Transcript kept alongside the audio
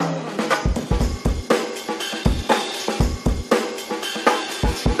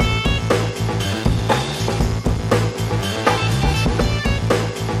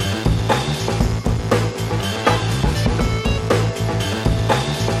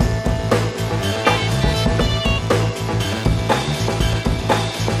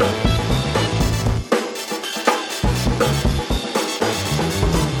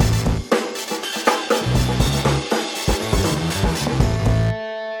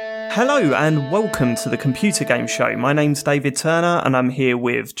Hello and welcome to the Computer Game Show. My name's David Turner and I'm here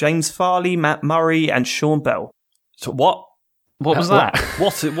with James Farley, Matt Murray and Sean Bell. So what? What was that?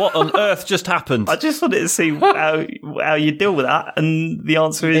 What on earth just happened? I just wanted to see how you deal with that, and the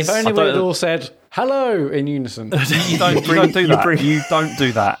answer is... If only we'd all said, hello, in unison. You don't do that. You don't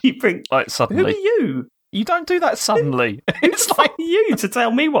do that. You bring... Like, suddenly. Who are you? You don't do that suddenly. It's like you to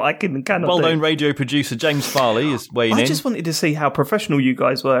tell me what I can and cannot do. Well-known radio producer James Farley is weighing in. I just wanted to see how professional you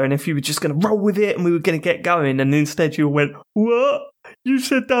guys were, and if you were just going to roll with it and we were going to get going, and instead you went, what? You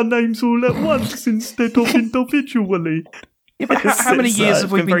said our names all at once instead of individually. Yeah, but how many years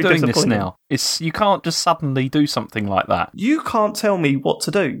have we been doing this now? You can't just suddenly do something like that. You can't tell me what to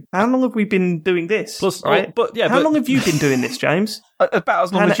do. How long have we been doing this? Plus, right? How long have you been doing this, James? About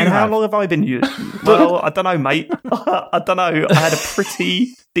as long as you have. How long have I been using? Well, I don't know, mate. I don't know. I had a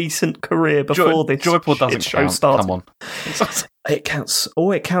pretty decent career before this Joyport doesn't show count. started. Come on. It counts. Oh,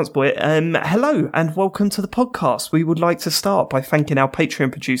 it counts, boy. Hello and welcome to the podcast. We would like to start by thanking our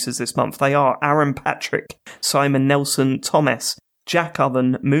Patreon producers this month. They are Aaron Patrick, Simon Nelson, Thomas, Jack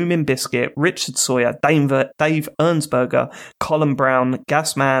Oven, Moomin Biscuit, Richard Sawyer, Dave Ernsberger, Colin Brown,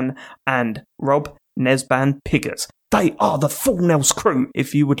 Gasman, and Rob Nesban Piggott. They are the Full Nels crew.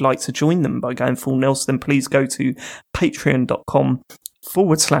 If you would like to join them by going Full Nels, then please go to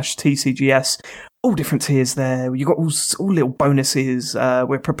patreon.com/TCGS. All different tiers there. You've got all little bonuses.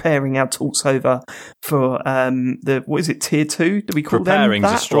 We're preparing our talks over for what is it, tier 2? Do we call Preparing's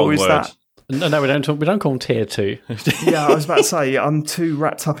them that? A strong or is word. That... No, we don't call them tier 2. Yeah, I was about to say, I'm too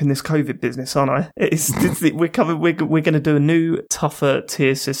wrapped up in this COVID business, aren't I? We're going to do a new, tougher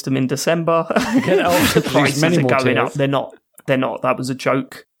tier system in December. The prices are going up. They're not. That was a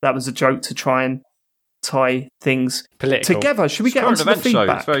joke. That was a joke to try and tie things together. Should we get onto the feedback?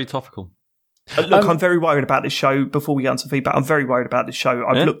 Show. It's very topical. Look, I'm very worried about this show. Before we get onto feedback, I'm very worried about this show.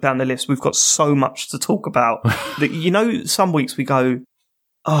 I've looked down the list. We've got so much to talk about. That, some weeks we go,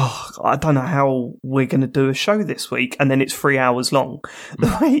 oh, I don't know how we're going to do a show this week, and then it's 3 hours long.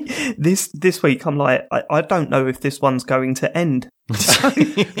 This week, I'm like, I don't know if this one's going to end.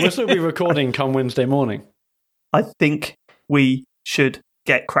 We'll still be recording come Wednesday morning. I think we should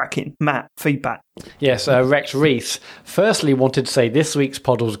get cracking. Matt, feedback. Yes, Rex Reese. Firstly, wanted to say this week's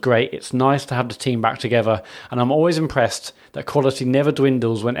pod was great. It's nice to have the team back together, and I'm always impressed that quality never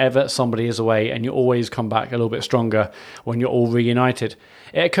dwindles whenever somebody is away, and you always come back a little bit stronger when you're all reunited.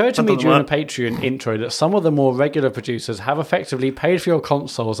 It occurred to me during the Patreon intro that some of the more regular producers have effectively paid for your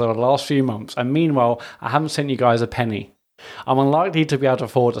consoles over the last few months, and meanwhile, I haven't sent you guys a penny. I'm unlikely to be able to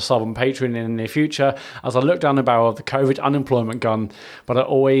afford a sub on Patreon in the near future as I look down the barrel of the COVID unemployment gun, but I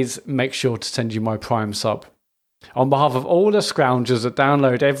always make sure to send you my Prime sub. On behalf of all the scroungers that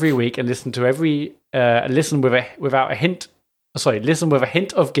download every week and listen with a hint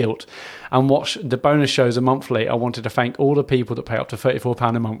of guilt and watch the bonus shows a month late, I wanted to thank all the people that pay up to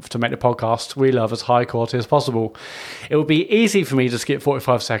 £34 a month to make the podcast we love as high quality as possible. It would be easy for me to skip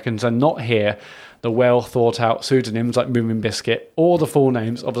 45 seconds and not hear the well thought out pseudonyms like Moomin Biscuit or the full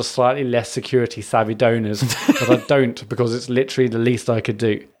names of the slightly less security savvy donors, but I don't because it's literally the least I could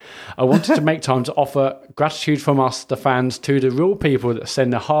do. I wanted to make time to offer gratitude from us, the fans, to the real people that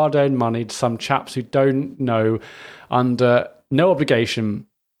send their hard-earned money to some chaps who don't know under no obligation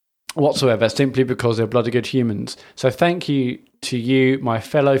whatsoever, simply because they're bloody good humans. So thank you to you, my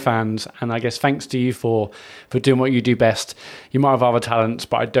fellow fans, and I guess thanks to you for doing what you do best. You might have other talents,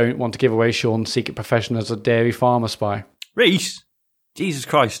 but I don't want to give away Sean's secret profession as a dairy farmer spy. Reese, Jesus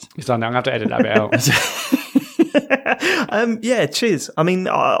Christ. He's done that. I'm going to have to edit that bit out. Yeah, cheers. I mean,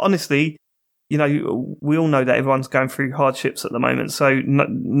 honestly, we all know that everyone's going through hardships at the moment, so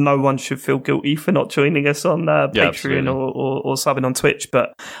no one should feel guilty for not joining us on Patreon or subbing on Twitch.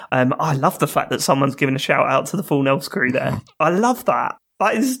 But I love the fact that someone's giving a shout out to the Full Nels crew there. I love that.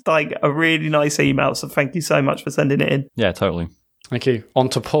 That is like a really nice email, so thank you so much for sending it in. Yeah, totally. Thank you. On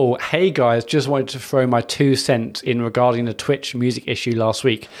to Paul. Hey guys, just wanted to throw my 2 cents in regarding the Twitch music issue last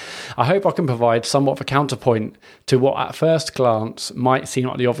week. I hope I can provide somewhat of a counterpoint to what at first glance might seem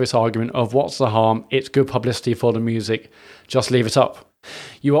like the obvious argument of what's the harm, it's good publicity for the music, just leave it up.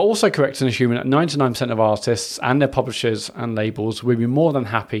 You are also correct in assuming that 99% of artists and their publishers and labels will be more than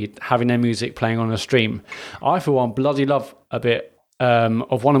happy having their music playing on a stream. I for one bloody love a bit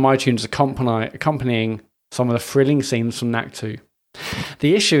of one of my tunes accompanying some of the thrilling scenes from Knack 2.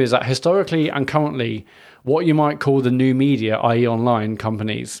 The issue is that historically and currently, what you might call the new media, i.e. online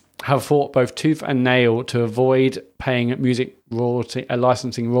companies, have fought both tooth and nail to avoid paying music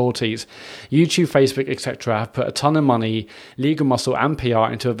licensing royalties. YouTube, Facebook, etc. have put a ton of money, legal muscle and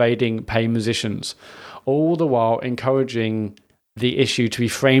PR into evading paying musicians, all the while encouraging the issue to be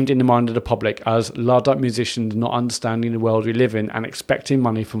framed in the mind of the public as lard-up musicians not understanding the world we live in and expecting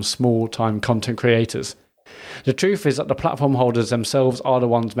money from small-time content creators. The truth is that the platform holders themselves are the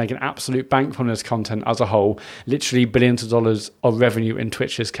ones making absolute bank from this content as a whole, literally billions of dollars of revenue in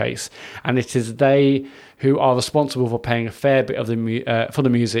Twitch's case, and it is they who are responsible for paying a fair bit of for the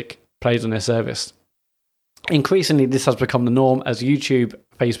music played on their service. Increasingly, this has become the norm as YouTube,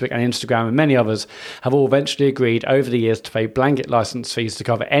 Facebook and Instagram and many others have all eventually agreed over the years to pay blanket license fees to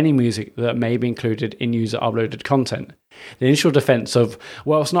cover any music that may be included in user-uploaded content. The initial defence of,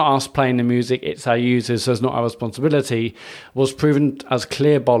 well, it's not us playing the music, it's our users, so it's not our responsibility, was proven as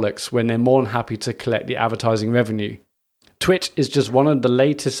clear bollocks when they're more than happy to collect the advertising revenue. Twitch is just one of the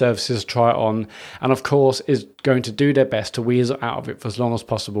latest services to try it on, and of course is going to do their best to weasel out of it for as long as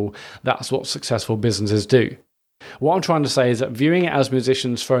possible. That's what successful businesses do. What I'm trying to say is that viewing it as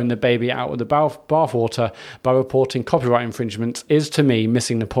musicians throwing the baby out with the bathwater by reporting copyright infringements is, to me,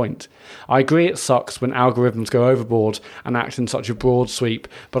 missing the point. I agree it sucks when algorithms go overboard and act in such a broad sweep,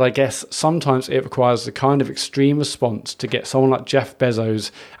 but I guess sometimes it requires the kind of extreme response to get someone like Jeff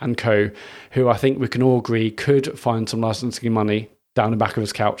Bezos and co, who I think we can all agree could find some licensing money down the back of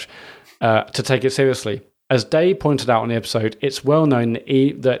his couch, to take it seriously. As Dave pointed out on the episode, it's well known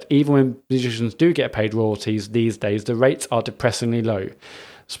that even when musicians do get paid royalties these days, the rates are depressingly low,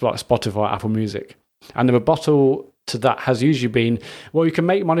 like Spotify, Apple Music. And the rebuttal to that has usually been, well, you can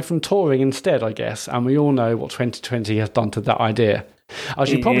make money from touring instead, I guess. And we all know what 2020 has done to that idea.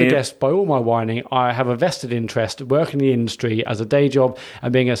 As you probably guessed by all my whining, I have a vested interest working in the industry as a day job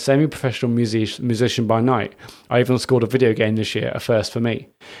and being a semi-professional musician by night. I even scored a video game this year, a first for me.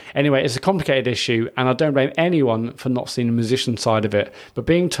 Anyway, it's a complicated issue and I don't blame anyone for not seeing the musician side of it, but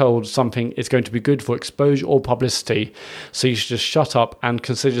being told something is going to be good for exposure or publicity, so you should just shut up and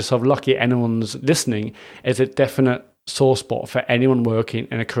consider yourself lucky anyone's listening, is a definite sore spot for anyone working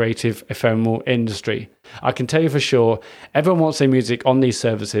in a creative, ephemeral industry. I can tell you for sure, everyone wants their music on these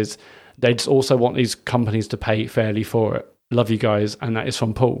services. They just also want these companies to pay fairly for it. Love you guys, and that is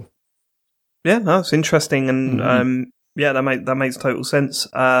from Paul. Yeah, no, it's interesting, and yeah, that makes total sense.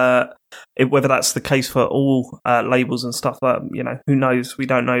 Whether that's the case for all labels and stuff, who knows? We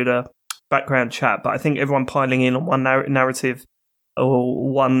don't know the background chat, but I think everyone piling in on one narrative or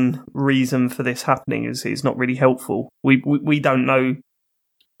one reason for this happening is not really helpful. We don't know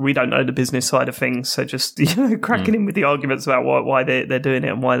the business side of things, so just cracking in with the arguments about why they're doing it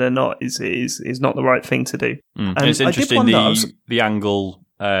and why they're not is not the right thing to do. It's interesting the angle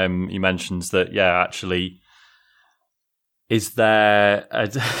he mentions that actually is there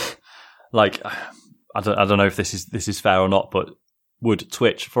like I don't know if this is fair or not, but would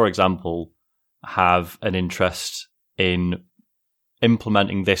Twitch, for example, have an interest in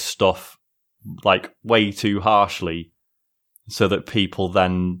implementing this stuff like way too harshly so that people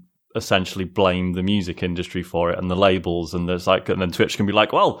then essentially blame the music industry for it and the labels, and there's and then Twitch can be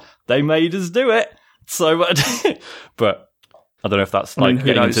like, well, they made us do it, so but I don't know if that's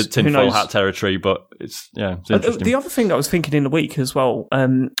getting into tinfoil hat territory, but it's interesting. The other thing that I was thinking in the week as well,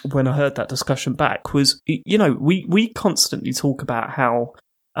 when I heard that discussion back, was we constantly talk about how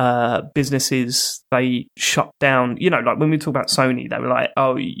businesses, they shut down, like when we talk about Sony, they were like,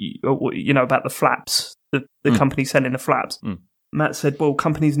 about the flaps, the company selling the flaps. Matt said, well,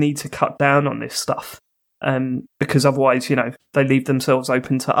 companies need to cut down on this stuff because otherwise, they leave themselves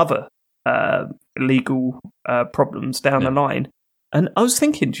open to other legal problems down the line. And I was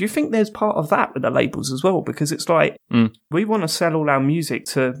thinking, do you think there's part of that with the labels as well? Because it's like, we want to sell all our music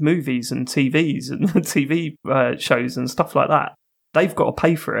to movies and TVs and TV shows and stuff like that. They've got to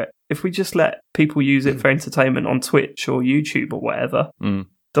pay for it. If we just let people use it for entertainment on Twitch or YouTube or whatever,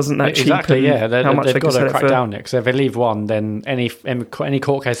 doesn't that cheapen how much they've got to crack down it? Because if they leave one, then any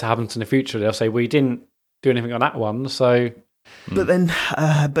court case that happens in the future, they'll say, we didn't do anything on that one, so... But then,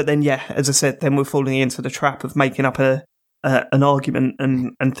 as I said, then we're falling into the trap of making up an argument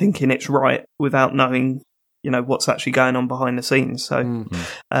and thinking it's right without knowing what's actually going on behind the scenes. So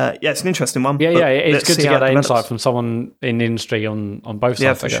it's an interesting one. It's good to get that insight from someone in the industry on both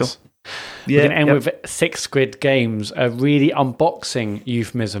sides, I guess. Sure. We're going to end with 6 Squid Games, a really unboxing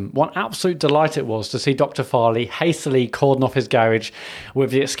euphemism. What an absolute delight it was to see Dr. Farley hastily cordon off his garage with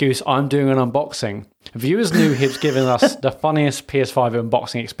the excuse, I'm doing an unboxing. Viewers knew he was giving us the funniest PS5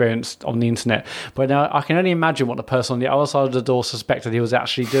 unboxing experience on the internet, but now I can only imagine what the person on the other side of the door suspected he was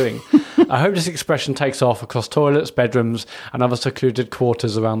actually doing. I hope this expression takes off across toilets, bedrooms, and other secluded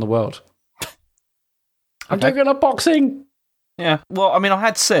quarters around the world. I'm doing an unboxing! Yeah, well, I mean, I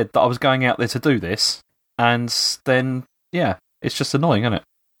had said that I was going out there to do this, and then, it's just annoying, isn't it?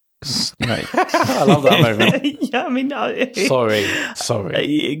 I love that moment. Yeah, I mean,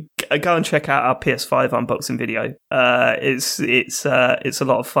 Sorry. Go and check out our PS5 unboxing video. It's a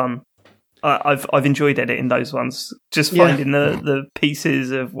lot of fun. I've enjoyed editing those ones. Just finding the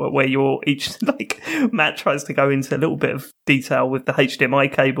pieces of where you're each like Matt tries to go into a little bit of detail with the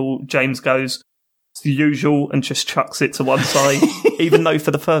HDMI cable. James goes, it's the usual, and just chucks it to one side. Even though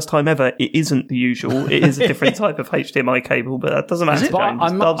for the first time ever, it isn't the usual. It is a different type of HDMI cable, but that doesn't matter. James.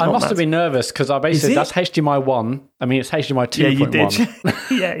 I must have been nervous because I basically that's HDMI 1. I mean, it's HDMI 2.1. Yeah, you did.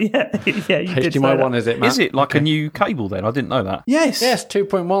 yeah, you did. HDMI 1 is it, Matt? Is it like a new cable then? I didn't know that. Yes,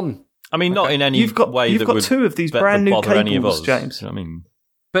 2.1. I mean, not in any way that you've got would two of these brand new bother any of cables, us, James. You know what I mean,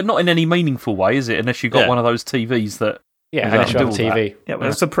 but not in any meaningful way, is it? Unless you've got one of those TVs that. Yeah, unless you have a TV. Yeah, well,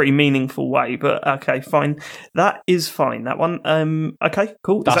 that's a pretty meaningful way, but okay, fine. That is fine, that one. Okay,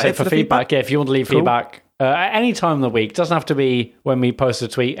 cool. That's it for feedback. Yeah, if you want to leave feedback at any time of the week, it doesn't have to be when we post a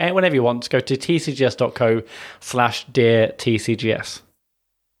tweet. Whenever you want, go to tcgs.co/deartcgs.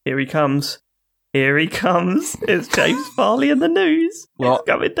 Here he comes. It's James Farley in the news. He's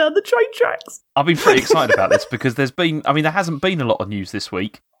coming down the train tracks. I've been pretty excited about this because there hasn't been a lot of news this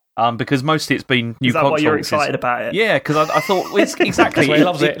week. Because mostly it's been new consoles. Is that why you're excited about it? Yeah, because I thought exactly. He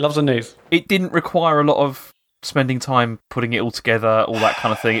loves it. Loves the news. It didn't require a lot of spending time putting it all together, all that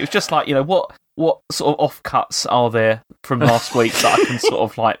kind of thing. It was just like, what sort of offcuts are there from last week that I can sort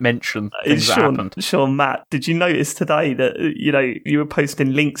of like mention things that happened. Sean, Matt, did you notice today that you were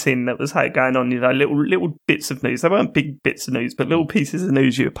posting links in that was how it going on? Little bits of news. They weren't big bits of news, but little pieces of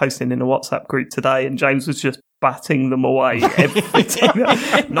news you were posting in a WhatsApp group today, and James was just batting them away.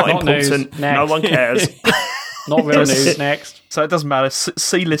 Not important. No one cares. Not real news. Next. So it doesn't matter.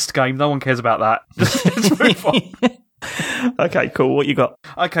 C-list game. No one cares about that. Let's move on. Okay, cool. What you got?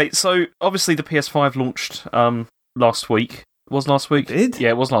 Okay, so obviously the PS5 launched last week. It was last week? It did? Yeah,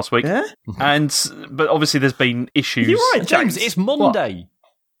 it was last week. Yeah? But obviously there's been issues. You're right, James. It's Monday. What?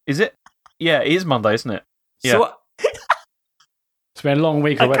 Is it? Yeah, it is Monday, isn't it? Yeah. So, it's been a long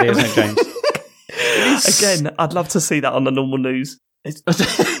week already, isn't it, James? Again, I'd love to see that on the normal news.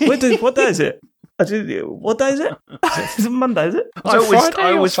 What day is it? What day is it? Is it Monday, is it? I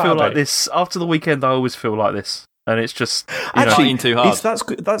always feel like this. After the weekend, I always feel like this. And it's just actually too hard.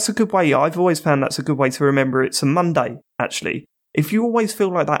 That's a good way. I've always found that's a good way to remember it's a Monday. Actually, if you always feel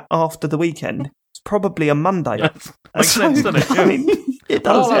like that after the weekend, it's probably a Monday. Makes sense, doesn't it? I mean, it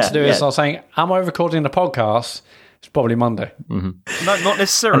does. All I like to do is I was saying, am I recording a podcast? It's probably Monday. Mm-hmm. No, not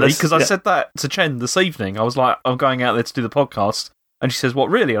necessarily, because I said that to Chen this evening. I was like, I'm going out there to do the podcast, and she says, "What,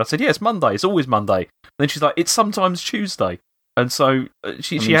 really?" And I said, "Yeah, it's Monday. It's always Monday." And then she's like, "It's sometimes Tuesday." And so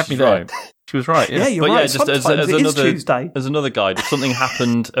she had me there. Right. She was right. Yeah, you're right. Just as another guide, if something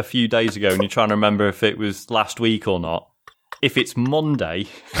happened a few days ago and you're trying to remember if it was last week or not, if it's Monday,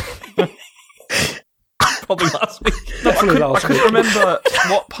 probably last week. No, I couldn't remember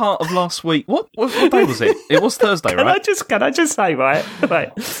what part of last week. What day was it? It was Thursday, right? Can I just say, right?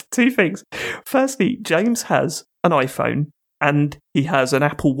 Two things. Firstly, James has an iPhone and he has an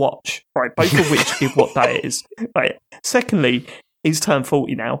Apple Watch, right? Both of which give what day it is. Right. Secondly, he's turned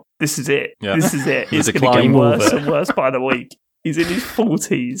 40 now. This is it. Yeah. This is it. It's going to get worse and worse by the week. He's in his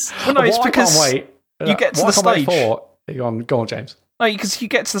 40s. Well, no, it's because you get to the stage. Go on, James. No, because you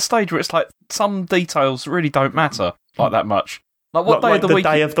get to the stage where it's like some details really don't matter like that much. Like what day of the week?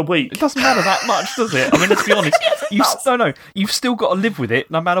 Day of the week. It doesn't matter that much, does it? I mean, let's be honest. You've still got to live with it,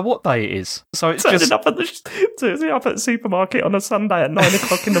 no matter what day it is. So it's turning up at the supermarket on a Sunday at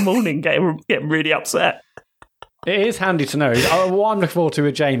 9:00 in the morning, getting really upset. It is handy to know. What I'm looking forward to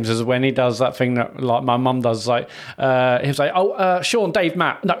with James is when he does that thing that like my mum does. Like he'll say, Sean, Dave,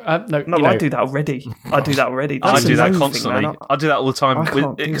 Matt. No, I do that already. I do that constantly. I do that all the time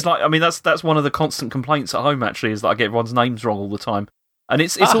because, that's one of the constant complaints at home. Actually, is that I get everyone's names wrong all the time. And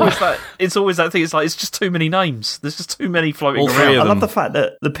it's always that thing. It's like it's just too many names. There's just too many floating around. I love the fact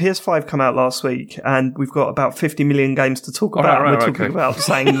that the PS5 come out last week, and we've got about 50 million games to talk about. We're talking about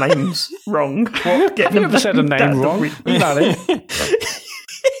saying names wrong. What? I've never said a name wrong. Call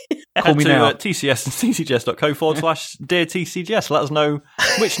me now. TCS and tcgs.co/dear TCGS. Let us know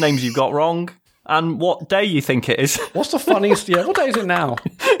which names you've got wrong and what day you think it is. What's the funniest? Yeah, what day is it now?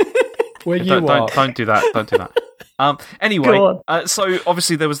 Don't do that. Don't do that. Anyway, so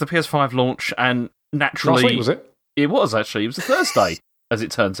obviously there was the PS5 launch, and naturally, last week, was it? It was actually. It was a Thursday, as it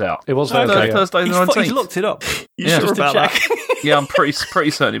turns out. It was Thursday. Thursday the 19th. He's looked it up. You sure about that? Yeah, I'm pretty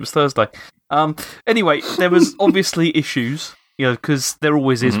certain it was Thursday. Anyway, there was obviously issues, because there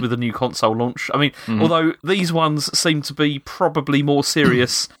always is with a new console launch. I mean, although these ones seem to be probably more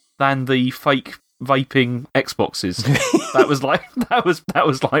serious than the fake vaping Xboxes. that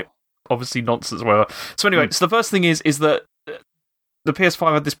was like obviously nonsense. Whatever. So anyway, so the first thing is that the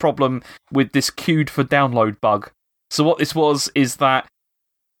PS5 had this problem with this queued for download bug. So what this was is that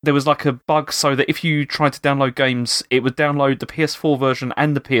there was like a bug so that if you tried to download games, it would download the PS4 version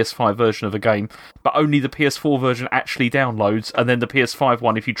and the PS5 version of a game, but only the PS4 version actually downloads, and then the PS5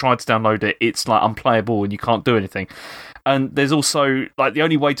 one, if you tried to download it, it's like unplayable and you can't do anything. And there's also, like, the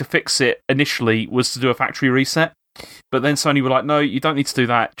only way to fix it initially was to do a factory reset, but then Sony were like, no, you don't need to do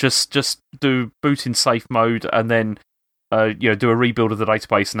that, just do boot in safe mode and then do a rebuild of the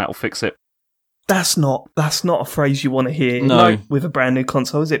database and that'll fix it. That's not a phrase you want to hear with a brand new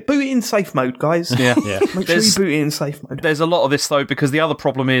console, is it? Boot it in safe mode, guys. Yeah. Make sure you boot it in safe mode. There's a lot of this, though, because the other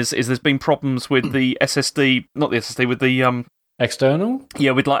problem is there's been problems with the SSD, not the SSD, with the... external?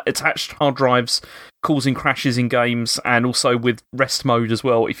 Yeah, with like attached hard drives causing crashes in games, and also with rest mode as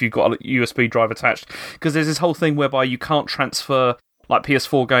well if you've got a USB drive attached. Because there's this whole thing whereby you can't transfer like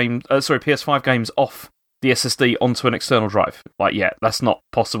PS5 games off the SSD onto an external drive. Like, yeah, that's not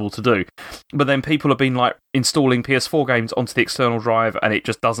possible to do. But then people have been like installing PS4 games onto the external drive, and it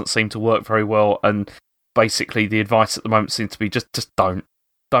just doesn't seem to work very well. And basically, the advice at the moment seems to be just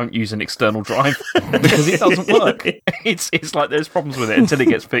don't use an external drive because it doesn't work. It's like there's problems with it until it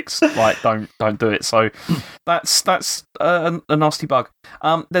gets fixed. Like, don't do it. So that's a nasty bug.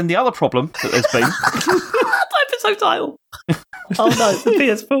 Then the other problem that there's been. Episode title. Oh no, it's the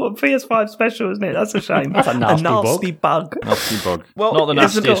PS5 special, isn't it? That's a shame. That's a nasty bug. Nasty bug. Well, not the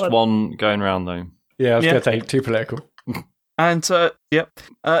nastiest one going around though. Yeah, I was going to say too political. And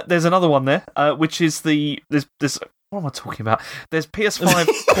there's another one there, which is there's what am I talking about? There's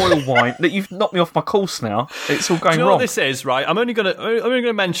PS5 coil wine that you've knocked me off my course now. It's all going Do you know wrong. What this is, right? I'm only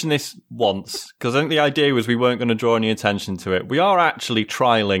gonna mention this once because I think the idea was we weren't going to draw any attention to it. We are actually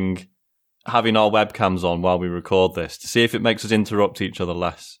trialing having our webcams on while we record this to see if it makes us interrupt each other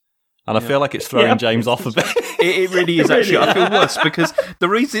less. And I feel like it's throwing James off a bit. It really is, actually. I feel worse because the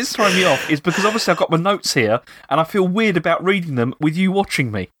reason it's throwing me off is because obviously I've got my notes here and I feel weird about reading them with you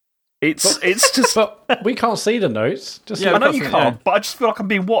watching me. It's just... But we can't see the notes. I know you can't, but I just feel like I'm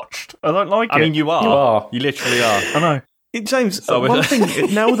being watched. I don't like it. I mean, you are. You literally are. I know. James, one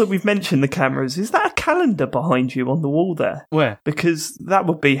thing, now that we've mentioned the cameras, is that a calendar behind you on the wall there? Where? Because that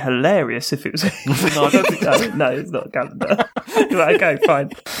would be hilarious if it was... No, I don't think no, it's not a calendar. Right, okay,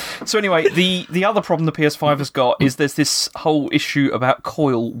 fine. So anyway, the other problem the PS5 has got is there's this whole issue about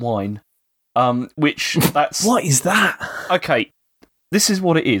coil wine, which that's... What is that? Okay, this is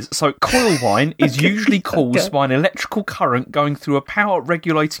what it is. So coil wine is usually caused by an electrical current going through a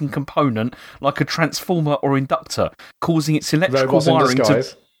power-regulating component like a transformer or inductor, causing its electrical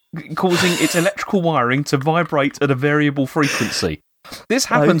wiring to vibrate at a variable frequency. This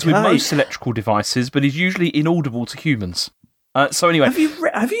happens with most electrical devices, but is usually inaudible to humans. So anyway, have you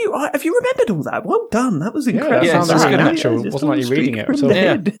remembered all that? Well done. That was incredible. Yeah, sounds really natural. It wasn't like you're reading it at all.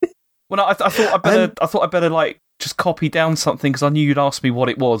 Yeah. Well, I thought I'd better like just copy down something because I knew you'd ask me what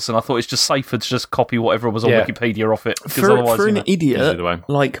it was, and I thought it's just safer to just copy whatever was on Wikipedia off it. For an idiot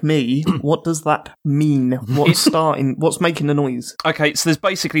like me, what does that mean? What's making the noise? Okay, so there's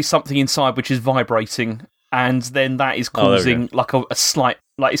basically something inside which is vibrating, and then that is causing like a slight,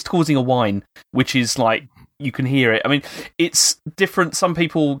 like it's causing a whine, which is like you can hear it. I mean, it's different. Some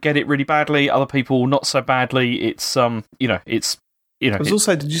people get it really badly, other people not so badly. It's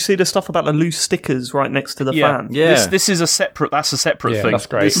did you see the stuff about the loose stickers right next to the fan? Yeah. This is a separate thing. That's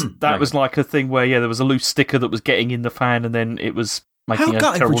great. That was like a thing where, there was a loose sticker that was getting in the fan and then it was making a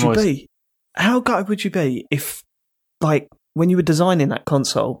terrible noise. How gutted would you be if, like, when you were designing that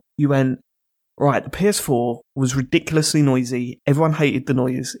console, you went, right, the PS4 was ridiculously noisy, everyone hated the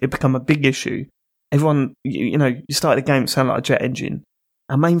noise, it became a big issue, everyone, you started a game that sounded like a jet engine.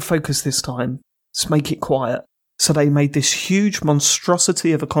 Our main focus this time is make it quiet. So they made this huge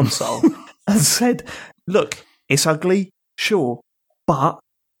monstrosity of a console and said, look, it's ugly, sure, but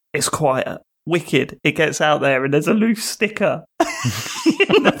it's quiet. Wicked. It gets out there and there's a loose sticker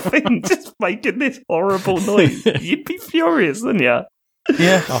in the thing just making this horrible noise. You'd be furious, wouldn't you?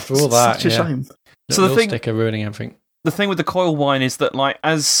 Yeah. After all that, such a shame. So the sticker ruining everything. The thing with the coil wine is that, like,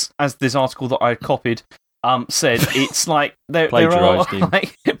 as this article that I copied said, it's like there are like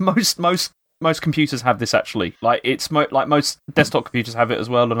most computers have this actually. Like it's like most desktop computers have it as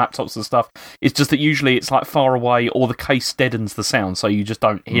well, and laptops and stuff. It's just that usually it's like far away, or the case deadens the sound, so you just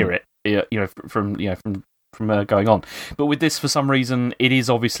don't hear it. From going on. But with this, for some reason, it is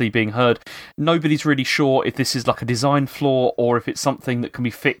obviously being heard. Nobody's really sure if this is like a design flaw or if it's something that can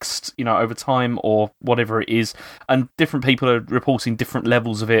be fixed, over time or whatever it is. And different people are reporting different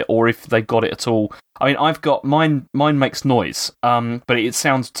levels of it, or if they've got it at all. I mean, I've got mine makes noise, but it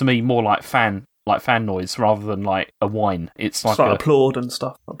sounds to me more like fan noise rather than like a whine. It's like applaud and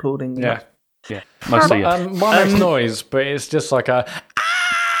stuff. Applauding. Yeah. Yeah. Mostly. Mine makes noise, but it's just like a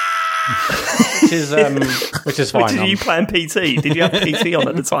which is fine. Did you play in PT? Did you have PT on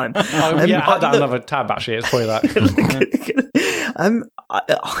at the time? I had that another tab actually. It's probably that.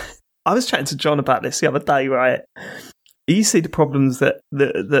 I was chatting to John about this the other day, right? You see the problems that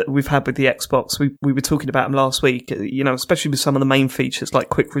we've had with the Xbox. We were talking about them last week, especially with some of the main features like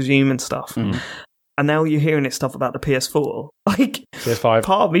quick resume and stuff. Mm. And now you're hearing this stuff about the PS4. Like, PS5.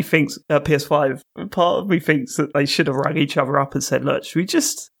 Part of me thinks, PS5, part of me thinks that they should have rang each other up and said, look, should we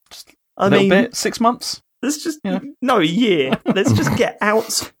just a little bit, 6 months? Let's just, no, a year. Let's just get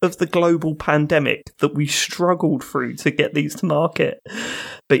out of the global pandemic that we struggled through to get these to market.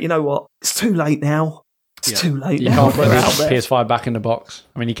 But you know what? It's too late now. It's too late you now. can't put the PS5 back in the box.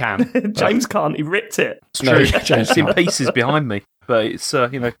 I mean, you can. James can't. He ripped it. It's true. It's in pieces behind me. But it's,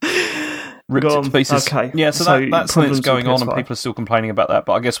 ripped it to pieces. Okay. Yeah, so that's something that's going on, and people are still complaining about that.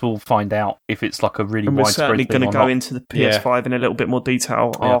 But I guess we'll find out if it's like a really widespread thing. We're certainly going to go into the PS5 in a little bit more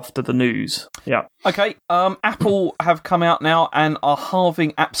detail after the news. Yeah. Okay. Apple have come out now and are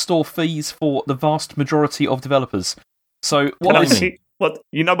halving App Store fees for the vast majority of developers. So what?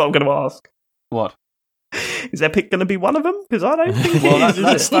 You know what I'm going to ask? What? Is Epic going to be one of them? Because I don't think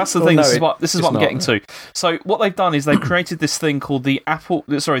that's the thing. No, this is what I'm getting to. So what they've done is they've created this thing called the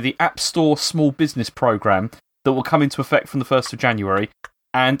App Store Small Business Program that will come into effect from the 1st of January.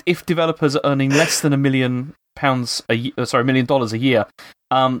 And if developers are earning less than $1 million a year,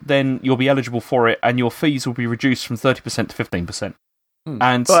 then you'll be eligible for it, and your fees will be reduced from 30% to 15%.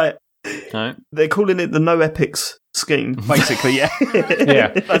 And they're calling it the No Epics scheme. Basically, yeah.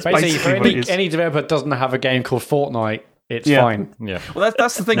 That's basically for any developer that doesn't have a game called Fortnite, it's fine. Yeah. Well,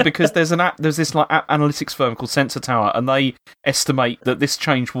 that's the thing, because there's this like app analytics firm called Sensor Tower, and they estimate that this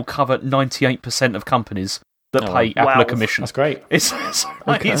change will cover 98% of companies that pay Apple a commission. That's great. It's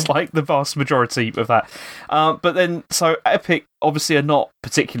like the vast majority of that. But then, so Epic obviously are not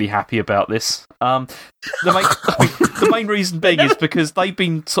particularly happy about this. The main reason being is because they've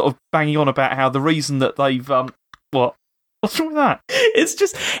been sort of banging on about how the reason that they've what's wrong with that? It's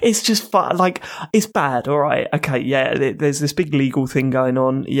just fun. Like, it's bad, all right. Okay, yeah, there's this big legal thing going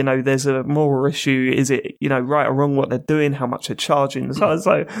on. There's a moral issue. Is it, right or wrong what they're doing, how much they're charging,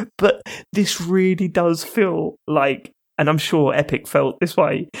 so. But this really does feel like, and I'm sure Epic felt this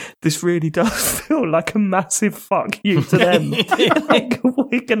way, this really does feel like a massive fuck you to them. Like,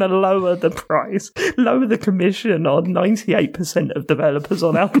 we're going to lower the price, lower the commission on 98% of developers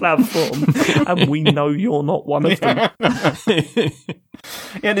on our platform, and we know you're not one of them.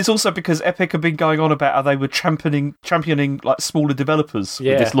 And it's also because Epic have been going on about how they were championing like smaller developers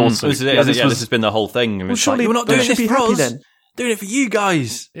with this lawsuit. This has been the whole thing. Well, surely we're not doing this for us. Then. Doing it for you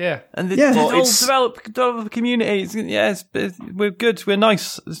guys. Yeah. And the whole developer community, we're good, we're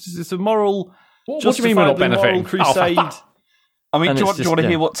nice. It's a moral, what do you mean we're not benefiting? Crusade. I mean, do you want to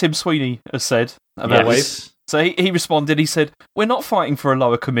hear what Tim Sweeney has said about this? So he responded, he said, "We're not fighting for a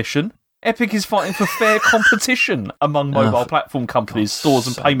lower commission. Epic is fighting for fair competition among mobile platform companies, stores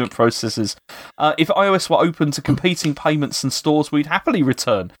and payment processors. If iOS were open to competing payments and stores, we'd happily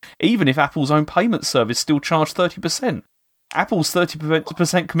return, even if Apple's own payment service still charged 30%. Apple's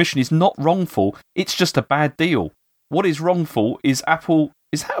 30% commission is not wrongful, it's just a bad deal. What is wrongful is Apple...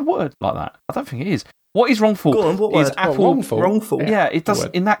 Is that a word like that? I don't think it is. What is wrongful is Apple... Wrongful? Yeah, it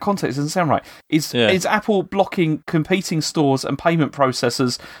doesn't... In that context, it doesn't sound right. Is Apple blocking competing stores and payment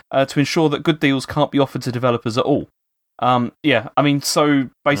processors to ensure that good deals can't be offered to developers at all? I mean, so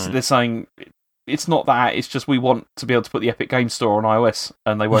basically they're saying... It's not that, it's just we want to be able to put the Epic Game Store on iOS,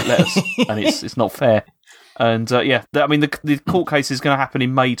 and they won't let us, and it's not fair. And I mean, the court case is going to happen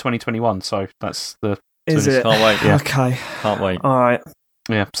in May 2021, so that's the... Is it? Can't wait. Yeah. Okay. Can't wait. All right.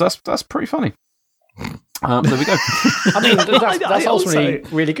 Yeah, so that's pretty funny. There we go. I mean, that's ultimately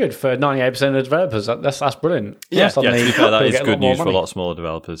really good for 98% of developers. That's brilliant. Yeah, to be fair, that is good news for a lot of smaller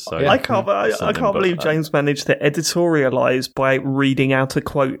developers. So I can't believe James managed to editorialise by reading out a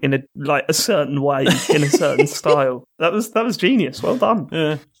quote in a certain way, in a certain style. That was genius. Well done.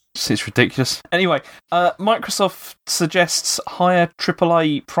 Yeah. It's ridiculous. Anyway, Microsoft suggests higher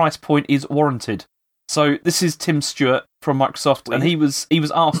AAA price point is warranted. So this is Tim Stewart from Microsoft, and he was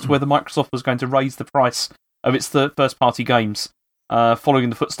asked whether Microsoft was going to raise the price of its first-party games following in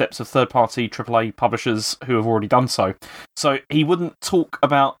the footsteps of third-party AAA publishers who have already done so. So he wouldn't talk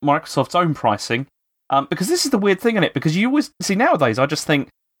about Microsoft's own pricing, because this is the weird thing in it, because you always see nowadays, I just think,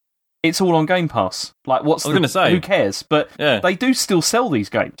 it's all on Game Pass. Like, who cares? But they do still sell these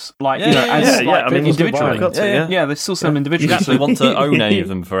games. Like, individually. They still sell them individually. You actually want to own any of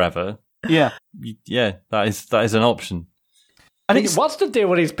them forever. Yeah. Yeah, that is an option. And what's the deal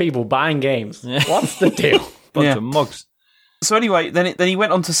with these people buying games? What's the deal? Bunch of mugs. So anyway, then he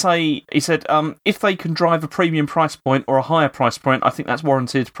went on to say, he said, if they can drive a premium price point or a higher price point, I think that's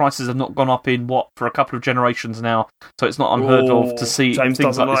warranted. Prices have not gone up for a couple of generations now, so it's not unheard of to see James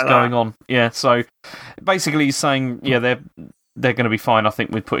things like this that. going on. Yeah, so basically he's saying, they're going to be fine, I think,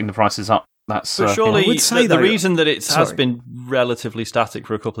 with putting the prices up. That's but surely the reason that it has been relatively static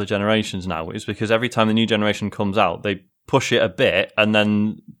for a couple of generations now is because every time the new generation comes out, they push it a bit, and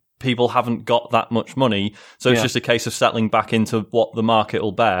then people haven't got that much money, so it's just a case of settling back into what the market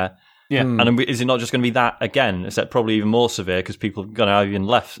will bear. Yeah, and is it not just going to be that again? Except probably even more severe because people are going to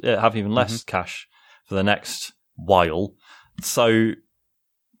have even less cash for the next while. So I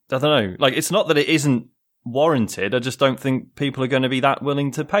don't know. Like, it's not that it isn't warranted. I just don't think people are going to be that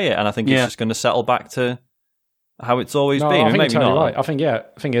willing to pay it, and I think it's just going to settle back to how it's always been. I think maybe you're totally not. right. I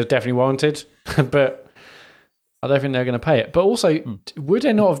think it's definitely warranted, but I don't think they're going to pay it. But also, would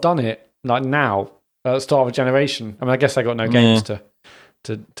they not have done it like now at the start of a generation? I mean, I guess they got no games to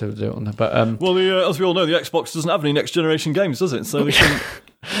do it on there. But as we all know, the Xbox doesn't have any next generation games, does it? So we can.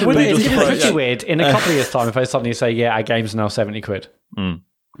 It's pretty weird in a couple of years' time if they suddenly say, our games are now £70.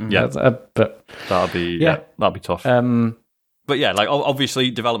 Yeah, but that'd be tough. But yeah, like obviously,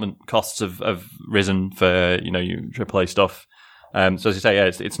 development costs have risen for your AAA stuff. So as you say,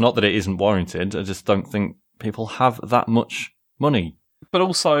 it's not that it isn't warranted. I just don't think people have that much money. But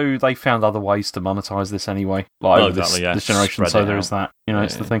also, they found other ways to monetize this anyway, this generation. So there is that.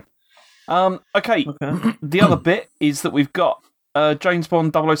 It's the thing. Okay. The other bit is that we've got James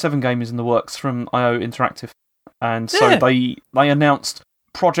Bond 007 game is in the works from IO Interactive, and so they announced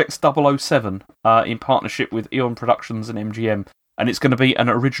Project 007 in partnership with Eon Productions and MGM, and it's going to be an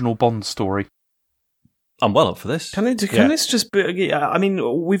original Bond story. I'm well up for this. Can this just be? I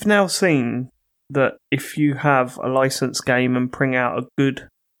mean, we've now seen that if you have a licensed game and bring out a good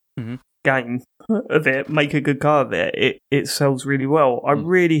game of it, make a good card of it, it sells really well. I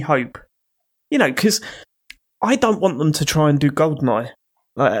really hope, because I don't want them to try and do GoldenEye.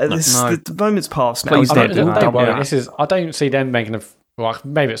 The moment's passed now. I don't see them making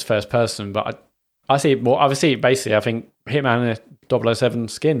maybe it's first person, but I see it more. Obviously, basically, I think Hitman in a 007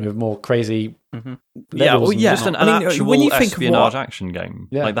 skin with more crazy. Just an actual when you think espionage action game.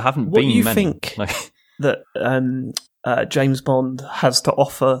 Yeah. Like there haven't been many. What do you think that James Bond has to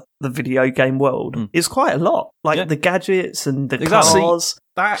offer the video game world is quite a lot. Like the gadgets and the cars,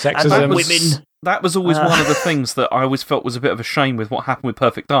 sexism, women. That was always one of the things that I always felt was a bit of a shame with what happened with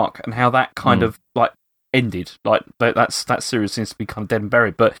Perfect Dark and how that kind of ended. Like that series seems to be kind of dead and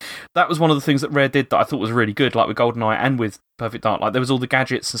buried. But that was one of the things that Rare did that I thought was really good, like with GoldenEye and with Perfect Dark. Like there was all the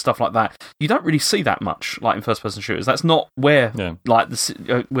gadgets and stuff like that. You don't really see that much, like in first-person shooters. That's not where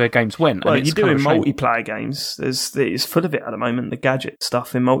where games went. Well, you do in multiplayer games. It's full of it at the moment. The gadget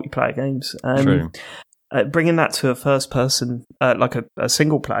stuff in multiplayer games. True. Bringing that to a first-person, like a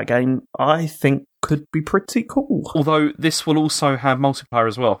single-player game, I think could be pretty cool. Although this will also have multiplayer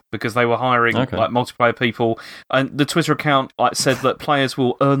as well, because they were hiring multiplayer people, and the Twitter account said that players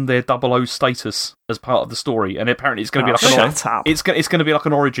will earn their 00 status as part of the story, and apparently it's going to be like it's going to be like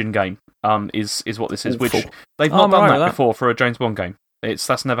an Origin game. Is what this is, which they've not done that before for a James Bond game.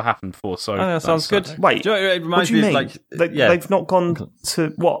 That's never happened before. So that sounds good. Wait, it reminds me of they've not gone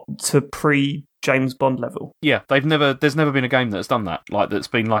to pre James Bond level. Yeah, there's never been a game that's done that. Like that's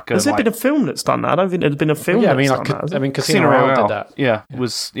been like a. Has there been a film that's done that? I don't think there's been a film. Casino Royale did that. Yeah, it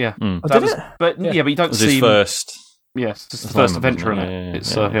was. Yeah, did it? But but you don't see his first. Yes, it's the first adventure in it.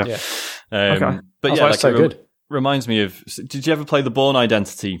 It's But it's so good. Reminds me of. Did you ever play the Bourne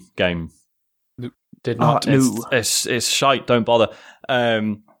Identity game? Did not. It's shite. Don't bother.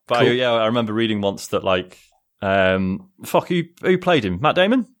 But cool. I remember reading once that who played him? Matt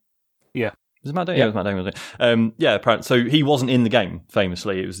Damon. Yeah. Was it Matt Damon? Yeah, it was Matt Damon, wasn't it? Apparently. So he wasn't in the game,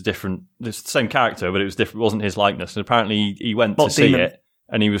 famously. It was it's the same character, but it was different. It wasn't his likeness. And apparently he went to see it,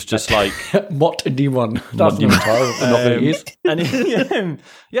 and he was just like... What demon? That's not entirely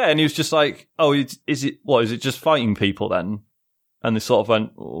and he was just like, oh, is it just fighting people then? And they sort of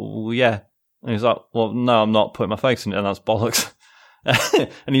went, oh, yeah. And he was like, well, no, I'm not putting my face in it, and that's bollocks.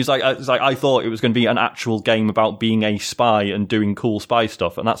 And he's like, I thought it was going to be an actual game about being a spy and doing cool spy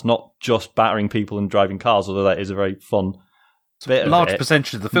stuff, and that's not just battering people and driving cars, although that is a very fun bit of large it.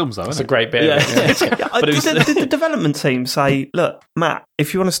 percentage of the films, though. That's Isn't a great bit. Of it, yeah. But it was- did the development team say, "Look, Matt,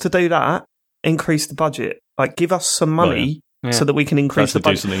 if you want us to do that, increase the budget. Like, give us some money." Yeah. So that we can increase Tries to the do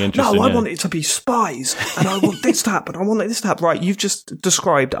budget. something interesting, No, I yeah. want it to be spies, and I want this to happen. I want this to happen. Right, you've just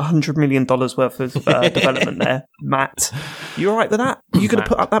described $100 million worth of development there, Matt. You all right with that? Are you going to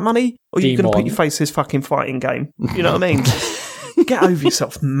put up that money, or are you going to put your face this fucking fighting game? You know what I mean? Get over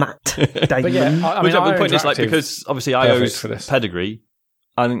yourself, Matt Damon. But yeah, I mean, the point is, Interactive, because obviously perfect for IO's this. pedigree,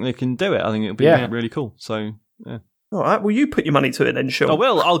 I think they can do it. I think it'll be really cool. So, yeah. All right, well, you put your money to it then, Sean. I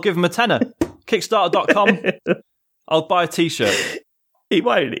will. I'll give them a tenner. Kickstarter.com. I'll buy a T-shirt. He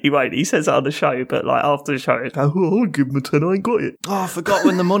won't. He says it on the show, but like after the show, he'll go, "Oh, I'll give him a 10. I ain't got it." Oh, I forgot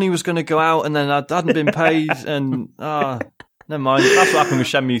when the money was going to go out, and then I hadn't been paid, and never mind. That's what happened with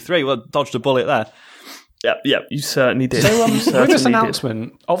Shenmue 3. Well, dodged a bullet there. Yep, you certainly did. So You with certainly this did.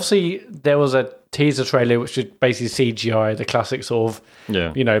 announcement, obviously there was a teaser trailer which is basically CGI, the classic sort of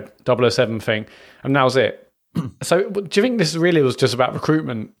 007 thing, and that was it. So do you think this really was just about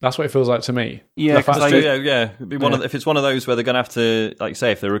recruitment? That's what it feels like to me. Yeah, The fact because that- It'd be if it's one of those where they're going to have to, like,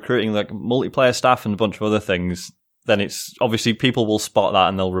 say, if they're recruiting like multiplayer staff and a bunch of other things, then it's obviously people will spot that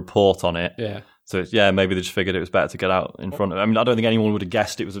and they'll report on it. Yeah. So it's, maybe they just figured it was better to get out in front of it. I mean, I don't think anyone would have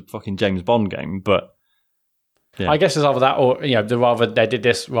guessed it was a fucking James Bond game, but I guess it's either that or they did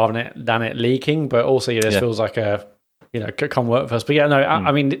this rather than it leaking, but also this feels like a come work for us. But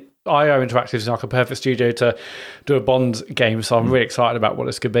I mean, IO Interactive is like a perfect studio to do a Bond game, so I'm really excited about what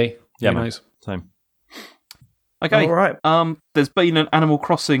this could be. Yeah, Who man. knows? Same. Okay. All right. There's been an Animal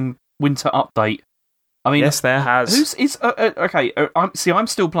Crossing winter update. I mean, Yes, there has. I'm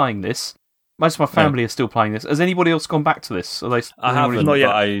still playing this. Most of my family are still playing this. Has anybody else gone back to this? I haven't. Not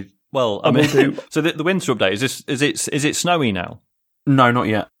yet. But I mean, so the winter update is it snowy now? No, not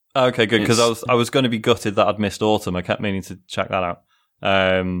yet. Okay, good, because I was going to be gutted that I'd missed autumn. I kept meaning to check that out.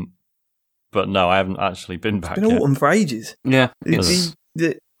 But no, I haven't actually been back It's been yet. autumn for ages. Yeah.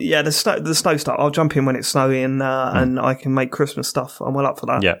 The snow stuff. I'll jump in when it's snowy and I can make Christmas stuff. I'm well up for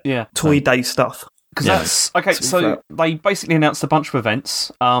that. Yeah. Toy day stuff. Because that's okay. So they basically announced a bunch of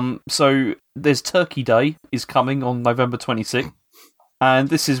events. So there's Turkey Day is coming on November 26th, and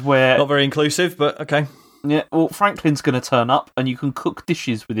this is where Not very inclusive, but okay. Yeah, well, Franklin's going to turn up, and you can cook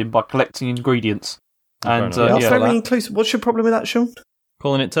dishes with him by collecting ingredients. And Fair enough. That's very inclusive. What's your problem with that, Sean?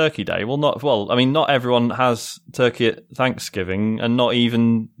 Calling it Turkey Day? I mean, not everyone has turkey at Thanksgiving, and not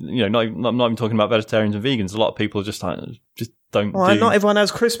even not even talking about vegetarians and vegans. A lot of people just don't. Well, not everyone has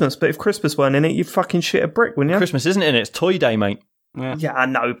Christmas, but if Christmas weren't in it, you'd fucking shit a brick, wouldn't you? Christmas isn't in it. It's Toy Day, mate. Yeah, I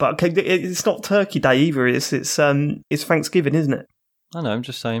know, but okay, it's not Turkey Day either. It's Thanksgiving, isn't it? I know. I'm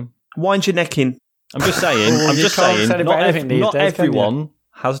just saying. Wind your neck in. I'm just saying. I'm You just can't saying. celebrate anything these Not days, can you? everyone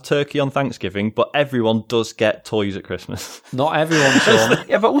has turkey on Thanksgiving, but everyone does get toys at Christmas. Not everyone, Sean.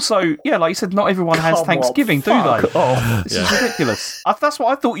 yeah, but also, like you said, not everyone has Come Thanksgiving, on, do they? fuck off. This is ridiculous. That's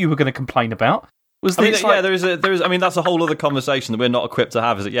what I thought you were going to complain about. I mean, there is. I mean, that's a whole other conversation that we're not equipped to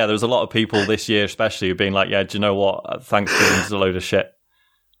have. Is that there's a lot of people this year, especially, who being like, do you know what? Thanksgiving's a load of shit.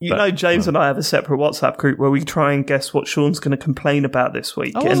 James and I have a separate WhatsApp group where we try and guess what Sean's going to complain about this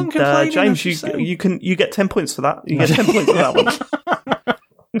week. I wasn't complaining, James, I'm you get 10 points for that. You get 10 points for that one.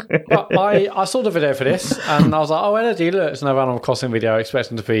 But I saw the video for this, and I was like, energy, look, it's another Animal Crossing video,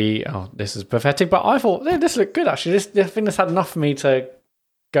 expecting to be, this is pathetic. But I thought, this looked good, actually. I think this had enough for me to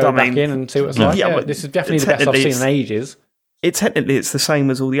go back in and see what it's like. Yeah, Yeah, but this is definitely the best I've seen in ages. Technically, it's the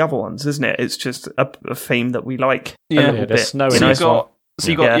same as all the other ones, isn't it? It's just a theme that we like a little bit. There's snow in So it as well.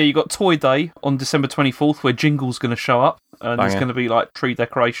 you got Toy Day on December 24th, where Jingle's going to show up, and there's going to be like tree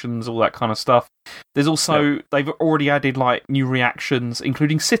decorations, all that kind of stuff. There's also they've already added like new reactions,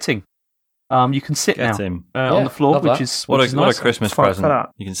 including sitting. You can sit now on the floor, which is what nice. a Christmas present.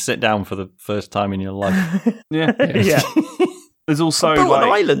 You can sit down for the first time in your life. Yeah. There's also an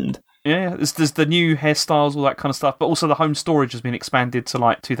island. Yeah, there's the new hairstyles, all that kind of stuff, but also the home storage has been expanded to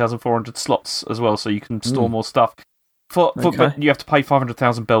like 2,400 slots as well, so you can store more stuff. But you have to pay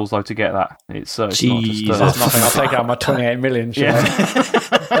 500,000 bells though to get that. It's not just That's nothing. I'll take out my 28 million.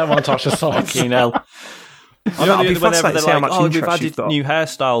 Don't want to touch the socks. Fucking hell. I'll be fascinated to see how much we've interest you've added got. new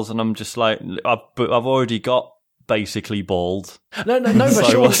hairstyles, and I'm just like, but I've already got basically bald. No, but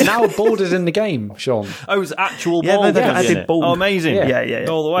Sean, now bald is in the game, Sean. Oh, it's actual Yeah, bald. they've added bald. Oh, amazing. Yeah.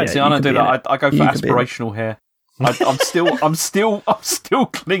 All the way. See, I don't do that. I go for You could be in it. aspirational hair. I'm still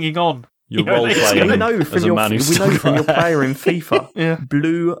clinging on. You're role playing We know as a man who's from your player in FIFA. Yeah.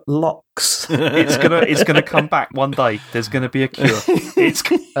 Blue locks. It's gonna come back one day. There's gonna be a cure.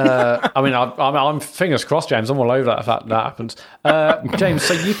 I'm fingers crossed, James. I'm all over that if that happens. James,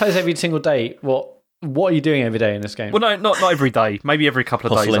 so you play this every single day. What What are you doing every day in this game? Well, no, not every day. Maybe every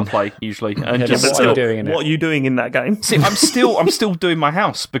couple of days I play usually. And what are you doing in it? What are you doing in that game? See, I'm still doing my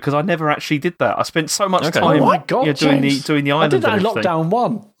house because I never actually did that. I spent so much time. Oh my God, doing the island. I did that in lockdown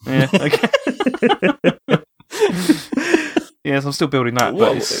 1. Yeah. Okay. Yes, I'm still building that,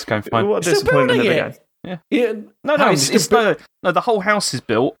 but it's going fine. What a disappointment of a game. Yeah. No, the whole house is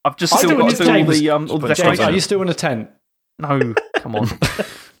built. I've just still got to do all the James, decorations. are you still in a tent? No, come on.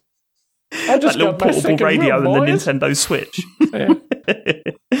 I just That little got my portable second radio room, and the boys. Nintendo Switch.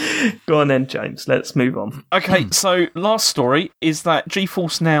 Go on then, James. Let's move on. Okay, so last story is that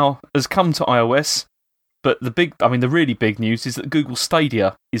GeForce Now has come to iOS, but the really big news is that Google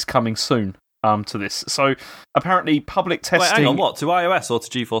Stadia is coming soon to this. So apparently public testing... Wait, hang on, what? To iOS or to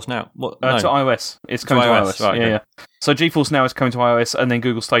GeForce Now? What? No. To iOS. It's coming to iOS. Right, yeah. So GeForce Now is coming to iOS, and then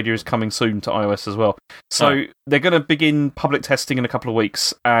Google Stadia is coming soon to iOS as well. So they're going to begin public testing in a couple of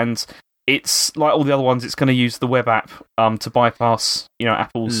weeks, and it's like all the other ones. It's going to use the web app to bypass,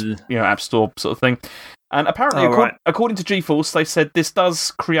 Apple's App Store sort of thing. And apparently, according to GeForce, they said this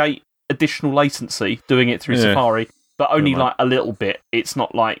does create additional latency doing it through Safari, but only like a little bit. It's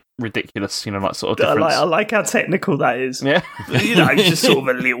not like ridiculous, like sort of difference. I like how technical that is. Yeah, it's just sort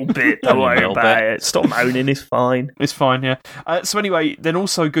of a little bit. Don't worry about it. Stop moaning. It's fine. It's fine. Yeah. So anyway, then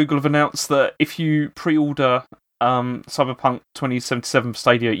also Google have announced that if you pre-order Cyberpunk 2077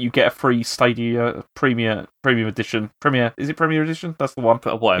 Stadia, you get a free Stadia Premium Edition. Is it Premier Edition? That's the one.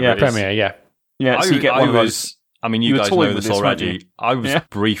 Whatever. Premier. Yeah. Yeah. So you get one of those. I mean, you guys know this already. I was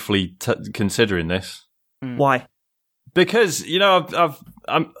briefly considering this. Why? Because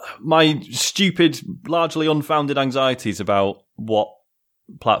I'm my stupid, largely unfounded anxieties about what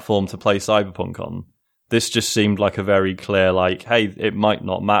platform to play Cyberpunk on. This just seemed like a very clear, hey, it might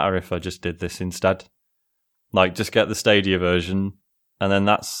not matter if I just did this instead. Just get the Stadia version, and then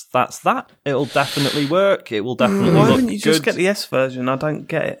that's that. It'll definitely work. It will definitely. Why look wouldn't you good. just get the S version? I don't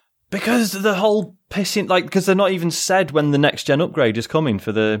get it. Because the whole pissing, because they're not even said when the next gen upgrade is coming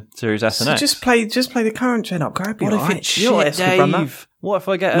for the Series S and X. Just play the current gen upgrade. What if it's shit, Dave? What if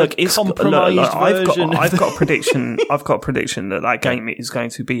I get a compromised version? I've got a prediction. I've got a prediction that game is going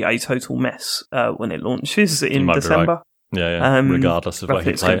to be a total mess when it launches in December. Right. Yeah. Regardless of where you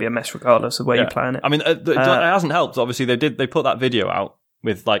play it's going to be a mess regardless of where you're playing it. I mean, it hasn't helped. Obviously, they put that video out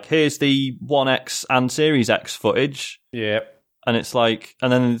with here's the One X and Series X footage. Yeah. And it's and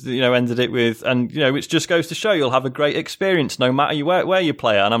then ended it with, which just goes to show you'll have a great experience no matter where you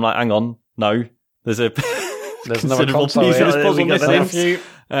play it. And I'm like, hang on, no, there's considerable piece of this puzzle missing.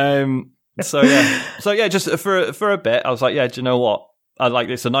 So just for a bit, I was like, do you know what?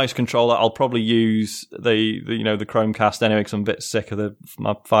 It's a nice controller. I'll probably use the Chromecast anyway because I'm a bit sick of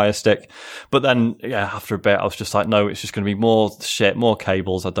my Fire Stick. But then after a bit, I was just like, no, it's just going to be more shit, more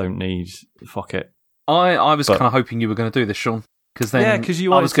cables. I don't need. Fuck it. I was kind of hoping you were going to do this, Sean. Because then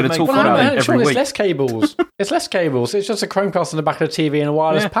I was going to talk about it every week. It's less cables. It's just a Chromecast on the back of the TV and a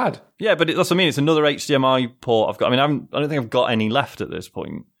wireless pad. Yeah, but that's what I mean. It's another HDMI port I've got. I mean, I don't think I've got any left at this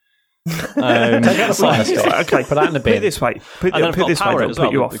point. Take out the Fire Stick. Okay, put that in the bin. Put it this way. Put this way. Power it as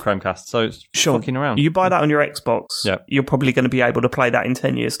well, you off the Chromecast. So it's Sean, fucking around. You buy that on your Xbox. Yeah. You're probably going to be able to play that in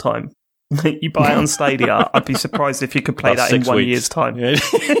 10 years' time. You buy it on Stadia. I'd be surprised if you could play that in 1 year's time. Yeah. No,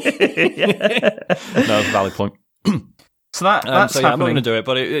 that's a valid point. So that's happening. I'm not going to do it,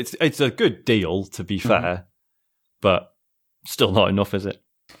 but it's a good deal, to be fair. But still not enough, is it?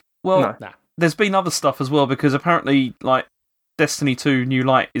 Well, there's been other stuff as well, because apparently, Destiny 2 New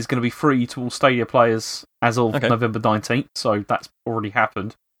Light is going to be free to all Stadia players as of November 19th, so that's already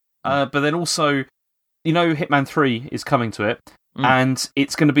happened. But then also, Hitman 3 is coming to it, and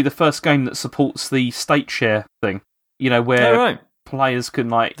it's going to be the first game that supports the state share thing, where players can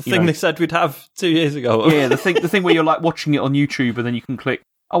the thing they said we'd have 2 years ago. Yeah, the thing where you're watching it on YouTube and then you can click,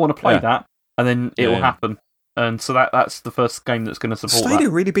 I want to play that, and then it will happen. And so that's the first game that's going to support Stadia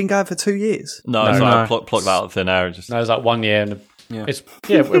that. really been going for 2 years? No, I plucked that out of thin air. No, it was 1 year. And it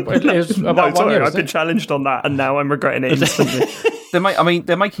was about 1 year. I've been challenged on that, and now I'm regretting it instantly.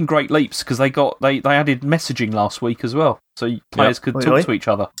 They're making great leaps because they added messaging last week as well, so players could talk to each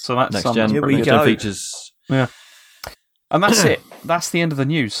other. So that's next gen features. Yeah, and that's it. That's the end of the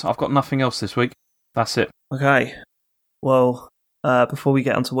news. I've got nothing else this week. That's it. Okay. Well, before we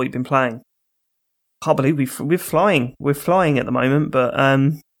get onto what you've been playing, I can't believe we're flying. We're flying at the moment, but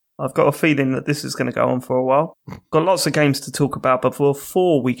I've got a feeling that this is going to go on for a while. Got lots of games to talk about, but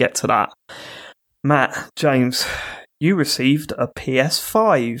before we get to that, Matt, James, you received a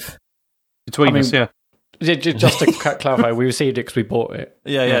PS5. Between us, yeah. Just to clarify, we received it because we bought it.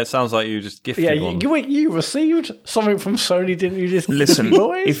 Yeah, it sounds like you just gifted one. You received something from Sony, didn't you? Just listen.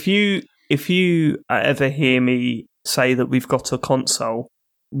 if you ever hear me say that we've got a console,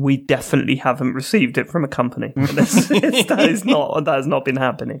 we definitely haven't received it from a company. That has not been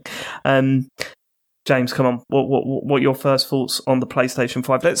happening. James, come on. What are your first thoughts on the PlayStation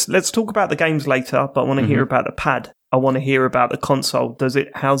 5? Let's talk about the games later, but I want to hear about the pad. I want to hear about the console.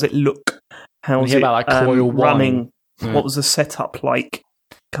 How's it look? How's it about, like, running? Yeah. What was the setup like?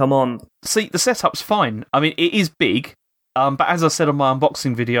 Come on. See, the setup's fine. I mean, it is big, but as I said on my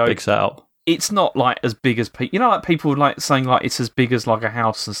unboxing video, big setup. It's not like as big as people. Like people like saying like it's as big as like a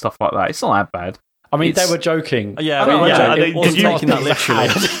house and stuff like that. It's not that bad. I mean, they were joking. Yeah, it wasn't taking that literally.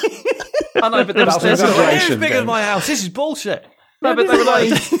 I know, but there's it's bigger than my house. This is bullshit. No, but they were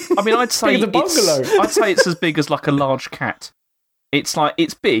like, I mean, I'd say it's as big as like a large cat. It's like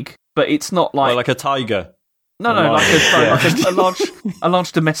it's big, but it's not like a tiger. No, like a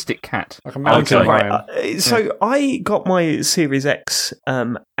large domestic cat. Like a mountain lion. So I got my Series X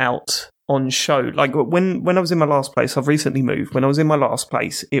out on show. Like when I was in my last place, I've recently moved. When I was in my last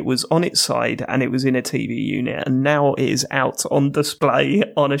place, it was on its side and it was in a TV unit, and now it is out on display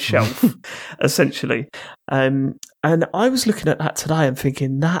on a shelf, essentially. And I was looking at that today and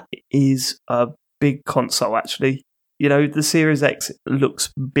thinking that is a big console. Actually, the Series X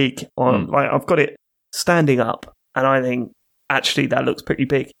looks big on. Like I've got it standing up, and I think actually that looks pretty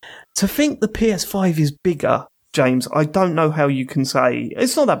big. To think the PS5 is bigger, James, I don't know how you can say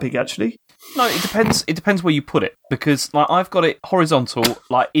it's not that big. Actually, no, it depends. It depends where you put it, because like I've got it horizontal,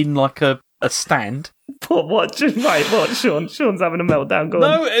 like in like a stand. What? Sean's having a meltdown. Go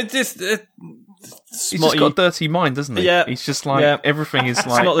on. No, he's just got a dirty mind, doesn't he? Yeah, he's just like everything is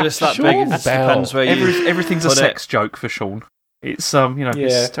like. It's not that it's that big. It depends where you. Everything's a sex joke for Sean. It's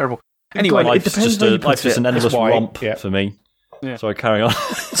it's terrible. Anyway, life's just an endless romp for me. Yeah. Sorry, carry on.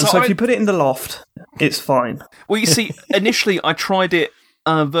 So if you put it in the loft, it's fine. Well, you see, initially I tried it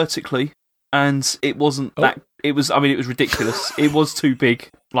vertically, and it wasn't that. It was. I mean, it was ridiculous. It was too big.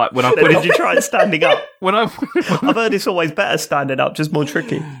 Like when I put did you try it standing up? I've heard it's always better standing up, just more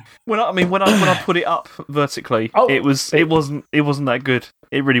tricky. When I put it up vertically, it wasn't that good.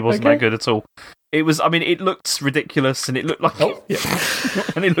 It really wasn't that good at all. It was. I mean, it looked ridiculous, and it looked like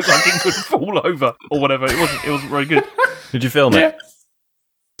and it looked like it could fall over or whatever. It wasn't very good. Did you film it?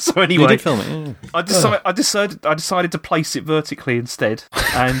 So anyway, you did film it. Yeah. I decided to place it vertically instead,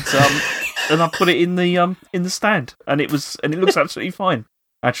 and I put it in the stand, and it looks absolutely fine.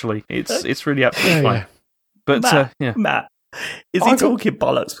 Actually, it's really absolutely fine. But Matt, is he talking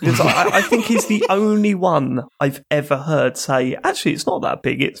bollocks? Because I think he's the only one I've ever heard say, actually, it's not that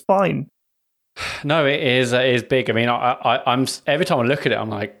big. It's fine. No, it is big. I mean, I'm every time I look at it, I'm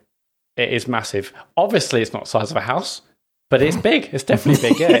like, it is massive. Obviously, it's not the size of a house, but it's big. It's definitely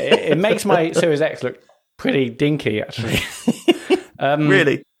big. Yeah, it makes my Series X look pretty dinky, actually.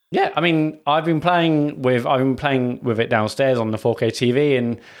 Really? Yeah. I mean, I've been playing with it downstairs on the 4K TV,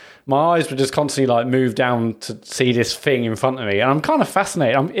 and my eyes would just constantly like move down to see this thing in front of me, and I'm kind of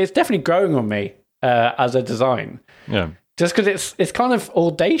fascinated. It's definitely growing on me as a design. Yeah. Just because it's kind of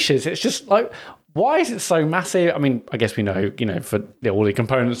audacious. It's just like, why is it so massive? I mean, I guess we know, for all the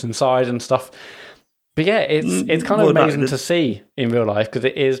components inside and stuff. But yeah, it's kind of amazing to see in real life, because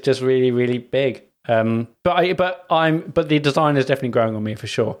it is just really, really big. But the design is definitely growing on me for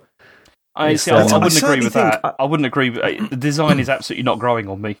sure. I wouldn't agree with that. I wouldn't agree. The design is absolutely not growing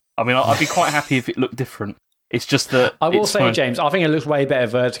on me. I mean, I'd be quite happy if it looked different. It's just that I will say, James, I think it looks way better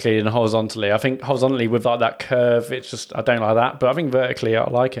vertically than horizontally. I think horizontally with like that curve, it's just I don't like that. But I think vertically, I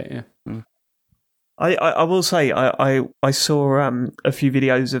like it. Yeah. I will say I saw a few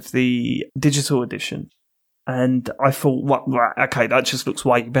videos of the digital edition, and I thought, okay, that just looks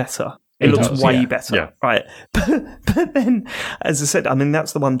way better. It looks way better, right? But then, as I said, I mean,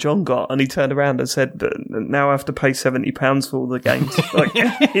 that's the one John got, and he turned around and said, now I have to pay £70 for all the games. Like,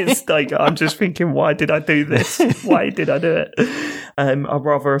 it's like, I'm just thinking, why did I do this? Why did I do it? I'd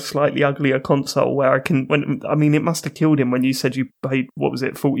rather a slightly uglier console where I can, it must have killed him when you said you paid, what was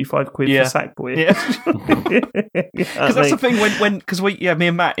it, 45 quid for Sackboy? Yeah. Because that's the thing, because me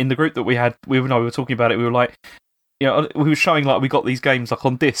and Matt in the group that we had, we were talking about it, we were like, we were showing like we got these games like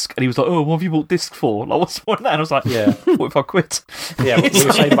on disc, and he was like, "Oh, what have you bought disc for? Like, what's the point of that?" And I was like, "Yeah, 45 quid." Yeah, we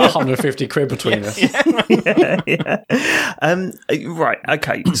were saying about 150 quid between us. Right.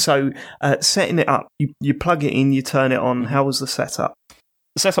 Okay. So setting it up, you plug it in, you turn it on. How was the setup?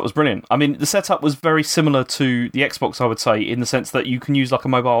 The setup was brilliant. I mean, the setup was very similar to the Xbox, I would say, in the sense that you can use like a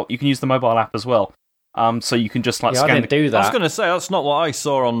mobile. You can use the mobile app as well. So you can just like scan. I didn't do that. I was going to say that's not what I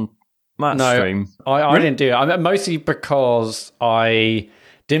saw on Matt's stream. I didn't do it. Mostly because I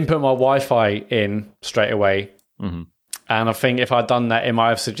didn't put my Wi-Fi in straight away. Mm-hmm. And I think if I'd done that, it might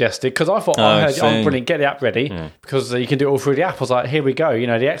have suggested, because I thought, brilliant, get the app ready, because you can do it all through the app. I was like, here we go. The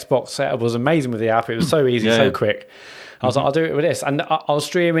Xbox setup was amazing with the app. It was so easy, so quick. I was like, I'll do it with this. And I was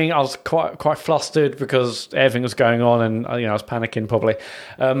streaming. I was quite flustered because everything was going on, and I was panicking probably.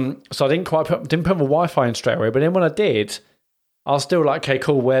 So I didn't put my Wi-Fi in straight away. But then when I did, I was still like, okay,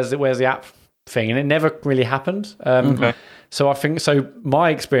 cool. Where's the app thing? And it never really happened. So I think my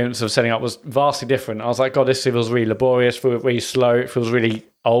experience of setting up was vastly different. I was like, God, this feels really laborious, feels really slow. It feels really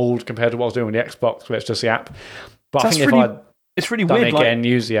old compared to what I was doing with the Xbox, where it's just the app. But I think it's really done weird. It again,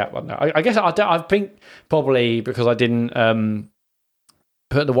 use the app. I guess I think probably because I didn't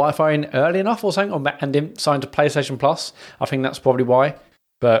put the Wi-Fi in early enough or something, and didn't sign to PlayStation Plus. I think that's probably why.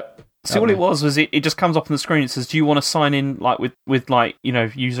 But see, all it was it just comes up on the screen. It says, "Do you want to sign in like with like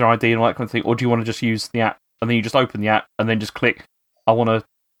user ID and all that kind of thing, or do you want to just use the app?" And then you just open the app and then just click, "I want to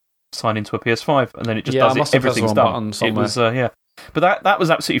sign into a PS5," and then it just does it. Everything's done. It was but that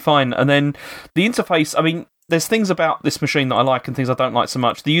was absolutely fine. And then the interface. I mean, there's things about this machine that I like and things I don't like so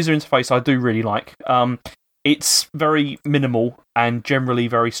much. The user interface I do really like. It's very minimal and generally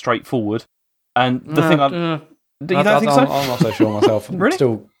very straightforward. And the thing you don't think so? I'm not so sure myself.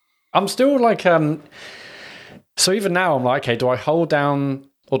 Really? I'm still like so even now I'm like, okay, do I hold down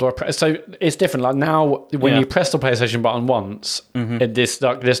or do I press? So it's different. Like now, when you press the PlayStation button once, this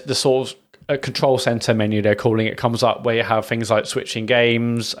sort of a control center menu, they're calling it, comes up where you have things like switching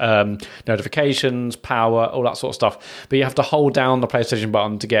games, notifications, power, all that sort of stuff. But you have to hold down the PlayStation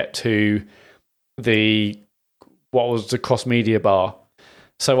button to get to the cross media bar.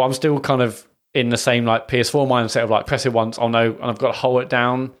 So I'm still kind of in the same like PS4 mindset of like press it once, I'll know, and I've got to hold it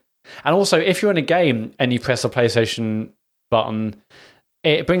down. And also, if you're in a game and you press the PlayStation button,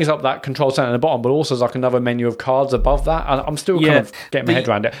 it brings up that control center at the bottom, but also there's like another menu of cards above that. And I'm still kind of getting my head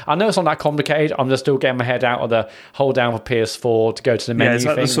around it. I know it's not that complicated. I'm just still getting my head out of the hold down for PS4 to go to the menu. Is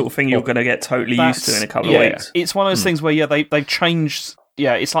that thing. the sort of thing you're going to get totally used to in a couple of weeks? It's one of those things where they've changed.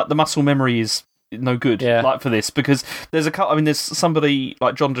 Yeah, it's like the muscle memory is no good like for this, because there's there's somebody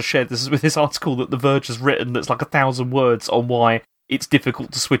like John just shared this with this article that The Verge has written that's like 1,000 words on why it's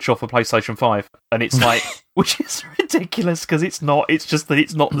difficult to switch off a PlayStation 5, and it's like, which is ridiculous because it's not. It's just that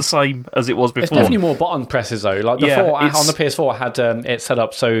it's not the same as it was before. It's definitely more button presses though. Like before, on the PS4, I had it set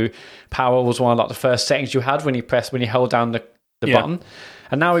up so power was one of like the first settings you had when you held down the button,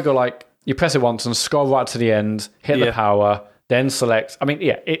 and now we go like you press it once and scroll right to the end, hit the power, then select. I mean,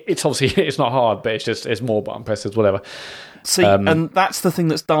 it's obviously it's not hard, but it's more button presses, whatever. See, and that's the thing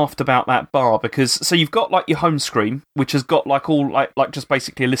that's daft about that bar, because so you've got like your home screen, which has got like all like just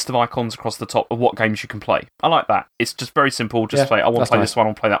basically a list of icons across the top of what games you can play. I like that. It's just very simple. Just play. I want to play this one. I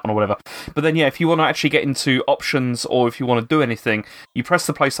want to play that one, or whatever. But then, if you want to actually get into options, or if you want to do anything, you press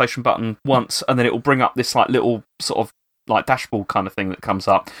the PlayStation button once, and then it will bring up this like little sort of like dashboard kind of thing that comes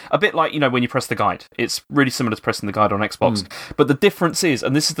up. A bit like, when you press the guide. It's really similar to pressing the guide on Xbox. But the difference is,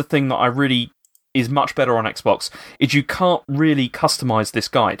 and this is the thing that I really is much better on Xbox, is you can't really customize this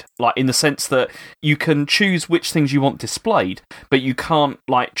guide, like in the sense that you can choose which things you want displayed, but you can't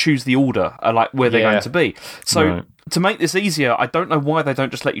like choose the order, like where they're going to be. So to make this easier, I don't know why they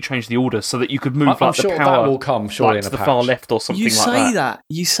don't just let you change the order so that you could move I'm sure the power that will come surely in to a the patch. far left or something like that.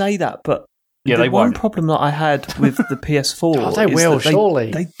 You say that, but the one won't. problem that I had with the PS4 they will, surely.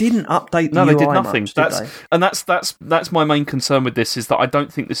 They didn't update the No, they UI did nothing. Much, did they? And that's my main concern with this, is that I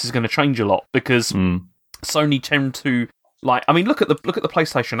don't think this is going to change a lot, because Sony tend to like. I mean, look at the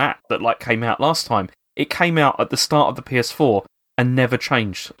PlayStation app that like came out last time. It came out at the start of the PS4 and never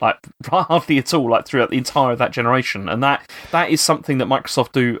changed, like hardly at all, like throughout the entire of that generation. And that is something that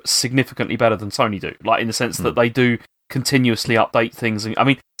Microsoft do significantly better than Sony do, like in the sense that they do continuously update things. And I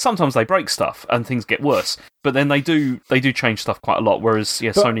mean, sometimes they break stuff and things get worse, but then they do change stuff quite a lot, whereas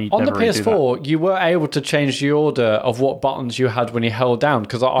Sony on never the really do PS4 you were able to change the order of what buttons you had when you held down,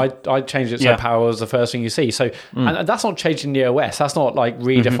 because I changed it so power was the first thing you see, so and that's not changing the OS, that's not like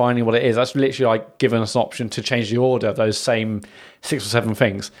redefining what it is, that's literally like giving us an option to change the order of those same 6 or 7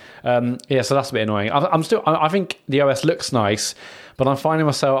 things. So that's a bit annoying. I think the OS looks nice, but I'm finding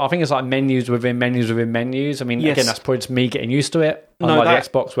myself, I think it's like menus within menus within menus. I mean, again, that's probably just me getting used to it. Unlike the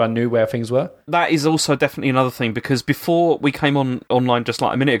Xbox, where I knew where things were. That is also definitely another thing, because before we came online just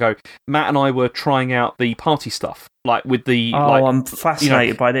like a minute ago, Matt and I were trying out the party stuff. Like with the... I'm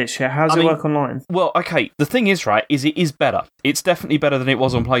fascinated by this. Yeah, how does it work online? Well, okay, the thing is, right, is it is better. It's definitely better than it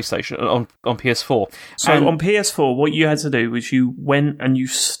was on PlayStation, on PS4. So on PS4, what you had to do was you went and you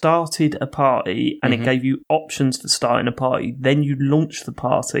started a party, and it gave you options for starting a party. Then you launched the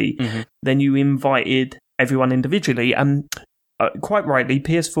party. Then you invited everyone individually. And quite rightly,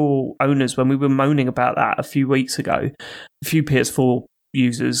 PS4 owners, when we were moaning about that a few weeks ago, a few PS4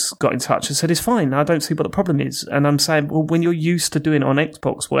 users got in touch and said, it's fine, I don't see what the problem is. And I'm saying, well, when you're used to doing it on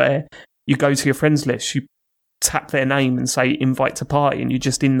Xbox, where you go to your friends list, you tap their name and say invite to party, and you're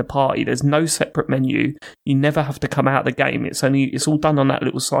just in the party. There's no separate menu. You never have to come out of the game. It's all done on that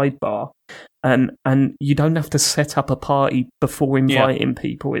little sidebar, and you don't have to set up a party before inviting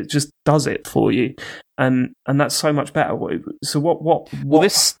people. It just does it for you, and that's so much better. So what how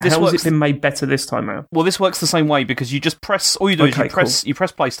has it been made better this time out? Well, this works the same way, because you just press. All you do is you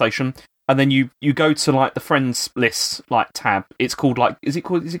press PlayStation. And then you go to like the friends list tab. It's called is it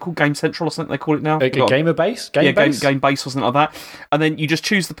called Game Central or something they call it now? Gamer Base? Game Base or something like that. And then you just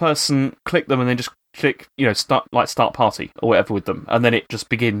choose the person, click them, and then just click start party or whatever with them, and then it just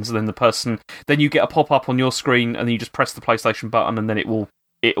begins. And then then you get a pop up on your screen, and then you just press the PlayStation button, and then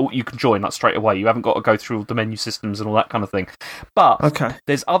you can join straight away. You haven't got to go through all the menu systems and all that kind of thing. But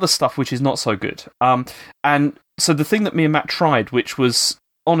there's other stuff which is not so good. And so the thing that me and Matt tried, which was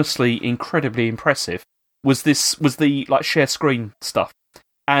honestly incredibly impressive, was the share screen stuff.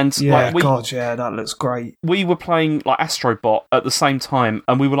 And that looks great. We were playing Astrobot at the same time,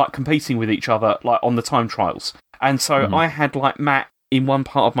 and we were competing with each other on the time trials. And so I had Matt in one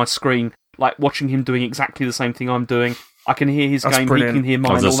part of my screen, watching him doing exactly the same thing I'm doing. I can hear his game, brilliant. He can hear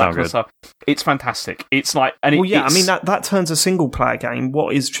mine, all that kind of stuff. It's fantastic. It's that turns a single player game,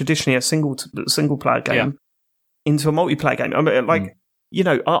 what is traditionally a single player game, into a multiplayer game. I mean,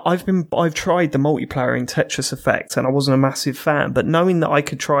 I've tried the multiplayer in Tetris Effect, and I wasn't a massive fan. But knowing that I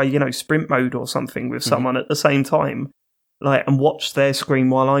could try, sprint mode or something with someone at the same time, and watch their screen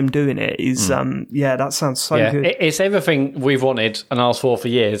while I'm doing it is, that sounds so good. It's everything we've wanted and asked for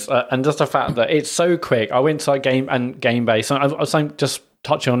years, and just the fact that it's so quick. I went to Game Base, and I was just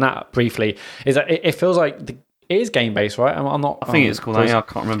touching on that briefly. Is that it feels like it is game based, right? I'm not. I think it's called. I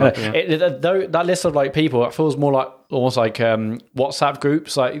can't remember. That list of people, it feels more almost like WhatsApp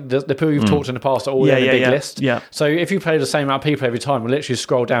groups. Like the people you've talked to in the past are all in a big list. Yeah. So if you play the same amount of people every time, we'll literally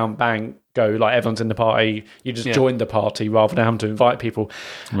scroll down, bang, go. Everyone's in the party. You just join the party rather than having to invite people.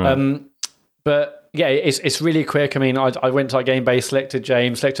 Right. But yeah, it's really quick. I mean, I went to Game Base, selected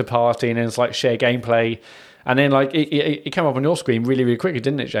James, selected party, and then it's share gameplay. And then, it came up on your screen really, really quickly,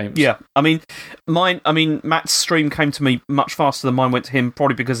 didn't it, James? Yeah. I mean, Matt's stream came to me much faster than mine went to him,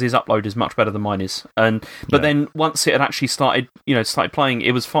 probably because his upload is much better than mine is. But then once it had actually started playing,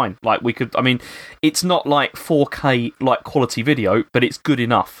 it was fine. It's not 4K quality video, but it's good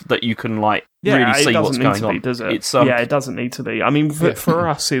enough that you can really see what's going on. Does it? It's, it doesn't need to be. I mean, for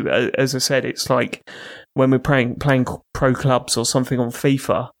us, as I said, it's like when we're playing pro clubs or something on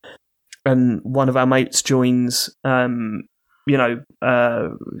FIFA, and one of our mates joins, one of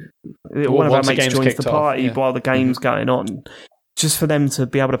our mates joins the party while the game's going on, just for them to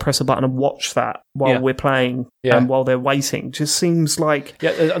be able to press a button and watch that while we're playing and while they're waiting, just seems like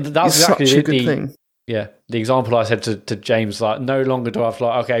that's exactly such a good thing. Yeah, the example I said to James, no longer do I have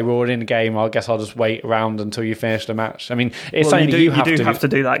okay, we're already in the game, I guess I'll just wait around until you finish the match. I mean, it's something you have to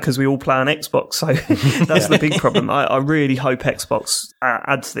do that because we all play on Xbox, so that's the big problem. I really hope Xbox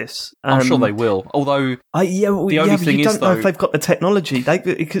adds this. I'm sure they will, although the only thing you is, don't know if they've got the technology.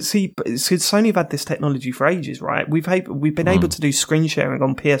 Sony have had this technology for ages, right? We've been able to do screen sharing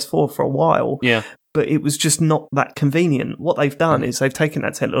on PS4 for a while. Yeah. But it was just not that convenient. What they've done is they've taken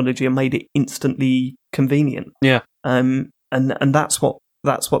that technology and made it instantly convenient. Yeah. And that's what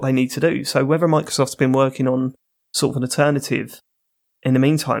they need to do. So whether Microsoft's been working on sort of an alternative in the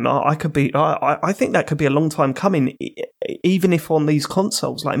meantime, I think that could be a long time coming, even if on these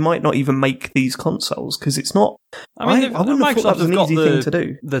consoles. It might not even make these consoles because it's not. I wouldn't have thought that was an easy thing to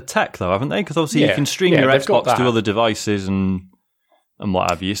do. The tech, though, haven't they? Because obviously you can stream your Xbox to other devices and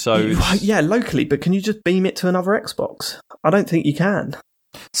what have you. So locally, but can you just beam it to another Xbox? I don't think you can.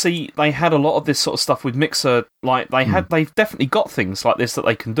 See, they had a lot of this sort of stuff with Mixer. They've definitely got things like this that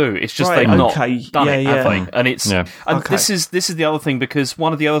they can do. It's just they've not done it, have they? And this is the other thing, because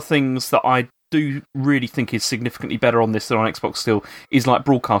one of the other things that I do really think is significantly better on this than on Xbox still is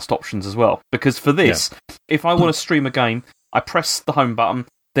broadcast options as well. Because for this, if I want to stream a game, I press the home button.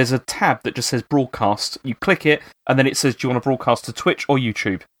 There's a tab that just says broadcast. You click it, and then it says, do you want to broadcast to Twitch or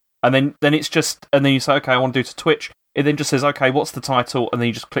YouTube? And then it's just, and then you say, okay, I want to do to Twitch. It then just says, okay, what's the title? And then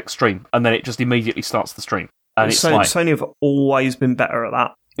you just click stream, and then it just immediately starts the stream. And Sony have always been better at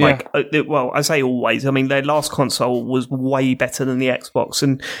that. Well, I say always. I mean, their last console was way better than the Xbox,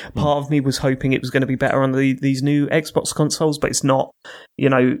 and part of me was hoping it was going to be better on these new Xbox consoles, but it's not.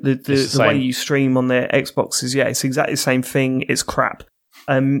 The way you stream on their Xbox is, it's exactly the same thing. It's crap.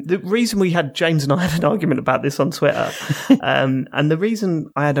 The reason we had James and I had an argument about this on Twitter, and the reason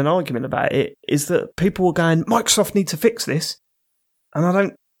I had an argument about it is that people were going, Microsoft need to fix this, and I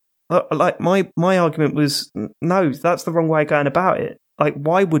don't like my argument was no, that's the wrong way of going about it. Like,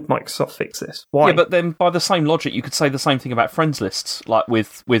 why would Microsoft fix this? Why? Yeah, but then by the same logic, you could say the same thing about friends lists, like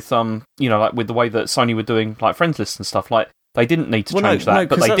with like with the way that Sony were doing like friends lists and stuff. Like, they didn't need to change that,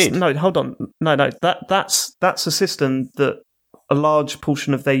 but they did. No, hold on, no, that's a system that a large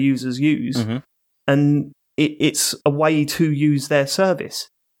portion of their users use, and it's a way to use their service.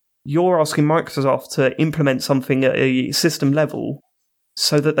 You're asking Microsoft to implement something at a system level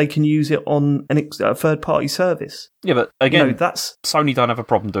so that they can use it on a third-party service. Yeah, but again, Sony don't have a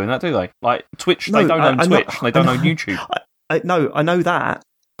problem doing that, do they? Like Twitch, they don't own Twitch, they don't own YouTube. I know that,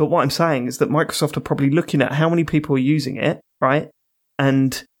 but what I'm saying is that Microsoft are probably looking at how many people are using it, right?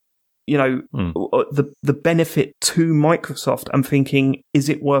 And the benefit to Microsoft, I'm thinking, is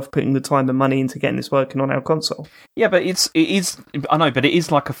it worth putting the time and money into getting this working on our console? Yeah, but it is. I know, but it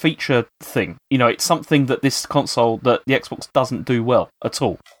is like a feature thing. It's something that this console, that the Xbox doesn't do well at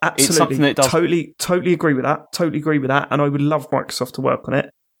all. Absolutely, it's something that it does. Totally agree with that. Totally agree with that. And I would love Microsoft to work on it.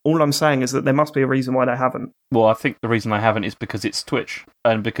 All I'm saying is that there must be a reason why they haven't. Well, I think the reason they haven't is because it's Twitch,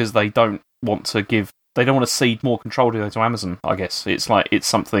 and because they don't want to cede more control to Amazon. I guess it's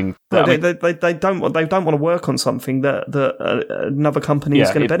something that they don't want to work on something that another company is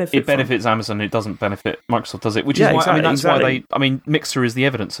going to benefit. It benefits Amazon. It doesn't benefit Microsoft, does it? Which is why why they. Mixer is the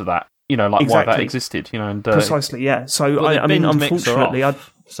evidence of that. Why that existed. And precisely, yeah. So unfortunately,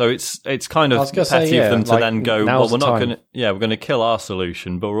 so it's kind of petty of them to then go, well, we're not going to, we're going to kill our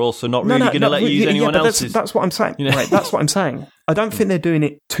solution, but we're also not really going to let you use anyone else's. That's what I'm saying. Right, that's what I'm saying. I don't think they're doing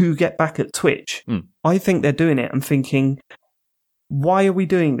it to get back at Twitch. I think they're doing it and thinking, why are we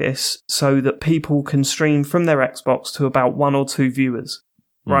doing this so that people can stream from their Xbox to about 1 or 2 viewers,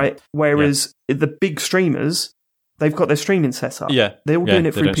 right? Whereas the big streamers, they've got their streaming set up. Yeah, they're all doing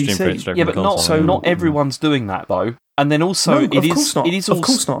it through PC. Yeah, but not everyone's doing that though. And then also, it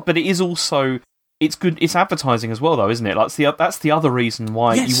is also. It's good. It's advertising as well, though, isn't it? That's the other reason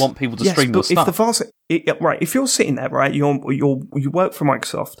why you want people to stream your stuff. If you're sitting there, right, you work for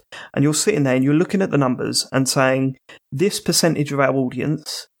Microsoft, and you're sitting there and you're looking at the numbers and saying this percentage of our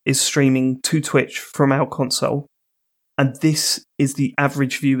audience is streaming to Twitch from our console, and this is the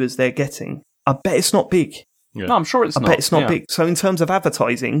average viewers they're getting. I bet it's not big. Yeah. No, I'm sure it's not. I bet it's not big. So in terms of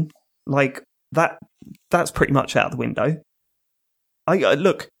advertising, that's pretty much out the window.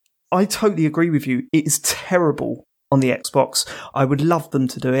 I totally agree with you. It is terrible on the Xbox. I would love them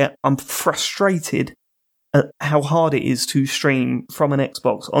to do it. I'm frustrated at how hard it is to stream from an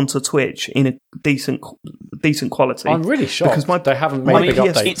Xbox onto Twitch in a decent quality. I'm really shocked because they haven't made a big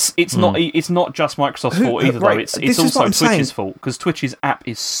update. It's not just Microsoft's fault either, though. It's also Twitch's fault, because Twitch's app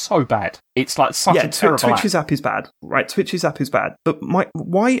is so bad. It's like such a terrible Twitch's app is bad. Right, Twitch's app is bad. But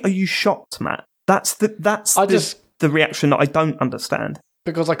why are you shocked, Matt? That's the reaction that I don't understand.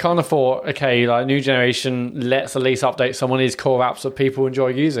 Because I kind of thought, okay, like new generation, let's at least update some of these core apps that people enjoy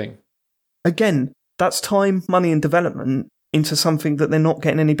using. Again, that's time, money, and development into something that they're not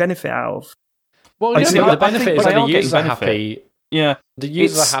getting any benefit out of. Well, the benefit is that the users are happy. Yeah, the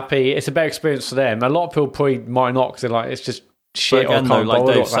users are happy. It's a better experience for them. A lot of people probably might not, because they're like, it's just shit. But again, though, like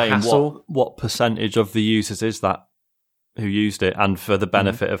Dave's saying, what percentage of the users is that who used it, and for the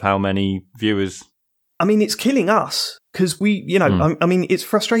benefit of how many viewers? I mean, it's killing us because I mean, it's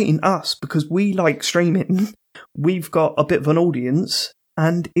frustrating us because we like streaming. We've got a bit of an audience,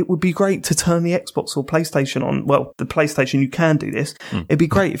 and it would be great to turn the Xbox or PlayStation on. Well, the PlayStation, you can do this. It'd be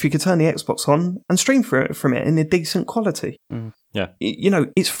great if you could turn the Xbox on and stream from it in a decent quality. Yeah.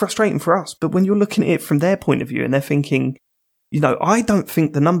 It's frustrating for us, but when you're looking at it from their point of view and they're thinking, I don't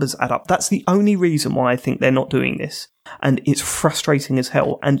think the numbers add up. That's the only reason why I think they're not doing this. And it's frustrating as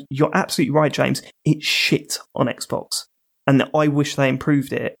hell. And you're absolutely right, James. It's shit on Xbox. And I wish they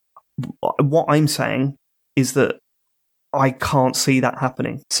improved it. What I'm saying is that I can't see that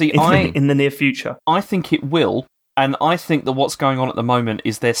happening in the near future. I think it will. And I think that what's going on at the moment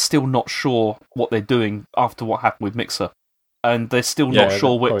is they're still not sure what they're doing after what happened with Mixer. And they're still not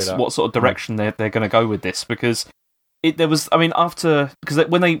sure what sort of direction they're going to go with this. Because because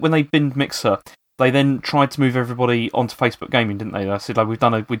when they binned Mixer, they then tried to move everybody onto Facebook Gaming, didn't they? They said, we've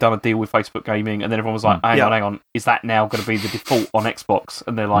done a deal with Facebook Gaming, and then everyone was like, hang on, is that now going to be the default on Xbox?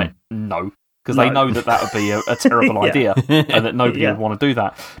 And they're like, no. Because they know that would be a terrible idea, and that nobody would want to do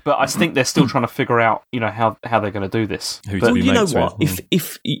that. But I think they're still trying to figure out, how they're going to do this. You know what?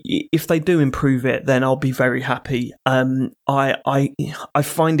 If they do improve it, then I'll be very happy. I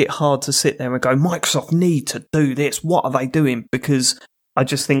find it hard to sit there and go, Microsoft need to do this. What are they doing? Because I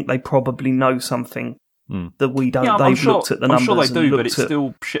just think they probably know something that we don't. Yeah, They've looked at the numbers. I'm sure they do, but it's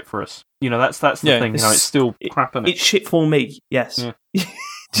still shit for us. That's the thing. It's still crap. It's shit for me. Yes. Yeah.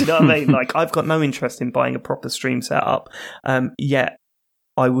 Do you know what I mean? Like, I've got no interest in buying a proper stream setup. Yet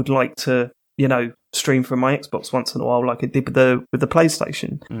I would like to, stream from my Xbox once in a while, like I did with the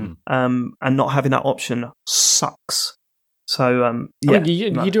PlayStation. And not having that option sucks. So, I mean,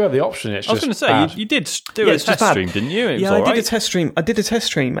 you do have the option. It's just I was going to say, you did do a test stream, didn't you? I did a test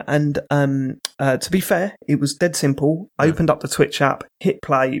stream. And to be fair, it was dead simple. I opened up the Twitch app, hit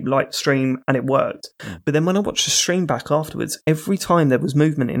play, light stream, and it worked. But then when I watched the stream back afterwards, every time there was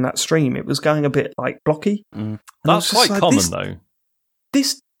movement in that stream, it was going a bit like blocky. That's quite common, though.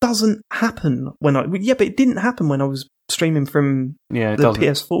 This doesn't happen when but it didn't happen when I was streaming from the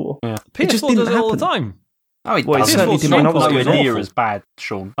PS4. Yeah. PS4 does it all the time. Oh, it certainly didn't when I was nowhere near as bad,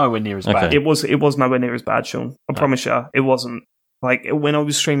 Sean. Nowhere near as bad. It was nowhere near as bad, Sean. I promise you, it wasn't. Like, when I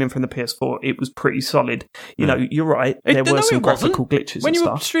was streaming from the PS4, it was pretty solid. You're right. There were some graphical glitches when and you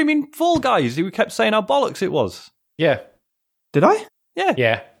stuff. were streaming Fall Guys, you kept saying how bollocks it was. Yeah. Did I?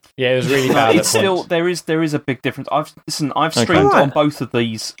 Yeah. Yeah, it was really bad. It's still there is a big difference. I've streamed on both of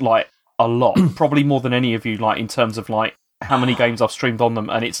these like a lot, probably more than any of you. Like in terms of like how many games I've streamed on them,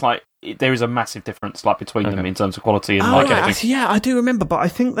 and it's like there is a massive difference like between them in terms of quality and everything. Yeah, I do remember, but I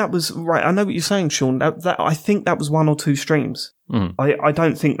think that was right. I know what you're saying, Sean. That I think that was 1 or 2 streams. I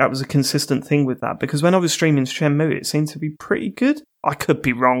don't think that was a consistent thing with that, because when I was streaming Shenmue, it seemed to be pretty good. I could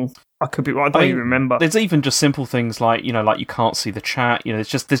be wrong. I don't even remember. There's even just simple things like like you can't see the chat. There's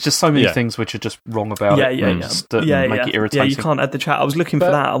just so many things which are just wrong about it. That make it irritating. Yeah, you can't add the chat. I was looking for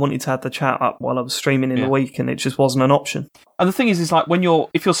that. I wanted to add the chat up while I was streaming in the week, and it just wasn't an option. And the thing is like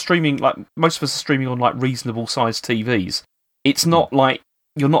if you're streaming, like most of us are streaming on like reasonable sized TVs, it's not like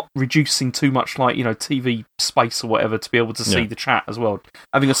you're not reducing too much like TV space or whatever to be able to see the chat as well.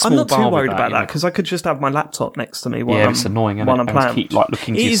 Having a small I'm not bar too worried with about that, because I could just have my laptop next to me while it's annoying, while I'm playing. Keep like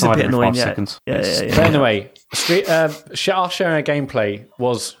looking to your side every 5 seconds. But anyway, our sharing our gameplay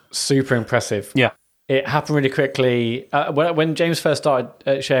was super impressive. Yeah. It happened really quickly. When James first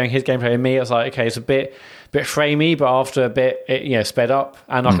started sharing his gameplay with me, I was like, okay, it's a bit framey, but after a bit, it sped up,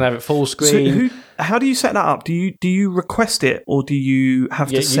 and I can have it full screen. So how do you set that up? Do you request it, or do you have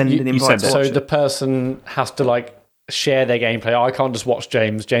to send an invite? So the person has to like share their gameplay. I can't just watch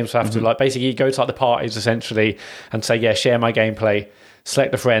James. James will have to like basically go to like the parties essentially and say, share my gameplay.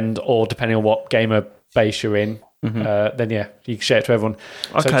 Select a friend, or depending on what gamer base you're in. Then you can share it to everyone.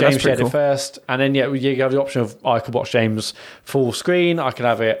 Okay, so James shared it first, and then you have the option of I could watch James full screen. I could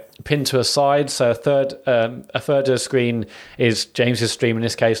have it pinned to a side, so a third of the screen is James's stream in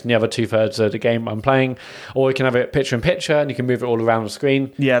this case, and the other 2/3 of the game I'm playing. Or you can have it picture in picture, and you can move it all around the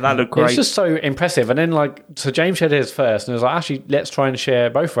screen. Yeah, that looked great. It's just so impressive. And then so James shared his first, and it was like, actually, let's try and share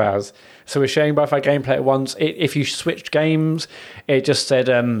both of ours. So we're sharing both our gameplay at once. If you switched games, it just said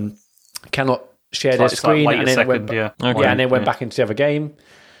cannot share their screen, and then it went back into the other game.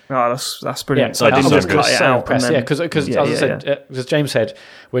 Oh, that's brilliant. Yeah, so I was so impressed. Because as I said, as James said,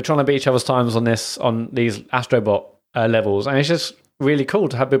 we're trying to beat each other's times on these Astrobot levels, and it's just really cool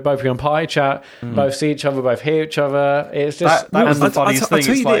to have both of you on party chat, both see each other, both hear each other. It's just that was the funniest thing.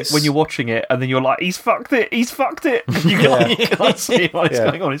 It's like when you're watching it, and then you're like, he's fucked it. You can't see what's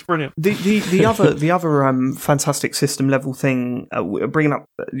going on. It's brilliant. The other fantastic system level thing, bringing up,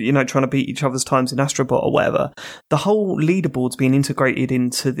 trying to beat each other's times in Astrobot or whatever. The whole leaderboards being integrated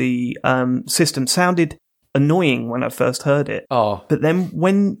into the system sounded annoying when I first heard it. But then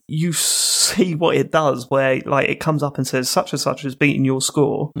when you see what it does, where like it comes up and says such and such has beaten your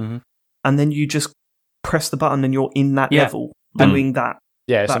score, and then you just press the button and you're in that level doing that.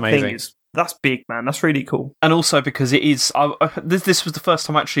 Yeah, it's amazing. That's big, man. That's really cool. And also because it is, this was the first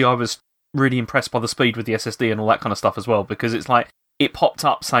time actually I was really impressed by the speed with the SSD and all that kind of stuff as well, because it's like it popped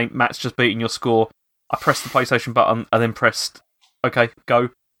up saying Matt's just beaten your score. I pressed the PlayStation button and then pressed OK, go.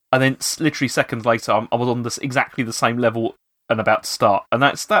 And then literally seconds later, I was on exactly the same level and about to start. And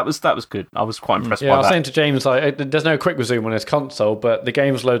that was good. I was quite impressed by that. I was saying to James, like, there's no quick resume on this console, but the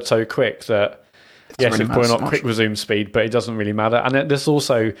games load so quick that, yes, it's probably not quick resume speed, but it doesn't really matter. And this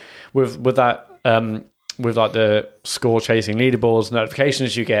also, with that, with like the score chasing leaderboards,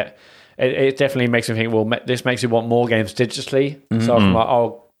 notifications you get, it definitely makes me think, well, this makes you want more games digitally. So I'm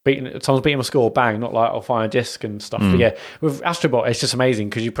like, someone's beating my score, bang, not like I'll find a disc and stuff. But yeah, with Astrobot, it's just amazing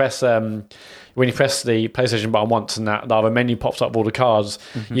because you press, when you press the PlayStation button once and that the other menu pops up with all the cards,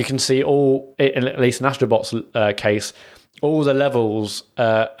 you can see at least in Astrobot's case, all the levels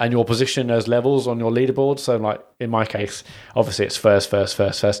and your position as levels on your leaderboard. So, like in my case, obviously it's first. But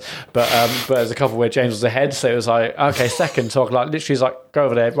there's a couple where James was ahead, so it was like, okay, second. So like literally, it's like go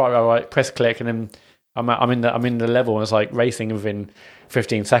over there, right, press click, and then I'm in the level, and it's like racing within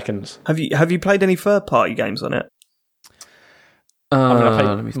 15 seconds. Have you played any third-party games on it? I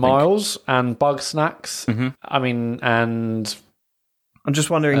played Miles and Bug Snacks. Mm-hmm. And I'm just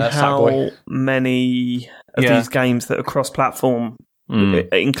wondering how many of these games that are cross-platform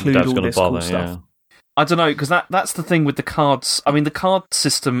include all this cool stuff. Yeah. I don't know, because that's the thing with the cards. I mean, the card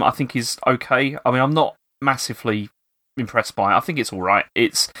system I think is okay. I mean, I'm not massively impressed by it. I think it's all right.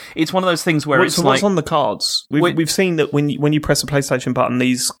 It's one of those things where it's so what's on the cards? We've seen that when you press the PlayStation button,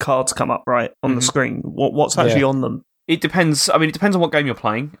 these cards come up right on the screen. What's actually on them? It depends. I mean, it depends on what game you're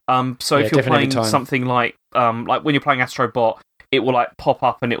playing. So if you're playing something like when you're playing Astro Bot, it will like pop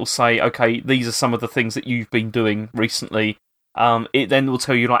up and it will say, okay, these are some of the things that you've been doing recently. It then will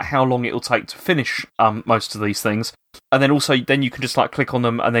tell you like how long it will take to finish most of these things, and then also then you can just like click on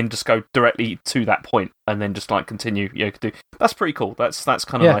them and then just go directly to that point and then just like continue. Yeah, you could do. That's pretty cool. That's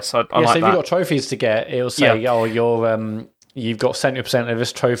kind of nice. I like so if that. you've got trophies to get, it will say, oh, you've got 70% of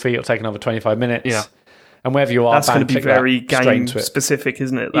this trophy. It'll take another 25 minutes. Yeah. And wherever you are, that's going to be very game specific,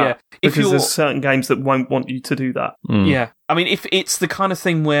 isn't it? Because there's certain games that won't want you to do that. Yeah, I mean, if it's the kind of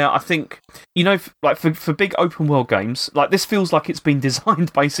thing where I think, like for big open world games, like this feels like it's been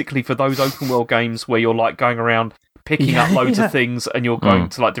designed basically for those open world games where you're like going around picking up loads of things and you're going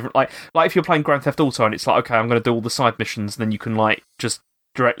to like different, like if you're playing Grand Theft Auto and it's like, okay, I'm going to do all the side missions, and then you can like just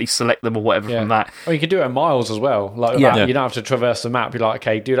directly select them or whatever from that. Or you could do it in Miles as well. Like you don't have to traverse the map. You're like,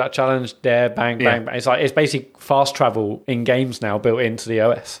 okay, do that challenge there, bang, bang, bang. It's like it's basically fast travel in games now built into the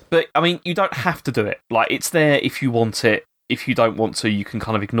OS. But I mean, you don't have to do it. Like it's there if you want it. If you don't want to, you can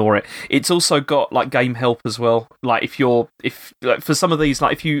kind of ignore it. It's also got like game help as well. Like if like, for some of these,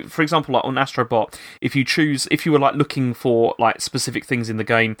 like if you, for example, like on Astro Bot, if you were like looking for like specific things in the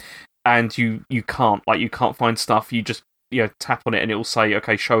game and you can't find stuff, you just tap on it and it will say,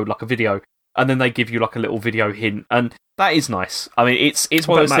 okay, show like a video, and then they give you like a little video hint, and that is nice. I mean, it's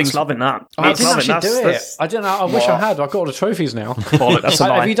one of those things. Loving that. I didn't actually do it. I didn't. I wish I had. I've got all the trophies now. Bollocks.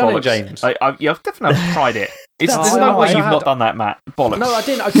 Have you done it, James? I've definitely tried it. There's no way you've not done that, Matt. Bollocks. No, I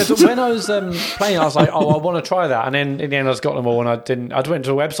didn't. Because when I was playing, I was like, oh, I want to try that, and then in the end, I just got them all, and I didn't. I went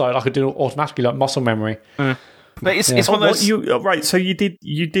to a website. I could do it automatically, like muscle memery. But it's one of those. Right. So you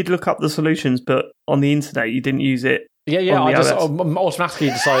did look up the solutions, but on the internet, you didn't use it. Yeah. I just automatically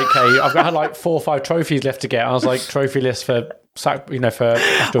decided, okay, I've got like 4 or 5 trophies left to get. I was like, trophy list for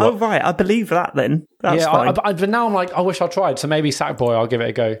Oh, right. I believe that then. That's fine. But now I'm like, I wish I tried. So maybe Sackboy, I'll give it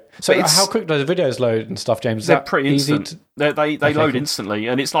a go. So how quick do the videos load and stuff, James? They're pretty instant. They load instantly,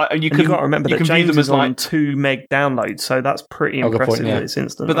 and it's like you've got to remember that James is on 2 meg download, so that's pretty impressive. That it's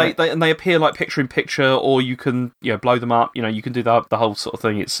instant. But they appear like picture in picture, or you can blow them up. You can do the whole sort of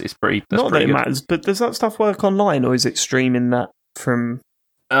thing. It's pretty. Not that it matters, but does that stuff work online, or is it streaming that from?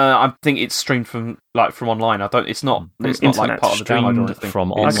 I think it's streamed from online. It's not like part of the download or anything.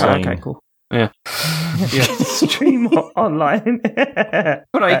 From online. Okay, cool. Yeah. Stream online. But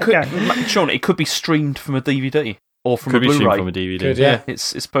it could, Sean, it could be streamed from a DVD or from a Blu-ray. Streamed from a DVD. Good, yeah,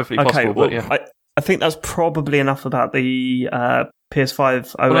 it's perfectly possible. Well, but yeah. I think that's probably enough about the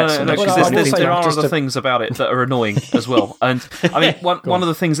PS5 OS. There are other things about it that are annoying as well. And I mean, one of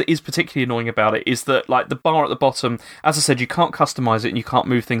the things that is particularly annoying about it is that, like, the bar at the bottom, as I said, you can't customize it and you can't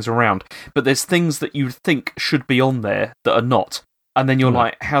move things around. But there's things that you think should be on there that are not. And then you're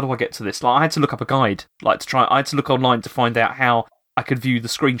like, how do I get to this? Like, I had to look up a guide, I had to look online to find out how I could view the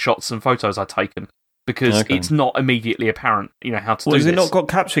screenshots and photos I'd taken. Because it's not immediately apparent, how to do this. Has it not got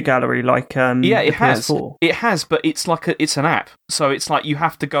capture gallery like it has. PS4? It has, but it's like it's an app, so it's like you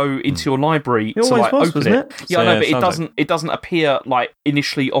have to go into your library to open it. Yeah, I know, but it doesn't appear like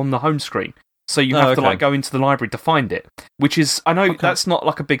initially on the home screen. So you have to go into the library to find it, which is, I know that's not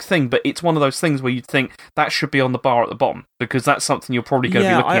like a big thing, but it's one of those things where you'd think that should be on the bar at the bottom, because that's something you're probably going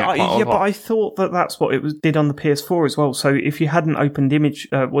to be looking at quite a lot. But I thought that's what it did on the PS4 as well. So if you hadn't opened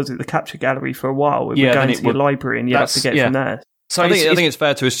the capture gallery for a while, it would go into your library and you'd have to get from there. So I think it's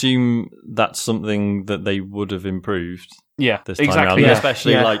fair to assume that's something that they would have improved. Yeah, this time exactly. around.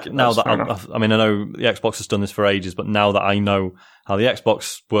 Especially now that I know the Xbox has done this for ages, but now that I know how the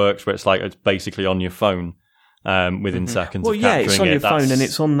Xbox works, where it's basically on your phone within seconds. Well, of capturing it's on your phone and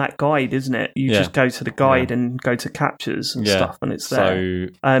it's on that guide, isn't it? You just go to the guide and go to captures and stuff, and it's there.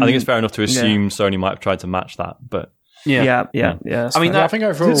 So I think it's fair enough to assume Sony might have tried to match that, but. Yeah. I mean, I think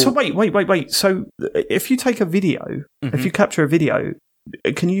overall. So wait. So if you take a video, if you capture a video,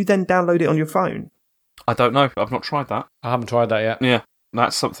 can you then download it on your phone? I don't know. I've not tried that. I haven't tried that yet. Yeah.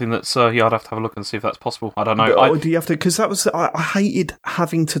 That's something that's I'd have to have a look and see if that's possible. I don't know. Or do you have to? Because that was I hated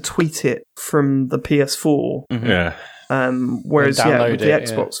having to tweet it from the PS4. Mm-hmm. Yeah. Whereas with the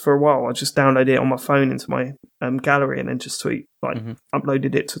Xbox for a while, I just downloaded it on my phone into my gallery and then just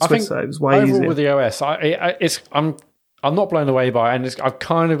uploaded it to Twitter. It was way easier. With the OS, I'm not blown away by it, and I've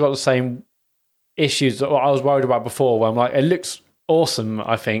kind of got the same issues that I was worried about before. Where I'm like, it looks awesome.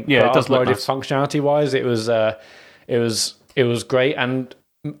 I think, yeah, it does look nice. Functionality wise, it was great, and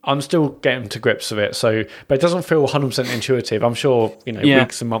I'm still getting to grips with it. So, but it doesn't feel 100% intuitive. I'm sure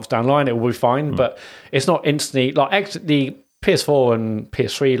weeks and months down the line it will be fine, but it's not instantly like the PS4 and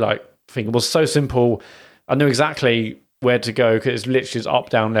PS3 thing was so simple. I knew exactly where to go because it's literally just up,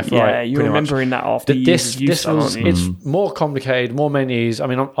 down, left, right. Yeah, you're remembering that after it's more complicated, more menus. I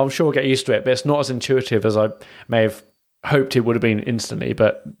mean, I'm sure I'll get used to it, but it's not as intuitive as I may have hoped it would have been instantly,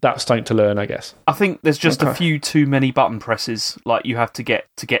 but that's starting to learn, I guess. I think there's just a few too many button presses you have to get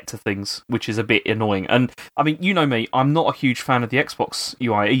to things, which is a bit annoying. And I mean, you know me, I'm not a huge fan of the Xbox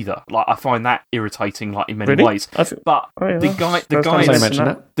UI either. I find that irritating in many ways. But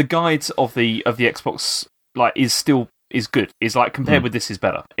the guides of the Xbox is good. Is compared with this is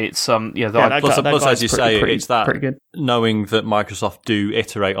better. It's plus as you say, it's that good. Knowing that Microsoft do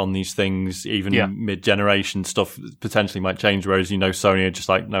iterate on these things, even mid-generation stuff potentially might change. Whereas Sony are just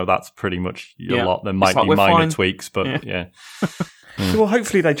no, that's pretty much your lot. There might be minor tweaks, but yeah. Well,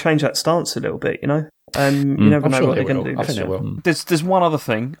 hopefully they change that stance a little bit. You never know what they're going to do. I think they will. There's one other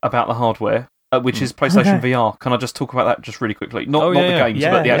thing about the hardware. Which is PlayStation VR. Can I just talk about that just really quickly? Not the games,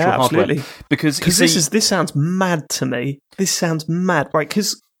 but the actual hardware. Because this sounds mad to me. This sounds mad, right?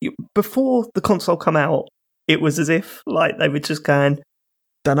 Because before the console come out, it was as if they were just going,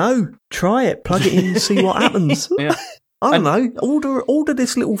 don't know, try it, plug it in, and see what happens. Yeah. I don't know. Order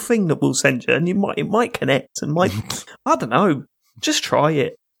this little thing that we'll send you, and it might connect, and I don't know. Just try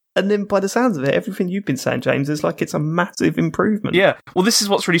it. And then by the sounds of it, everything you've been saying, James, is it's a massive improvement. Yeah. Well, this is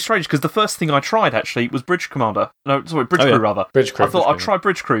what's really strange, because the first thing I tried, actually, was Bridge Crew, rather. Bridge Crew. I thought I'd try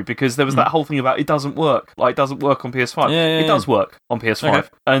Bridge Crew, because there was that whole thing about it doesn't work. It doesn't work on PS5. It does work on PS5. Okay.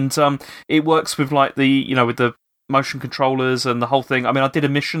 And it works with, with the motion controllers and the whole thing. I mean, I did a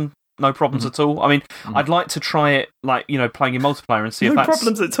mission. No problems at all. I mean, I'd like to try it, playing in multiplayer and see if that's... No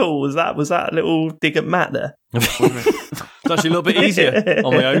problems at all. Was that a little dig at Matt there? It's actually a little bit easier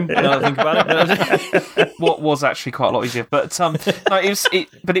on my own, now that I think about it. What was actually quite a lot easier. But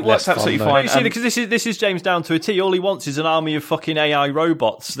it works absolutely fine. You see, because this is James down to a T. All he wants is an army of fucking AI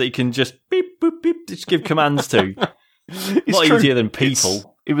robots that he can just beep, boop, beep, just give commands to. It's not easier than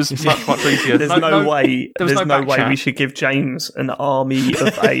people. It was much easier. There's no way we should give James an army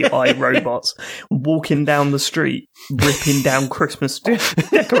of AI robots walking down the street, ripping down Christmas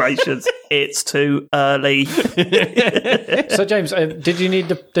decorations. It's too early. So, James, did you need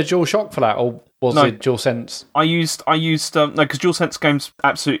the DualShock for that, or was it DualSense? I used no, because DualSense games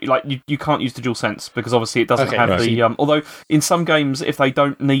absolutely you can't use the DualSense because obviously it doesn't have the. Although in some games, if they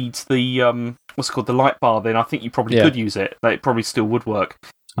don't need the what's it called, the light bar, then I think you probably could use it. It probably still would work.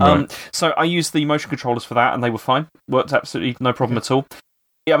 Right. So I used the motion controllers for that, and they were fine. Worked absolutely no problem at all.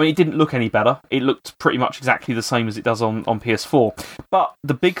 Yeah, I mean, it didn't look any better. It looked pretty much exactly the same as it does on PS4. But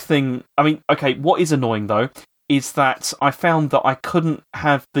the big thing, what is annoying though, is that I found that I couldn't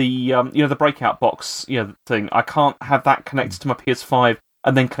have the the breakout box thing. I can't have that connected to my PS5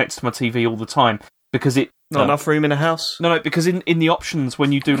 and then connected to my TV all the time because it. Not enough room in a house? No, because in the options,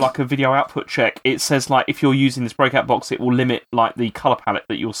 when you do a video output check, it says if you're using this breakout box, it will limit the colour palette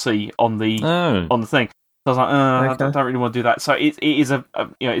that you'll see on the thing. So I was like, I don't really want to do that. So it is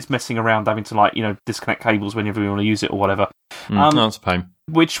it's messing around having to disconnect cables whenever you want to use it or whatever. That's a pain.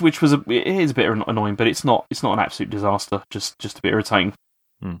 Which was it is a bit annoying, but it's not an absolute disaster. Just a bit irritating.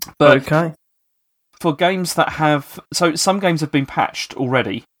 But okay. For games that have some games have been patched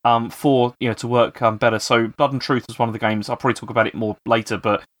already for to work better. So Blood and Truth is one of the games. I'll probably talk about it more later,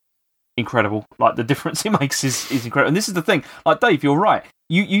 but incredible. The difference it makes is incredible. And this is the thing. Dave, you're right.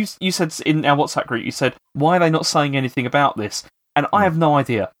 You said in our WhatsApp group, you said, why are they not saying anything about this? And I have no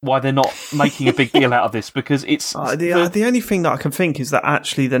idea why they're not making a big deal out of this, because it's... the only thing that I can think is that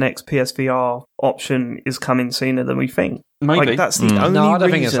actually the next PSVR option is coming sooner than we think. Maybe. That's the only reason. No, I don't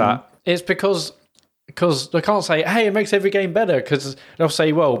think it's that. It's because they can't say, hey, it makes every game better, because they'll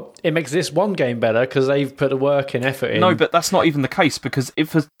say, well, it makes this one game better because they've put the work and effort in. No, but that's not even the case, because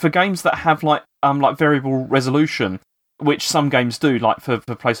for games that have variable resolution, which some games do, for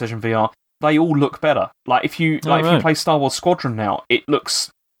PlayStation VR, they all look better. If you play Star Wars Squadron now, it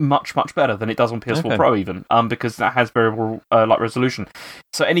looks much better than it does on PS4 Pro even, because that has variable resolution.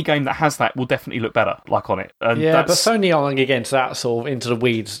 So any game that has that will definitely look better on it. And but Sony aren't again to that sort of into the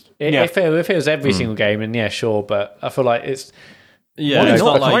weeds. If it was every single game, then sure. But I feel like it's it's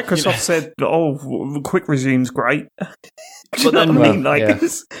not like Microsoft said, quick resume's great. But then,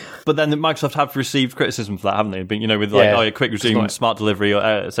 but then Microsoft have received criticism for that, haven't they? But with quick resume, smart delivery,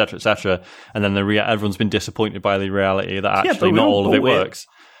 etc., and then everyone's been disappointed by the reality that actually not all of it works.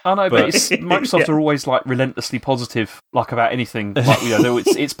 I know, but Microsoft are always relentlessly positive, about anything.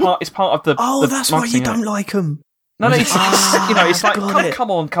 It's part of the. Oh, that's why you don't like them. No, it's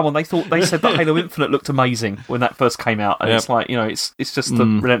come on. They said that Halo Infinite looked amazing when that first came out, and it's just the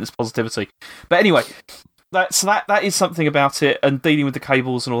relentless positivity. But anyway. That is something about it, and dealing with the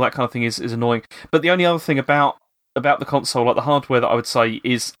cables and all that kind of thing is annoying. But the only other thing about the console, the hardware, that I would say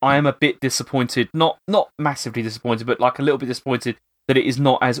is I am a bit disappointed, not massively disappointed, but a little bit disappointed that it is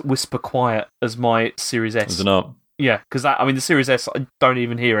not as whisper quiet as my Series S. Is it not? Yeah, because the Series S, I don't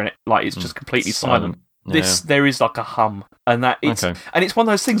even hear it. It's just completely silent. There is a hum, and it's one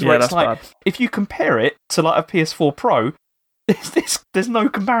of those things where it's bad. If you compare it to a PS4 Pro. There's no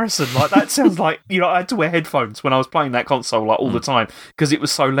comparison. That sounds like I had to wear headphones when I was playing that console all the time because it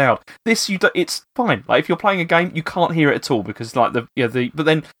was so loud. It's fine. If you're playing a game, you can't hear it at all because but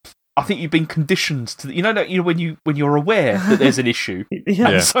then I think you've been conditioned to when you're aware that there's an issue,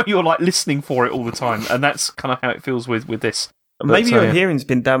 and so you're listening for it all the time, and that's kind of how it feels with this. Maybe your hearing's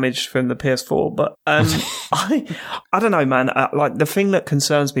been damaged from the PS4, but I don't know, man. The thing that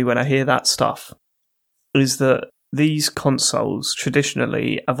concerns me when I hear that stuff is that these consoles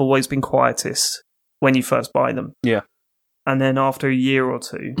traditionally have always been quietest when you first buy them. Yeah. And then after a year or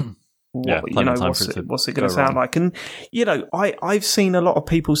two, what's it going to sound like? And, I've seen a lot of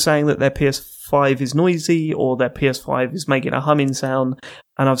people saying that their PS5 is noisy or their PS5 is making a humming sound.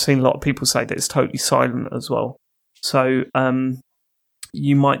 And I've seen a lot of people say that it's totally silent as well. So,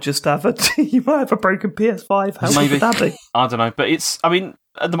 you might just have a broken PS5. How Maybe. would that be? I don't know. But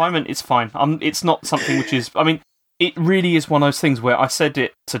at the moment, it's fine. It's not something which is, it really is one of those things where I said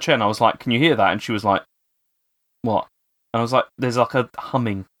it to Chen. I was like, "Can you hear that?" And she was like, "What?" And I was like, "There's a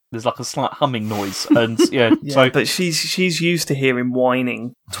humming. There's a slight humming noise." And so but she's used to hearing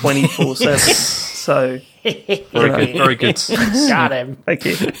whining 24/7. So very good. Got him. Thank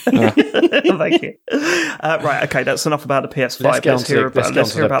you. Thank you. Right, okay, that's enough about the PS5.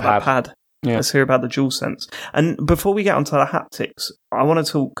 Let's hear about that pad. Yeah. Let's hear about the DualSense. And before we get onto the haptics, I want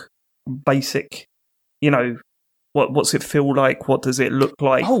to talk basic. What's it feel like? What does it look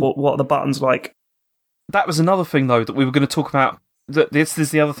like? What are the buttons like? That was another thing, though, that we were going to talk about. This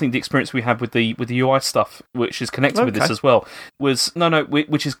is the other thing, the experience we had with the UI stuff, which is connected with this as well. Which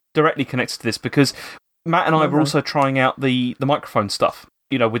is directly connected to this because Matt and I were also trying out the microphone stuff.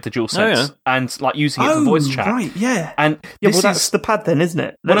 With the DualSense and using it for voice chat. Right, yeah. And that's the pad then, isn't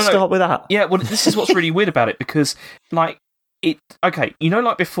it? Let's start with that. Yeah, well, this is what's really weird about it because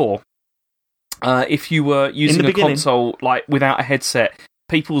before. If you were using a console without a headset,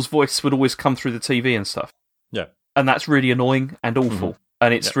 people's voice would always come through the TV and stuff. Yeah. And that's really annoying and awful.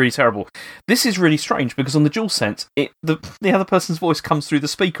 And it's really terrible. This is really strange because on the DualSense, the other person's voice comes through the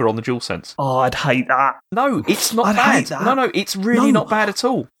speaker on the DualSense. Oh, I'd hate that. No, it's not bad. Hate that. No, it's really not bad at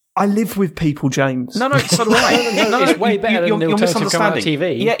all. I live with people, James. No, so do I. No, it's way better than the alternative coming out of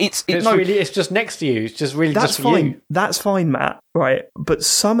TV. Yeah, it's just next to you. It's just really that's just fine. You. That's fine, Matt. Right, but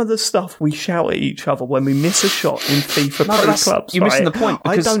some of the stuff we shout at each other when we miss a shot in FIFA Pro Clubs. You're missing the point.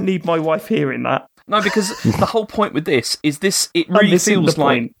 I don't need my wife hearing that. No, because the whole point with this is it really feels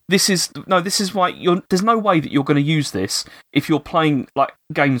like this is why there's no way that you're going to use this if you're playing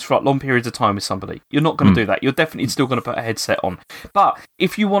games for long periods of time with somebody. You're not going to do that. You're definitely still going to put a headset on. But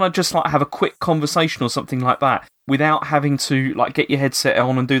if you want to just have a quick conversation or something like that without having to get your headset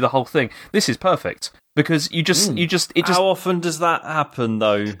on and do the whole thing, this is perfect because How often does that happen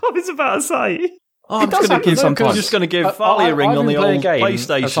though? I was about to say. I'm just going to give Farley a ring on the old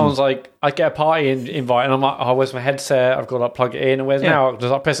PlayStation. It sounds like I get a party invite and I'm like, oh, where's my headset? I've got to plug it in. And where's now?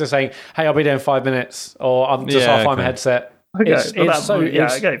 Just press it saying, hey, I'll be there in 5 minutes. Or I'm just off my headset. For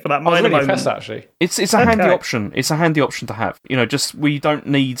that minor moment. Impressed, actually. It's a handy option. It's a handy option to have. You don't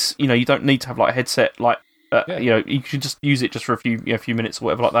need to have a headset you can just use it just for a few minutes or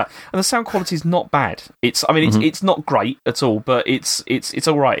whatever like that. And the sound quality is not bad. It's not great at all, but it's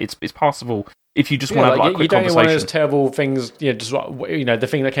all right. It's passable. If you just want to have a quick conversation. You don't want those terrible things, the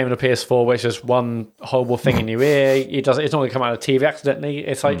thing that came in the PS4 where it's just one horrible thing in your ear. It's not going to come out of the TV accidentally.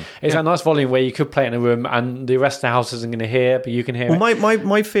 It's it's a nice volume where you could play it in a room and the rest of the house isn't going to hear, but you can hear it.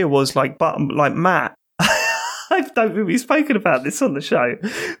 My fear was Matt. don't think we've spoken about this on the show,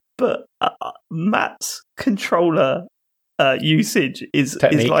 but Matt's controller usage is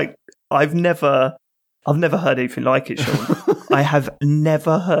like I've never heard anything like it, Sean. I have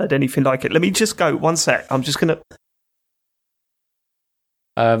never heard anything like it. Let me just go 1 sec. I'm just gonna.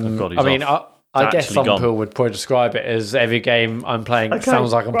 I guess some people would probably describe it as every game I'm playing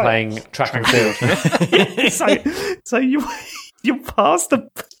sounds like I'm playing track and field. so you pass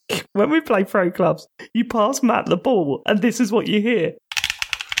when we play pro clubs, you pass Matt the ball, and this is what you hear.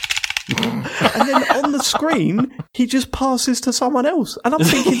 And then on the screen, he just passes to someone else, and I'm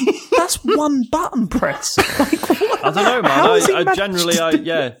thinking that's one button press. Like, what? I don't know, man. I generally,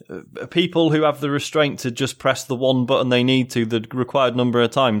 people who have the restraint to just press the one button they need to the required number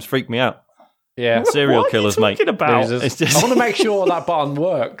of times freak me out. Yeah, serial killers, mate. About? I want to make sure that button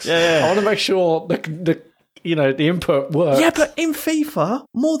works. Yeah. I want to make sure the input works. Yeah, but in FIFA,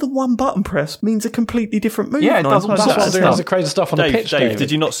 more than one button press means a completely different move. Yeah, it does. That's what I'm doing. That's crazy stuff on the pitch. Dave,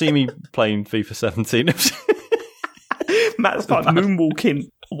 did you not see me playing FIFA 17? Matt's like moonwalking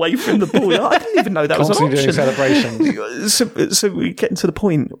away from the ball. I didn't even know that was an option. Celebrations. So we're getting to the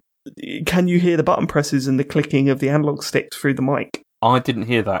point. Can you hear the button presses and the clicking of the analog sticks through the mic? I didn't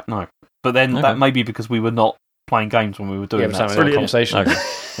hear that, no. But then that may be because we were not playing games when we were doing that. Brilliant conversation. Okay.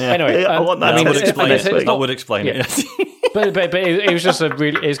 Yeah. Anyway, I want that. I would explain it. Yes. but it was just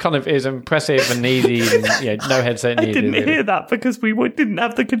it was impressive and easy, and no headset needed. I didn't hear that because we didn't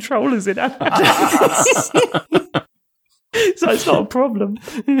have the controllers in our so it's not a problem.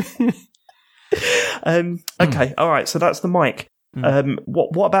 Okay, all right. So that's the mic.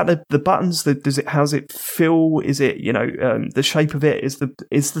 What about the buttons? How's it feel? Is it the shape of it?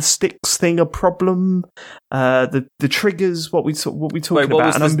 Is the sticks thing a problem? The triggers. What we talking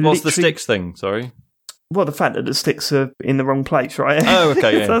about? What's the sticks thing? Sorry. Well, the fact that the sticks are in the wrong place, right? Oh,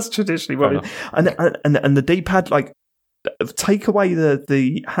 okay. Yeah. That's traditionally what. And the D-pad, like, take away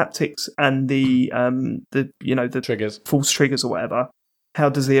the haptics and the triggers, false triggers or whatever. How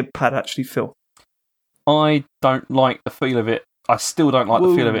does the pad actually feel? I don't like the feel of it. I still don't like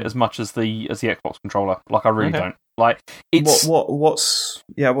the feel of it as much as the Xbox controller. Like, I really don't. Like, it's what's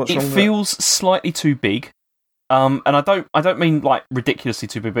wrong? It feels slightly too big. And I don't mean like ridiculously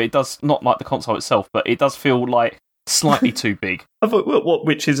too big, but it does, not like the console itself, but it does feel like slightly too big.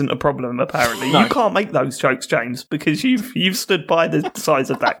 Which isn't a problem, apparently. No. You can't make those jokes, James, because you've stood by the size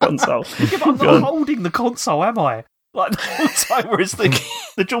of that console. Yeah, but I'm not holding the console, am I? Like the whole time, whereas the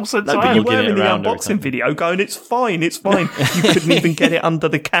DualSense. No, but you were in the unboxing video going, it's fine. You couldn't even get it under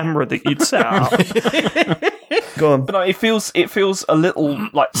the camera that you'd set up. Go on. But no, it feels a little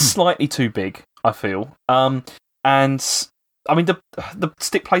like slightly too big, I feel. And I mean the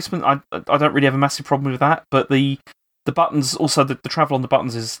stick placement, I don't really have a massive problem with that. But the buttons, also the travel on the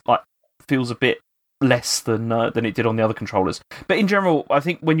buttons is like feels a bit less than it did on the other controllers. But in general, I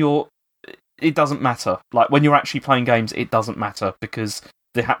think it doesn't matter. Like, when you're actually playing games, it doesn't matter because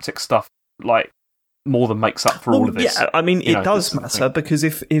the haptic stuff, like, more than makes up for all of this. Yeah, I mean, it does matter because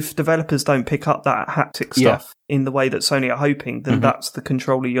if developers don't pick up that haptic stuff in the way that Sony are hoping, then that's the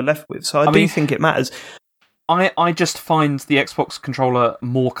controller you're left with. So I do think it matters. I just find the Xbox controller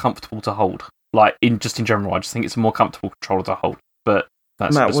more comfortable to hold. Like, in general, I just think it's a more comfortable controller to hold. But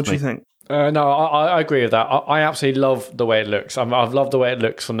that's Matt, what do you think? No, I agree with that. I absolutely love the way it looks. I've loved the way it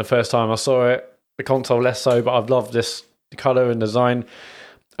looks from the first time I saw it. The console less so, but I've loved this colour and design.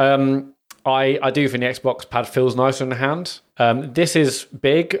 I do think the Xbox pad feels nicer in the hand. This is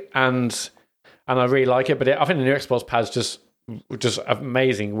big and I really like it, but I think the new Xbox pad's just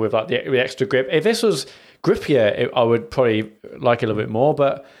amazing with like the extra grip. If this was grippier, I would probably like it a little bit more.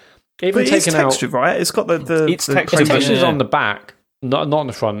 But even taking out, textured, right? It's got it's textured. The texture's on the back. Not on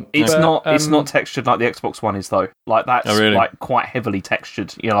the front. It's not textured like the Xbox One is, though. Like, that's like quite heavily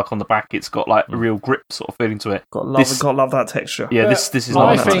textured. Like on the back, it's got like a real grip sort of feeling to it. Got to love that texture. Yeah, this is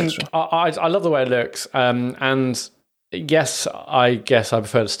not that texture. I love the way it looks. And yes, I guess I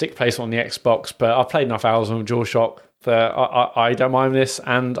prefer the stick placement on the Xbox, but I've played enough hours on DualShock that I don't mind this,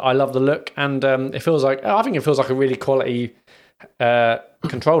 and I love the look. And I think it feels like a really quality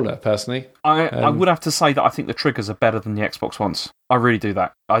controller, personally. I would have to say that I think the triggers are better than the Xbox ones. I really do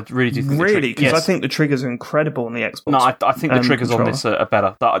that. I really do think because I think the triggers are incredible on the Xbox. No, I think the triggers controller on this are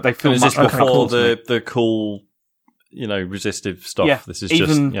better. They feel much more before the cool, resistive stuff. Yeah, this is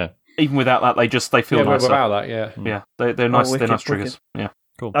even without that, they feel nicer. Without that, they're nice. They're nice triggers. Yeah.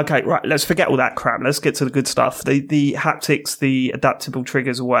 Cool. Okay, right. Let's forget all that crap. Let's get to the good stuff. The haptics, the adaptable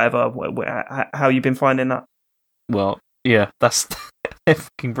triggers, or whatever. How you been finding that? Well, yeah, they're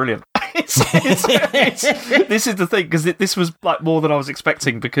fucking brilliant. This is the thing, because this was like more than I was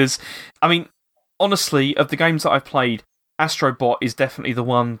expecting. Because I mean, honestly, of the games that I've played, Astrobot is definitely the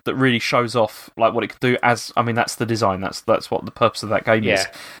one that really shows off like what it can do. That's the design. That's what the purpose of that game is.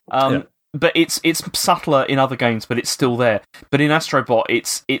 But it's subtler in other games, but it's still there. But in Astrobot,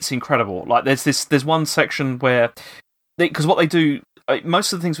 it's incredible. Like there's one section where because what they do,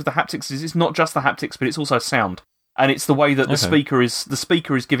 most of the things with the haptics is it's not just the haptics, but it's also sound, and it's the way that the speaker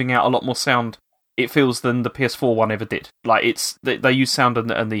is giving out a lot more sound. It feels than the PS4 one ever did. Like they use sound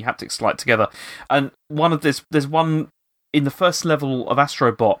and the haptics like together. And there's one in the first level of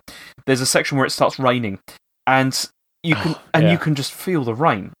Astrobot. There's a section where it starts raining, and you can just feel the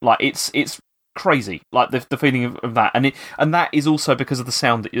rain. Like it's crazy. Like the feeling of that, and that is also because of the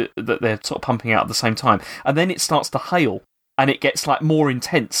sound that they're sort of pumping out at the same time. And then it starts to hail, and it gets like more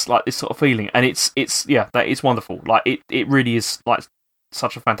intense, like this sort of feeling. And that is wonderful. Like it really is like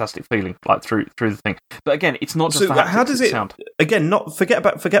such a fantastic feeling, like through the thing. But again, it's not just the how does it sound. Again, not forget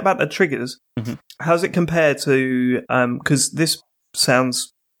about the triggers. Mm-hmm. How does it compare to? Because this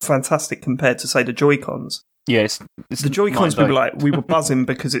sounds fantastic compared to say the Joy-Cons. Yeah, the Joy-Cons. We were buzzing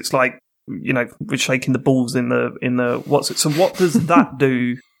because it's like we're shaking the balls in the what's it. So what does that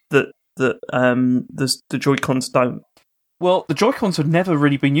do that the Joy-Cons don't? Well, the Joy-Cons have never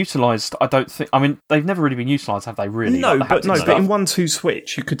really been utilised, I don't think. I mean, they've never really been utilised, have they, really? No, but in 1-2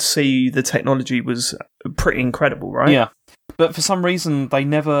 Switch, you could see the technology was pretty incredible, right? Yeah. But for some reason, they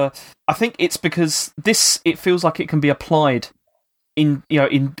never... I think it's because it feels like it can be applied in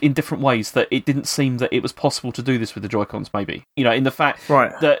different ways, that it didn't seem that it was possible to do this with the Joy-Cons, maybe. In the fact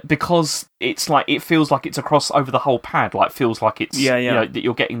that because it's like, it feels like it's across over the whole pad, like, feels like it's, that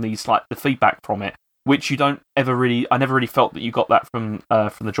you're getting these, like, the feedback from it. Which you don't ever really... I never really felt that you got that from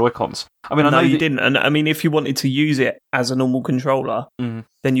the Joy-Cons. I mean, I know you didn't. And I mean, if you wanted to use it as a normal controller,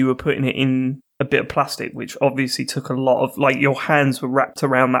 then you were putting it in a bit of plastic, which obviously took a lot of... Like, your hands were wrapped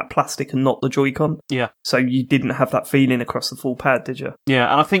around that plastic and not the Joy-Con. Yeah. So you didn't have that feeling across the full pad, did you?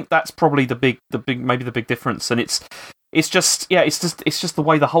 Yeah, and I think that's probably the big difference. And it's just the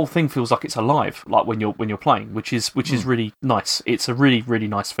way the whole thing feels like it's alive, like when you're playing, which is really nice. It's a really, really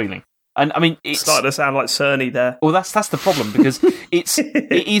nice feeling. And I mean, it's starting to sound like Cerny there. Well, that's the problem, because it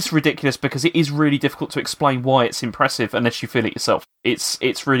is ridiculous, because it is really difficult to explain why it's impressive unless you feel it yourself.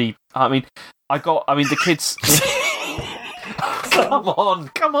 It's really. I mean, the kids. Come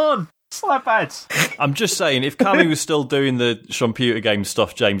on. It's not bad. I'm just saying, if Cammy was still doing the computer game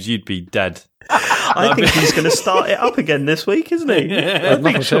stuff, James, you'd be dead. I think he's going to start it up again this week, isn't he? I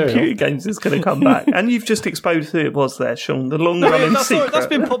think computer games is going to come back. And you've just exposed who it was there, Sean, the long-running secret. That's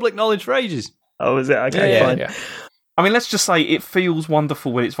been public knowledge for ages. Oh, is it? Okay, fine. Yeah. I mean, let's just say it feels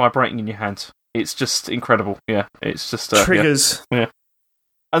wonderful when it's vibrating in your hand. It's just incredible. Yeah, it's just... triggers. Yeah.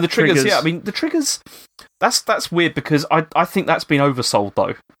 And the triggers, I mean, the triggers... That's weird, because I think that's been oversold,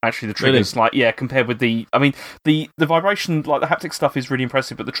 though, actually, the triggers. Really? Compared with the... I mean, the vibration, like, the haptic stuff is really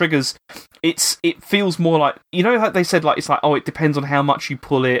impressive, but the triggers, it feels more like... Like they said, like, it's like, it depends on how much you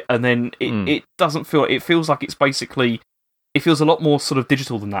pull it, and then it doesn't feel... It feels like it's basically... It feels a lot more sort of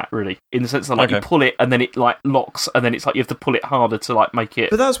digital than that, really, in the sense that, like, you pull it, and then it, like, locks, and then it's like you have to pull it harder to, like, make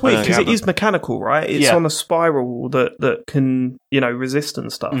it... But that's weird, because it is mechanical, right? It's on a spiral that can, resist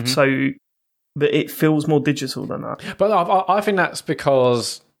and stuff, so... But it feels more digital than that. But I think that's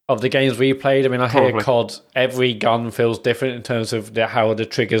because of the games we played. I mean, I hear COD, every gun feels different in terms of how the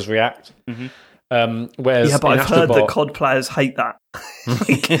triggers react. Whereas but I've heard that COD players hate that.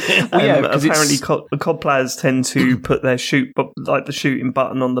 Apparently COD players tend to put their the shooting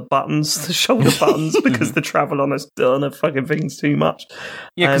button on the buttons, the shoulder buttons, because the travel on a fucking thing's too much.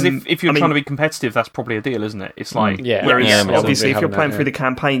 Yeah, because if you're trying to be competitive, that's probably a deal, isn't it? It's like... obviously, if you're playing through the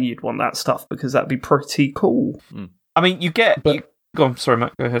campaign, you'd want that stuff, because that'd be pretty cool. I mean, you get... Go on, sorry,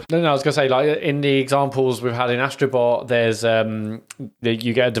 Matt, go ahead. No, I was going to say, like, in the examples we've had in Astrobot, there's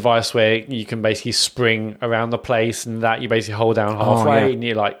you get a device where you can basically spring around the place, and that you basically hold down halfway, and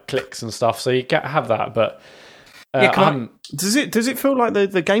you, like, clicks and stuff, so you have that, but... does it feel like the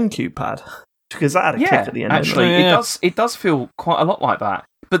GameCube pad? Because that had a click at the end. Actually, it does feel quite a lot like that.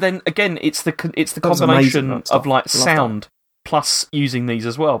 But then, again, it's the combination of, like, sound... plus using these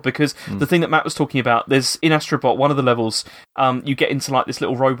as well, because the thing that Matt was talking about, there's in Astrobot, one of the levels, you get into like this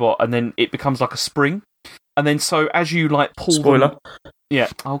little robot, and then it becomes like a spring, and then so as you like pull spoiler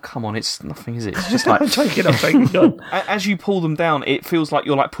oh come on, it's nothing, is it? It's just like I'm taking as you pull them down, it feels like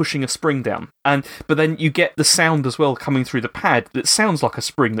you're like pushing a spring down, but then you get the sound as well coming through the pad that sounds like a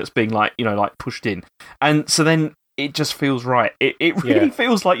spring that's being like like pushed in, and so then it just feels right. It really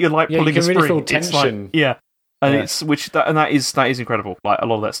feels like you're like pulling a spring. Really feel tension. It's like, and that is incredible. Like, a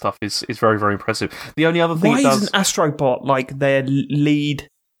lot of that stuff is very, very impressive. The only other thing isn't Astrobot like their lead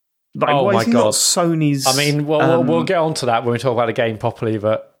Like, why is he not Sony's? I mean, we'll get onto that when we talk about the game properly.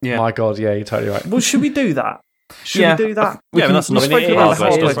 But my God, yeah, you're totally right. Well, should we do that? Should we do that? That's it is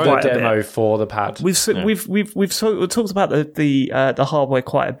the demo for the pad. We've talked about the hardware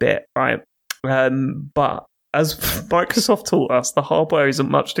quite a bit, right? But as Microsoft taught us, the hardware isn't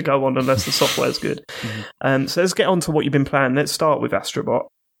much to go on unless the software is good. So let's get on to what you've been playing. Let's start with Astrobot.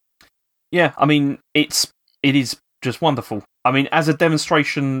 Yeah, I mean, it is just wonderful. I mean, as a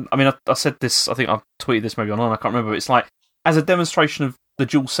demonstration, I mean, I said this, I think I tweeted this maybe online, I can't remember, but it's like, as a demonstration of the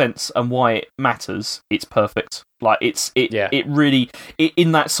DualSense and why it matters, it's perfect. Like, it really,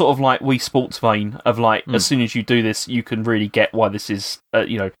 in that sort of like Wii Sports vein of like, as soon as you do this, you can really get why this is, I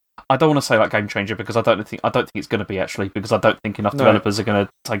don't want to say like game changer because I don't think it's going to be actually, because I don't think enough developers are going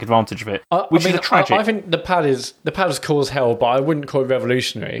to take advantage of it, which is tragic. I think the pad is cool as hell, but I wouldn't call it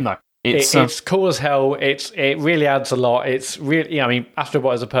revolutionary. No. It's cool as hell. It really adds a lot. It's really, I mean,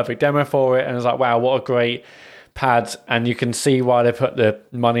 Astrobot is a perfect demo for it, and it's like, wow, what a great pad. And you can see why they put the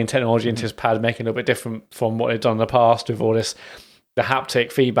money and technology into this pad, making it a little bit different from what they've done in the past with all this, the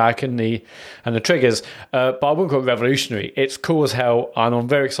haptic feedback and the triggers. But I wouldn't call it revolutionary. It's cool as hell, and I'm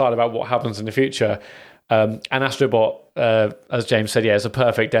very excited about what happens in the future. And Astrobot, as James said, it's a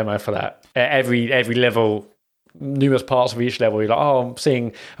perfect demo for that. Every level, numerous parts of each level, you're like, I'm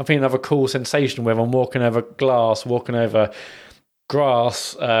feeling another cool sensation, whether I'm walking over glass, walking over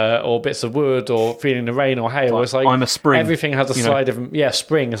grass, or bits of wood, or feeling the rain or hail. It's like I'm a spring. Everything has a side of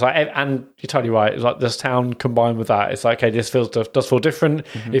spring. It's like, and you're totally right. It's like this town combined with that. It's like, okay, this does feel different.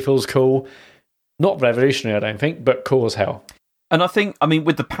 It feels cool. Not revolutionary, I don't think, but cool as hell. And I think, I mean,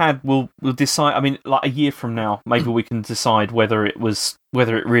 with the pad, we'll decide. I mean, like a year from now, maybe we can decide whether it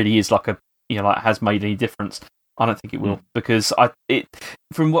really is like has made any difference. I don't think it will, because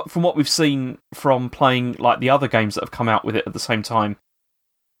from what we've seen from playing like the other games that have come out with it at the same time,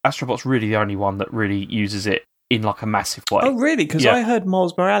 Astrobot's really the only one that really uses it in like a massive way. Oh, really? Because I heard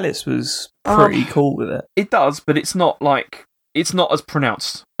Miles Morales was pretty cool with it. It does, but it's not as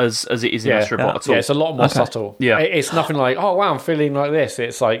pronounced as it is in Astrobot at all. Yeah, it's a lot more subtle. Yeah, it's nothing like, oh wow, I'm feeling like this.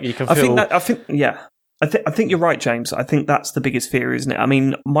 It's like you can feel. I think you're right, James. I think that's the biggest fear, isn't it? I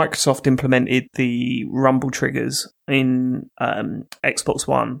mean, Microsoft implemented the rumble triggers in Xbox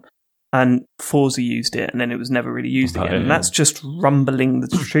One, and Forza used it, and then it was never really used again. And that's just rumbling the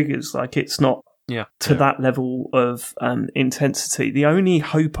triggers. Like, it's not to that level of intensity. The only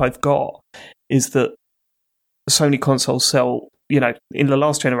hope I've got is that Sony consoles sell, in the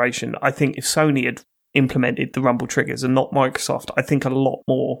last generation. I think if Sony had implemented the rumble triggers and not Microsoft, I think a lot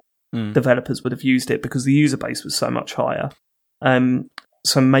more developers would have used it, because the user base was so much higher.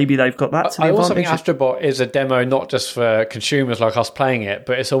 So maybe they've got that to the I advantage. also think Astrobot is a demo not just for consumers like us playing it,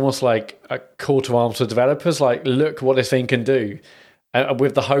 but it's almost like a call to arms for developers. Like, look what this thing can do.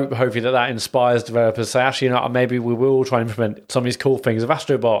 With the hopefully that inspires developers to say, actually, maybe we will try and implement some of these cool things. If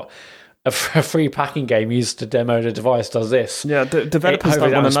Astrobot, a free packing game used to demo the device, does this. Yeah, developers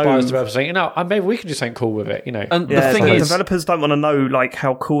don't want to know. Developers saying, maybe we could do something cool with it. And the thing is, developers don't want to know like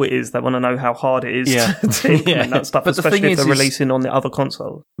how cool it is. They want to know how hard it is to implement that stuff, but especially if they're releasing on the other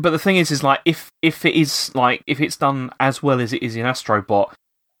console. But the thing is like if it's done as well as it is in Astrobot,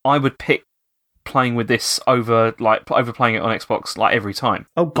 I would pick playing with this over playing it on Xbox like every time.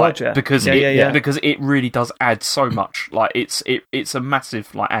 Oh god, because it really does add so much. Like it's a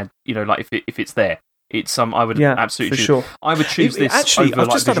massive like add. Like if it's there, it's I would absolutely for sure. I would choose this actually, over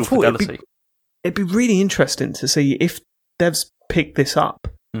like visual fidelity. It'd be really interesting to see if devs pick this up.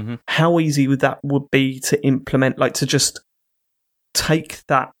 How easy would be to implement? Like, to just take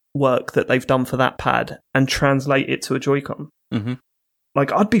that work that they've done for that pad and translate it to a Joy-Con.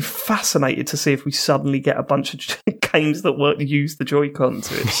 Like, I'd be fascinated to see if we suddenly get a bunch of games that use the Joy-Con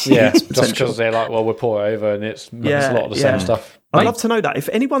to its just because they're like, well, we'll pour it over and it's a lot of the same stuff. I'd love to know that. If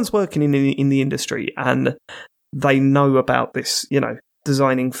anyone's working in the industry and they know about this,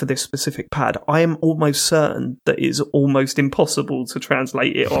 designing for this specific pad, I am almost certain that it's almost impossible to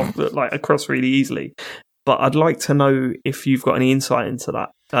translate it off across really easily. But I'd like to know if you've got any insight into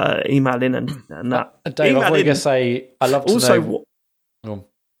that. Email in and that. Dave, I thought you were going to say, I'd love to know.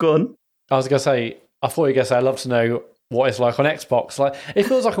 Go on. I was going to say, I thought you were going to say, I'd love to know what it's like on Xbox. Like, it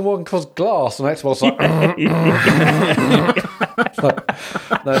feels like I'm walking across glass on Xbox. Like,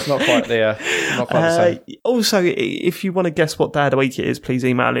 no, it's not quite the same. Also, if you want to guess what Dad Week it is, please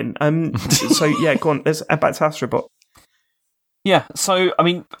email in. So yeah, go on. Let's add back to Astrobot. Yeah. So I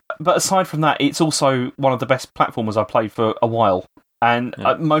mean, but aside from that, it's also one of the best platformers I've played for a while, and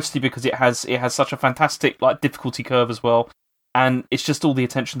mostly because it has such a fantastic difficulty curve as well. And it's just all the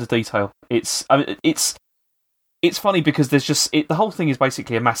attention to detail. It's it's funny because there's just the whole thing is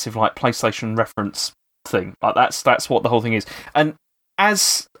basically a massive like PlayStation reference thing. Like that's what the whole thing is. And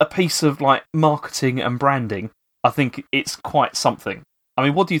as a piece of like marketing and branding, I think it's quite something. I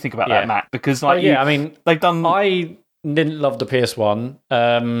mean, what do you think about that, Matt? Because like, I mean, they've done. I didn't love the PS1,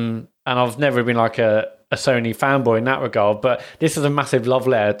 and I've never been like a Sony fanboy in that regard. But this is a massive love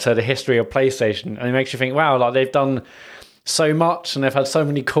letter to the history of PlayStation, and it makes you think, wow, like they've done so much, and they've had so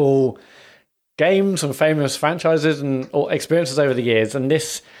many cool games and famous franchises and experiences over the years. And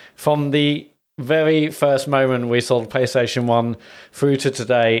this, from the very first moment we saw the PlayStation 1 through to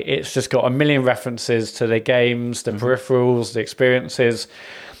today, it's just got a million references to the games, the peripherals, the experiences,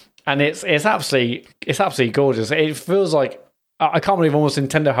 and it's absolutely gorgeous. It feels like I can't believe almost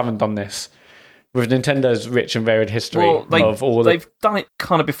Nintendo haven't done this with Nintendo's rich and varied history of all. They've done it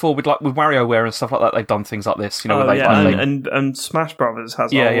kind of before with WarioWare and stuff like that. They've done things like this, and Smash Brothers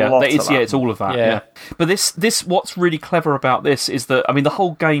has a lot. It's all of that. Yeah. But this what's really clever about this is that the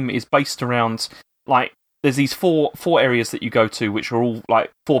whole game is based around like there's these four areas that you go to, which are all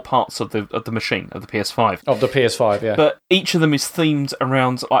like four parts of the machine of the PS5. Of the PS5, yeah. But each of them is themed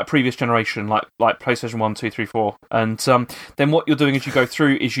around like previous generation, like PlayStation 1, 2, 3, 4. And then what you're doing as you go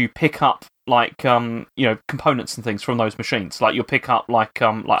through is you pick up like components and things from those machines. Like you'll pick up like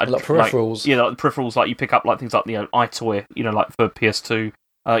peripherals. Like peripherals. Like you pick up like things like iToy, like for PS2.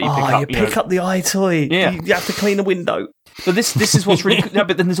 You pick up the iToy. Yeah. You have to clean a window. But this is what's really no,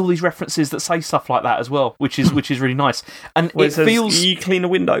 but then there's all these references that say stuff like that as well, which is really nice. And it feels you clean a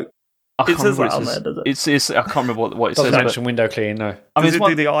window. It says that on there, does it? It's I can't remember what it says. Doesn't mention window cleaning, no. Does it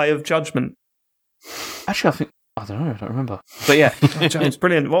do the Eye of Judgment? Actually, I don't know. I don't remember. But yeah, James,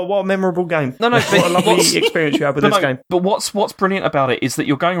 brilliant. What a memorable game. No, what a lovely experience you had with this game. But what's brilliant about it is that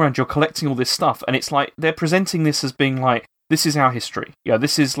you're going around, you're collecting all this stuff, and it's like they're presenting this as being like, this is our history. Yeah,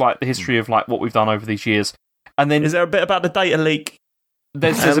 this is like the history of like what we've done over these years. And then is there a bit about the data leak?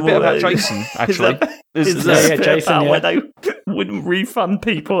 There's a bit about Jason, actually. Is there Jason where they wouldn't refund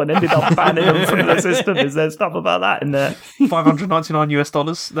people and ended up banning them from the system? Is there stuff about that in there?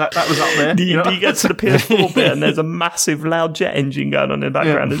 $599 That was up there. Do you get to the PS4 bit and there's a massive loud jet engine going on in the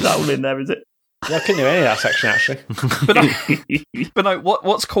background? Is that all in there, is it? Yeah, I couldn't do any of that section, actually. But no,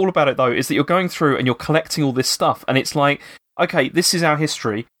 what's cool about it, though, is that you're going through and you're collecting all this stuff, and it's like, okay, this is our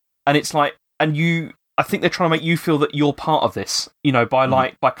history, and it's like, I think they're trying to make you feel that you're part of this,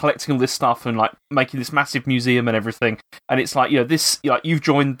 by collecting all this stuff and like making this massive museum and everything. And it's like, this, you've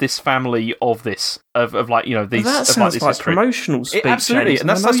joined this family of this, of like, these. That sounds like promotional speech. Absolutely, James, and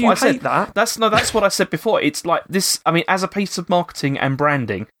that's what I said. That. That's what I said before. It's like this. I mean, as a piece of marketing and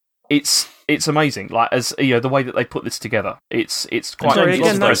branding, it's amazing. Like as the way that they put this together, it's quite. Sorry,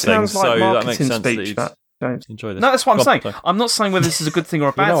 again, that sounds like marketing that makes speech. Sense James. Enjoy this. No, that's what I'm saying. I'm not saying whether this is a good thing or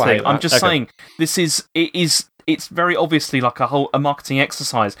a bad thing. I'm just saying it's very obviously like a marketing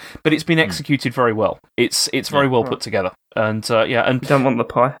exercise, but it's been executed very well. It's very well put together, and and you don't want the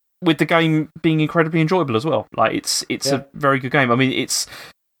pie with the game being incredibly enjoyable as well. Like it's a very good game. I mean, it's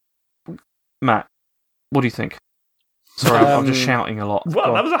Matt. What do you think? Sorry, I'm just shouting a lot.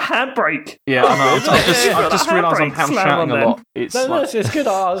 Well, that was a handbrake. Yeah, I know. I just realised I'm shouting a lot. It's good.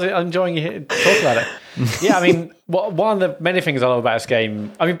 I was enjoying you talk about it. Yeah, I mean, one of the many things I love about this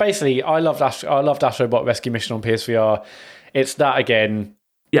game. I mean, basically, I loved Astrobot Rescue Mission on PSVR. It's that again.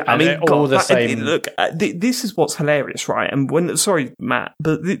 Yeah, I mean, all the same. Look, this is what's hilarious, right? And sorry, Matt,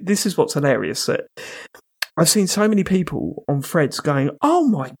 but this is what's hilarious that I've seen so many people on threads going, "Oh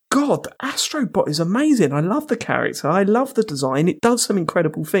my god, the Astrobot is amazing! I love the character, I love the design, it does some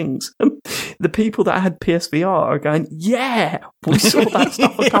incredible things." The people that had PSVR are going, "Yeah, we saw that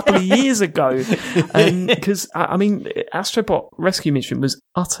stuff a couple of years ago." Because I mean, Astrobot Rescue Mission was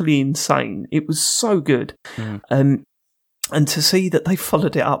utterly insane. It was so good, and to see that they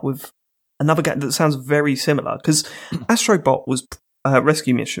followed it up with another game that sounds very similar, because Astrobot was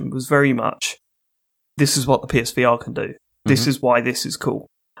Rescue Mission was very much. This is what the PSVR can do. This is why this is cool.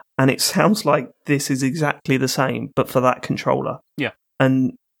 And it sounds like this is exactly the same, but for that controller. Yeah.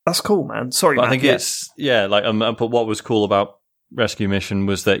 And that's cool, man. Sorry, Matt. I think but what was cool about Rescue Mission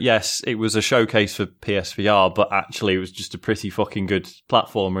was that, yes, it was a showcase for PSVR, but actually it was just a pretty fucking good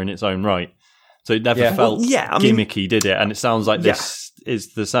platformer in its own right. So it never felt gimmicky, did it? And it sounds like this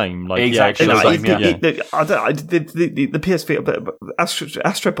is the same. Like exactly the same. The PSVR, but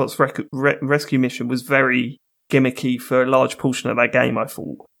Astrobot's Rescue Mission was very gimmicky for a large portion of that game, I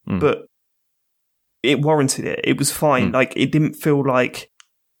thought. But it warranted it. It was fine. Like, it didn't feel like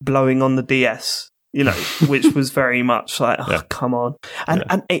blowing on the DS, which was very much like, come on.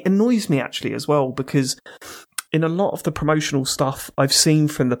 And it annoys me, actually, as well, because in a lot of the promotional stuff I've seen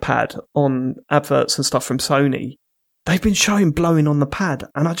from the pad on adverts and stuff from Sony, they've been showing blowing on the pad,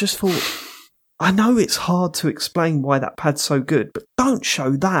 and I just thought, I know it's hard to explain why that pad's so good, but don't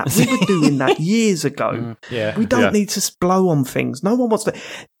show that. We were doing that years ago. We don't need to blow on things. No one wants to,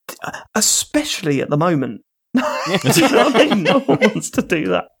 especially at the moment. Do you know what I mean? No one wants to do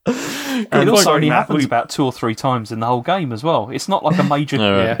that. It also only happens about 2 or 3 times in the whole game as well. It's not like a major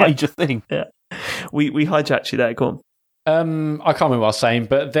thing. Yeah, we hijacked you there. Go on. I can't remember what I was saying,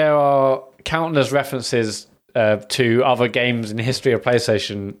 but there are countless references to other games in the history of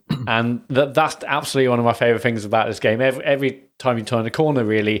PlayStation, and that's absolutely one of my favourite things about this game. Every time you turn a corner,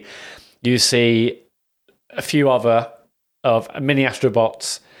 really, you see a few other of mini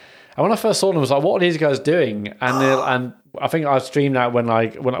Astrobots. And when I first saw them, I was like, "What are these guys doing?" And I think I streamed that when I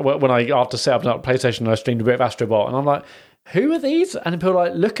after setting up PlayStation, I streamed a bit of Astrobot, and I'm like, "Who are these?" And people were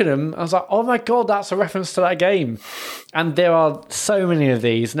like, "Look at them." I was like, "Oh my god, that's a reference to that game." And there are so many of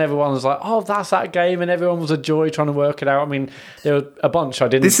these, and everyone was like, "Oh, that's that game," and everyone was a joy trying to work it out. I mean, there were a bunch I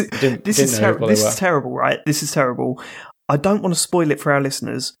didn't. This is terrible, right? This is terrible. I don't want to spoil it for our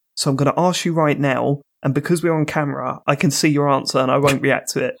listeners, so I'm going to ask you right now. And because we're on camera, I can see your answer and I won't react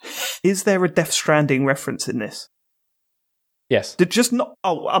to it. Is there a Death Stranding reference in this? Yes. Just not...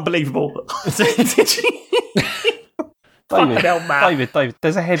 Oh, unbelievable. David,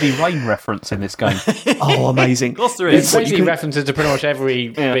 there's a Heavy Rain reference in this game. Oh, amazing. Of course there is. It's basically references to pretty much every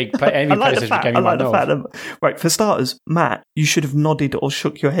big PlayStation game you might know. Right, for starters, Matt, you should have nodded or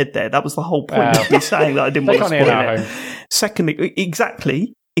shook your head there. That was the whole point of me saying that I didn't want to spoil it. Secondly,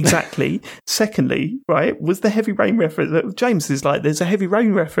 Exactly. Secondly, right, was the Heavy Rain reference. James is like, there's a Heavy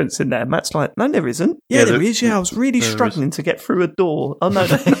Rain reference in there. Matt's like, no, there isn't. Yeah, there is. Yeah, I was really struggling to get through a door. Oh, no,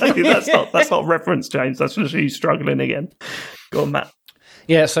 that's not a reference, James. That's just you struggling again. Go on, Matt.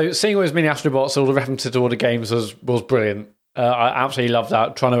 Yeah, so seeing all those mini Astrobots, all the references to all the games was brilliant. I absolutely loved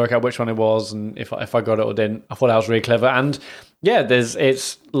that, trying to work out which one it was and if I got it or didn't. I thought that was really clever. And yeah,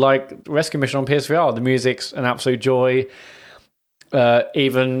 it's like Rescue Mission on PSVR. The music's an absolute joy.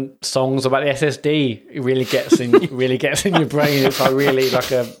 Even songs about the SSD really gets in your brain. It's like really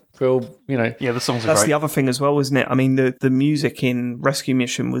like a real, Yeah, the songs are That's great. the other thing as well, isn't it? I mean, the music in Rescue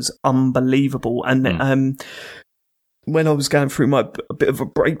Mission was unbelievable. And when I was going through a bit of a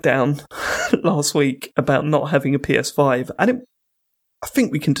breakdown last week about not having a PS5, and I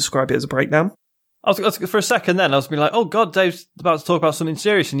think we can describe it as a breakdown. For a second then, I was being like, oh God, Dave's about to talk about something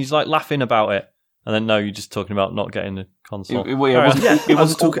serious, and he's like laughing about it. And then, no, you're just talking about not getting the console. I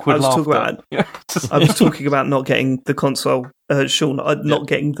was talking about not getting the console, Sean, not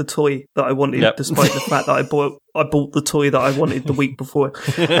getting the toy that I wanted, despite the fact that I bought the toy that I wanted the week before.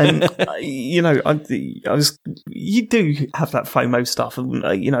 And, you do have that FOMO stuff. And,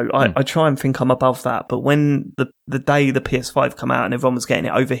 I try and think I'm above that. But when the day the PS5 come out and everyone was getting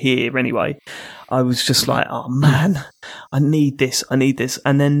it over here anyway, I was just like, oh man, I need this. And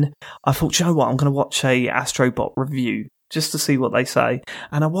then I thought, you know what, I'm going to watch a Astrobot review just to see what they say.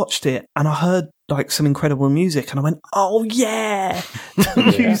 And I watched it and I heard like some incredible music and I went, oh yeah,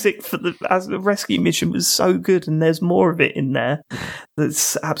 the music for the Rescue Mission was so good and there's more of it in there.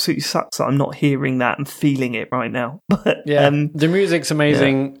 That's absolutely sucks that I'm not hearing that and feeling it right now. But the music's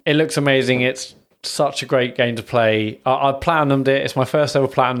amazing. Yeah. It looks amazing. It's such a great game to play. I platinumed it. It's my first ever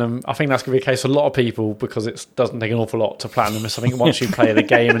platinum. I think that's going to be the case for a lot of people because it doesn't take an awful lot to platinum this. I think once you play the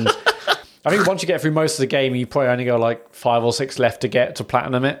game, and I think once you get through most of the game, you probably only go like 5 or 6 left to get to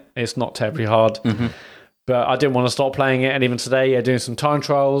platinum it. It's not terribly hard. Mm-hmm. But I didn't want to stop playing it, and even today, doing some time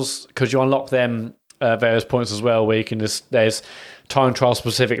trials because you unlock them various points as well, where you can there's time trial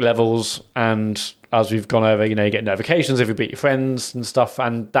specific levels, and as we've gone over, you get notifications if you beat your friends and stuff,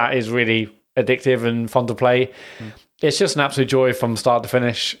 and that is really addictive and fun to play. It's just an absolute joy from start to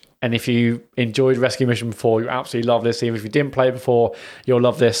finish. And if you enjoyed Rescue Mission before, you absolutely love this. Even if you didn't play it before, you'll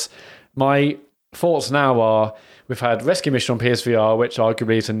love this. My thoughts now are, we've had Rescue Mission on PSVR, which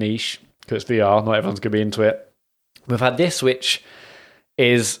arguably is a niche because it's VR, not everyone's going to be into it. We've had this, which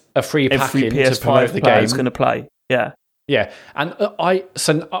is a free package to promote the game. Is going to play, yeah. And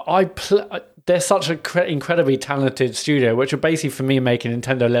they're such an incredibly talented studio, which are basically for me making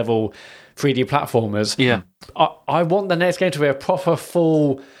Nintendo level 3D platformers. Yeah, I want the next game to be a proper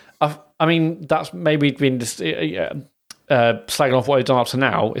full. I mean, that's maybe been slagging off what they've done up to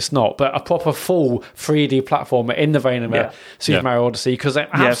now. It's not, but a proper full 3D platformer in the vein of Super Mario Odyssey, because they've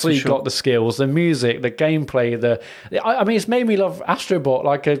absolutely got the skills, the music, the gameplay. I mean, it's made me love Astrobot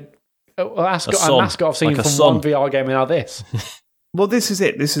like a mascot I've seen from one VR game and now this. Well, this is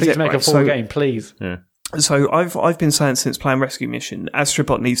it. Please make a full game, please. Yeah. So I've been saying since playing Rescue Mission,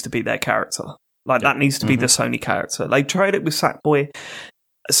 Astrobot needs to be their character. Like, that needs to be the Sony character. They tried it with Sackboy.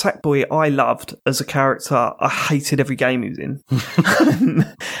 Sackboy, I loved as a character. I hated every game he was in.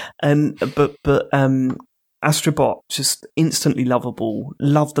 But Astrobot, just instantly lovable.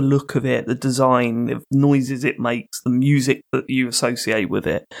 Love the look of it, the design, the noises it makes, the music that you associate with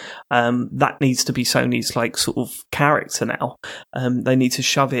it. That needs to be Sony's like sort of character now. They need to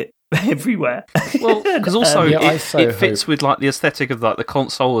shove it everywhere. Well, because also it fits with like the aesthetic of like the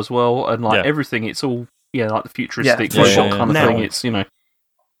console as well, and like everything. It's all like the futuristic robot kind of thing. It's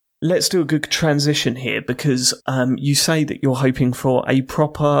Let's do a good transition here, because you say that you're hoping for a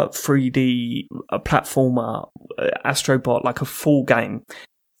proper 3D platformer, Astrobot, like a full game.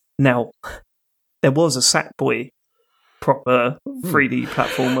 Now, there was a Sackboy proper 3D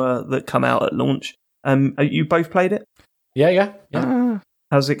platformer that come out at launch. You both played it? Yeah.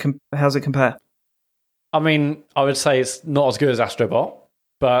 How's it compare? I mean, I would say it's not as good as Astrobot,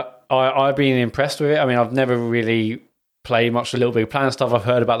 but I've been impressed with it. I mean, I've never really played much of the Little Big Planet stuff. I've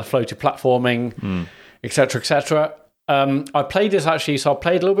heard about the floaty platforming, etc., etc. I played this actually, so I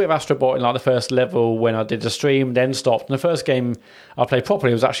played a little bit of Astrobot in like the first level when I did the stream, then stopped. And the first game I played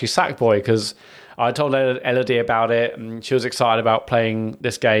properly was actually Sackboy, because I told Elodie about it, and she was excited about playing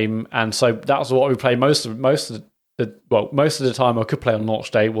this game, and so that was what we played most of the time I could play on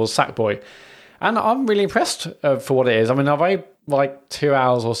launch day was Sackboy, and I'm really impressed for what it is. I mean, I've only like 2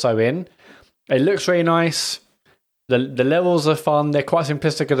 hours or so in. It looks really nice. The levels are fun. They're quite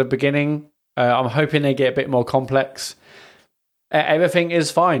simplistic at the beginning. I'm hoping they get a bit more complex. Everything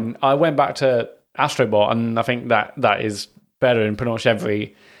is fine. I went back to Astrobot, and I think that is better in pretty much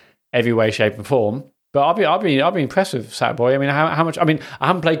every way, shape, and form. But I've been impressed with Sackboy. I mean, how much? I mean, I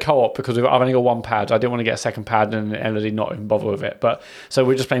haven't played co-op because I've only got one pad. I didn't want to get a second pad, and Elodie not even bother with it. But so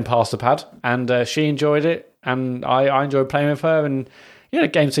we're just playing past the pad, and she enjoyed it, and I enjoyed playing with her, and the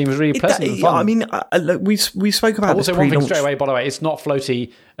game seems really pleasant and fun. I mean, look, we spoke about this one thing straight away, by the way, it's not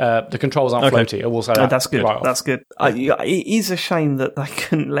floaty. The controls aren't floaty. I will say that. That's good. Right That's good. It is a shame that they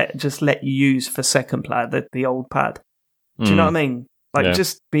couldn't let you use for second pad the old pad. Do you know what I mean? Like,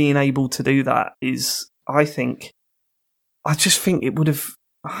 just being able to do that is, I just think it would have.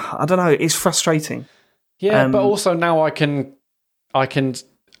 I don't know. It's frustrating. Yeah, but also now I can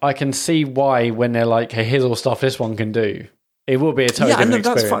see why when they're like, hey, here's all stuff this one can do. It will be a totally different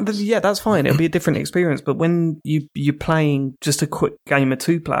experience. That's fine. Yeah, that's fine. It'll be a different experience. But when you're playing just a quick game of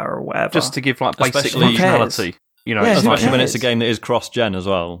 2-player or whatever, just to give like basic functionality, especially when it's a game that is cross-gen as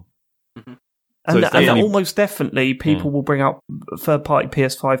well. Mm-hmm. And almost definitely people will bring out third-party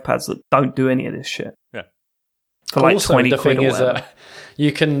PS5 pads that don't do any of this shit. Yeah. For like also, 20 the quid thing or is whatever.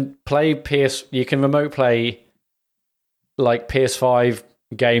 You can play you can remote play like PS5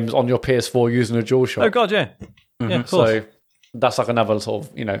 games on your PS4 using a DualShock. Oh god, yeah. Mm-hmm. Yeah, of course. So that's like another sort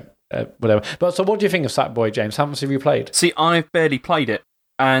of, whatever. But so what do you think of Sackboy, James? How much have you played? See, I've barely played it,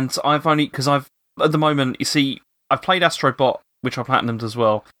 and I've only, because at the moment, you see, I've played Astrobot, which I platinumed as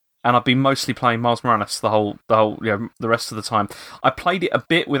well, and I've been mostly playing Miles Morales the rest of the time. I played it a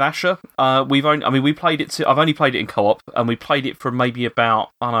bit with Asher. We played it. I've only played it in co-op, and we played it for maybe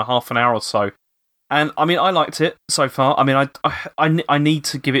about half an hour or so. And I mean, I liked it so far. I mean, I need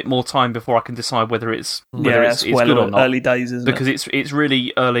to give it more time before I can decide whether it's good or not. Early days, isn't it? Because it's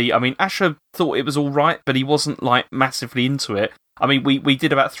really early. I mean, Asher thought it was all right, but he wasn't like massively into it. I mean, we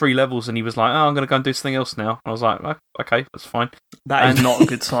did about 3 levels, and he was like, "Oh, I'm going to go and do something else now." I was like, "Okay, that's fine." That is not a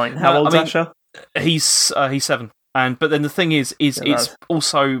good sign. How old's Asher? He's 7. But then the thing is it's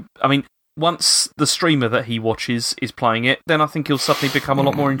also, I mean, once the streamer that he watches is playing it, then I think he'll suddenly become a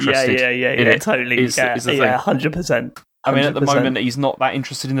lot more interested. Yeah, totally. Is the thing. 100%. I mean, at the moment, he's not that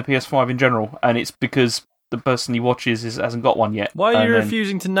interested in the PS5 in general, and it's because the person he watches hasn't got one yet. Why are you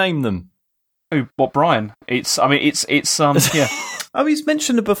refusing to name them? Oh, what, Brian? It's yeah. Oh, he's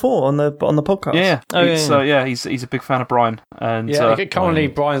mentioned it before on the podcast. Yeah. He's a big fan of Brian, and currently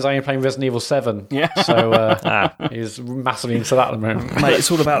Brian's only playing Resident Evil 7. Yeah, so he's massively into that at the moment. Mate,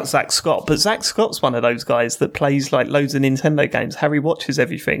 it's all about Zach Scott, but Zach Scott's one of those guys that plays like loads of Nintendo games. Harry watches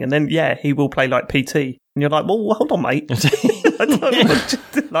everything, and then he will play like PT, and you're like, well, hold on, mate. I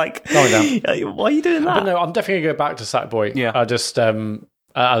don't like, why are you doing that? But no, I'm definitely going to go back to Sackboy. Yeah, I just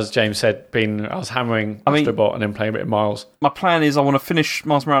as James said, I was hammering Astrobot and then playing a bit of Miles. My plan is I want to finish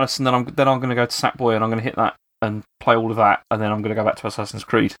Miles Morales, and then I'm going to go to Sackboy, and I'm going to hit that and play all of that, and then I'm going to go back to Assassin's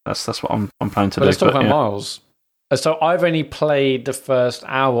Creed. That's what I'm planning to do. Let's talk about Miles. So I've only played the first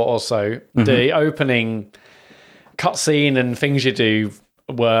hour or so. Mm-hmm. The opening cutscene and things you do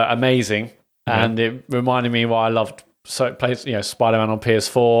were amazing, and it reminded me why I loved Spider-Man on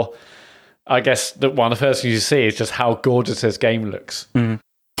PS4. I guess that one of the first things you see is just how gorgeous this game looks. Mm.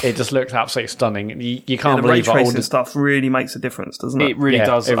 It just looks absolutely stunning. You can't the believe ray all tracing stuff really makes a difference, doesn't it? It really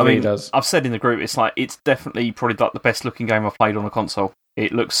does. It really does. I've said in the group, it's definitely probably like the best looking game I've played on a console.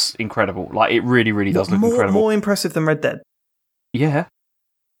 It looks incredible. Like, it really, really does look incredible. More impressive than Red Dead. Yeah.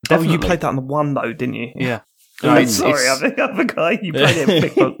 Definitely. Oh, you played that on the 1 though, didn't you? Yeah. I forgot you played it in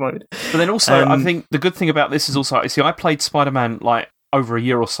Big Book mode. But then also, I think the good thing about this is also, see, I played Spider-Man like over a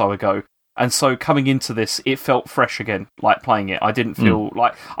year or so ago, and so coming into this, it felt fresh again, like playing it. I didn't feel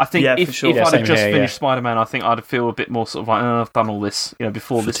like, I think if I'd have just finished Spider-Man, I think I'd feel a bit more sort of like, I've done all this,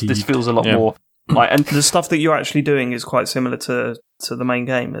 before this. This feels a lot more like, and the stuff that you're actually doing is quite similar to the main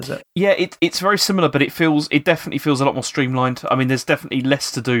game, is it? Yeah, it's very similar, but it definitely feels a lot more streamlined. I mean, there's definitely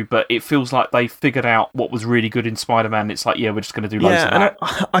less to do, but it feels like they figured out what was really good in Spider-Man. It's like, we're just going to do loads of that.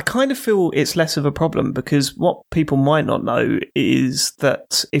 And I kind of feel it's less of a problem, because what people might not know is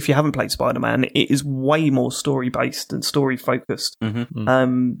that if you haven't played Spider-Man, it is way more story-based and story-focused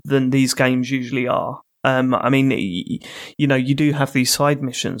than these games usually are. I mean, you do have these side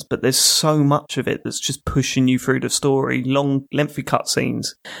missions, but there's so much of it that's just pushing you through the story, long, lengthy cutscenes,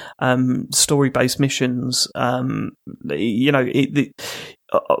 story-based missions.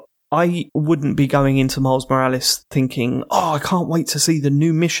 I wouldn't be going into Miles Morales thinking, I can't wait to see the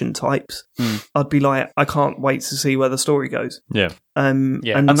new mission types. I'd be like, I can't wait to see where the story goes. Yeah. And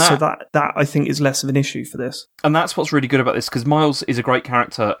so that I think is less of an issue for this. And that's what's really good about this, because Miles is a great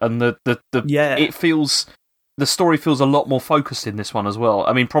character, and it feels, the story feels a lot more focused in this one as well.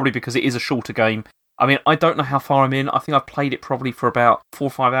 I mean, probably because it is a shorter game. I mean, I don't know how far I'm in. I think I've played it probably for about 4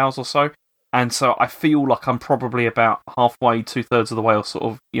 or 5 hours or so. And so I feel like I'm probably about halfway, 2/3 of the way, or sort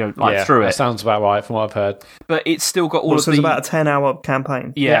of, through it. That sounds about right from what I've heard. But it's still got all of the... it's about a 10-hour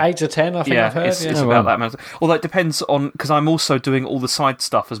campaign. Yeah, 8 to 10, I think I've heard. It's about that amount. Although it depends on, because I'm also doing all the side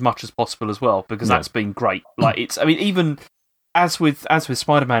stuff as much as possible as well, because that's been great. Like, even as with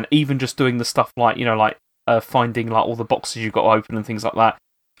Spider-Man, even just doing the stuff like, finding like all the boxes you've got to open and things like that,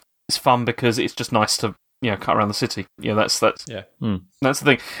 it's fun because it's just nice to, cut around the city. That's the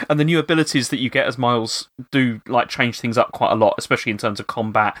thing. And the new abilities that you get as Miles do like change things up quite a lot, especially in terms of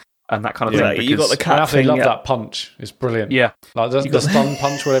combat and that kind of thing. You got the cat thing. I love that punch. It's brilliant. Yeah, like the stun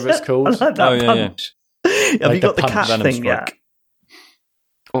punch, whatever it's called. I like that punch. Yeah. Have you got the cat thing yet?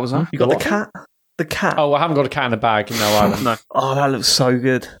 What was that? You got the cat? The cat. Oh, I haven't got a cat in the bag. No, I haven't. No. Oh, that looks so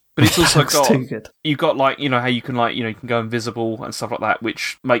good. But it's also got too good. You got like how you can you can go invisible and stuff like that,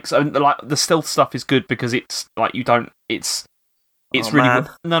 which makes like the stealth stuff is good because it's like you don't it's really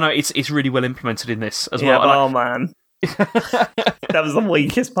it's really well implemented in this as well. Oh man. That was the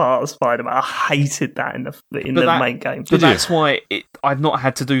weakest part of Spider-Man. I hated that in the main game. But that's why I've not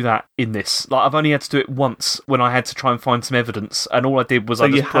had to do that in this. Like, I've only had to do it once when I had to try and find some evidence, and all I did was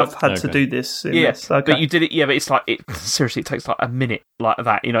you have had to do this in this. Okay. But you did it, but it's like, seriously, it takes like a minute like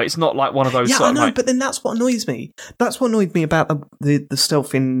that. It's not like one of those... Yeah, I know, but then that's what annoys me. That's what annoyed me about the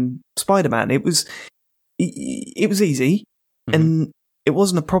stealth in Spider-Man. It was easy, and it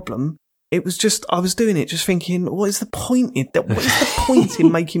wasn't a problem. It was just, I was doing it just thinking, what is the point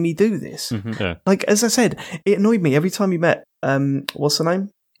in making me do this? Yeah. Like, as I said, it annoyed me every time you met, what's her name?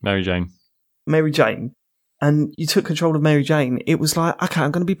 Mary Jane. And you took control of Mary Jane. It was like, okay,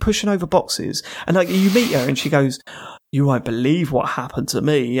 I'm going to be pushing over boxes. And like, you meet her and she goes, you won't believe what happened to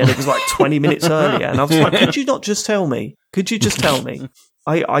me. And it was like 20 minutes earlier. And I was like, could you not just tell me? Could you just tell me?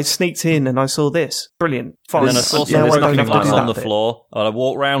 I sneaked in and I saw this. Brilliant. Fine. And then I saw something like on the floor. And I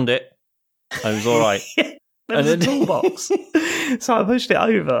walked round it. I was all right. There was a toolbox. So I pushed it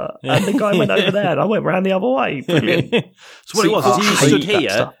over, and the guy went over there, and I went round the other way. Brilliant. So what it was he stood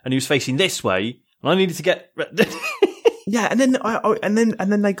here, and he was facing this way, and I needed to get... Yeah, and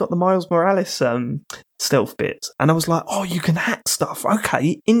then they got the Miles Morales stealth bits, and I was like, oh, you can hack stuff.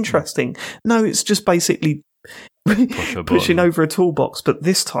 Okay, interesting. No, it's just basically pushing over a toolbox, but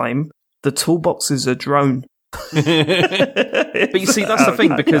this time, the toolbox is a drone. But you see, that's the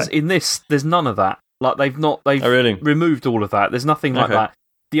thing, because in this there's none of that. Like, they've removed all of that. There's nothing like that.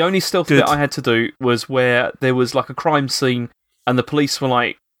 The only stealth bit I had to do was where there was like a crime scene and the police were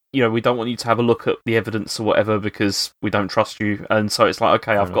like, we don't want you to have a look at the evidence or whatever because we don't trust you. And so it's like,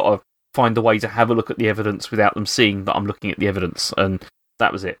 okay, I've got to find a way to have a look at the evidence without them seeing that I'm looking at the evidence. And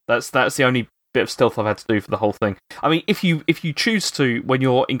that was it. That's the only bit of stealth I've had to do for the whole thing. I mean, if you choose to, when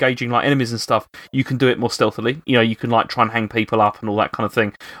you're engaging like enemies and stuff, you can do it more stealthily. You can like try and hang people up and all that kind of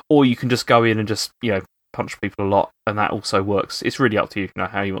thing, or you can just go in and just punch people a lot, and that also works. It's really up to you,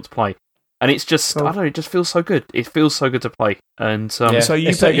 how you want to play. And it's just, I don't know, it just feels so good. It feels so good to play. And so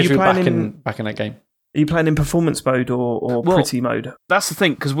you playing back in that game? Are you playing in performance mode or pretty mode? That's the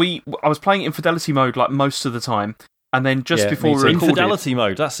thing, because I was playing in fidelity mode like most of the time. And then just before we recorded... Infidelity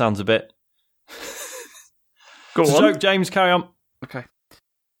mode, that sounds a bit... Go on. Joke, James, carry on. Okay.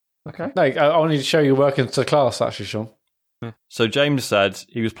 No, I wanted to show you working to class, actually, Sean. Yeah. So James said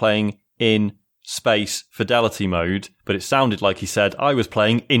he was playing in space fidelity mode, but it sounded like he said I was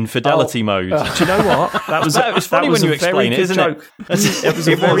playing infidelity mode. Do you know what? That was it's funny when you explain it, isn't joke. it? It was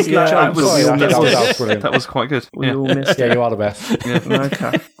a very good joke. That was quite good. We all missed it. Yeah, you are the best. Yeah.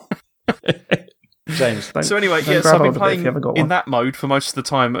 Okay. James. So anyway, so I've been playing in that mode for most of the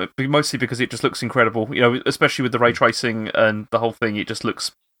time, mostly because it just looks incredible. You know, especially with the ray tracing and the whole thing, it just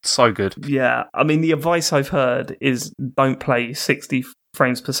looks so good. Yeah, I mean, the advice I've heard is don't play 60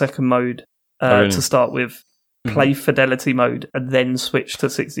 frames per second mode to start with. Play fidelity mode and then switch to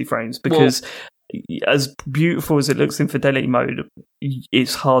 60 frames because as beautiful as it looks in fidelity mode,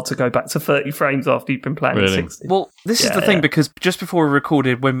 it's hard to go back to 30 frames after you've been playing 60. Well, this is the thing, because just before we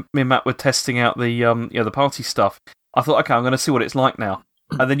recorded, when me and Matt were testing out the the party stuff, I thought, okay, I'm going to see what it's like now.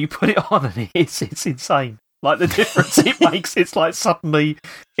 And then you put it on and it's insane. Like, the difference it makes, it's like suddenly,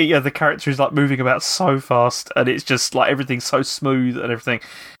 the character is like moving about so fast, and it's just like everything's so smooth and everything.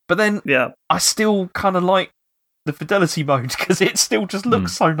 But then, I still kind of like the fidelity mode because it still just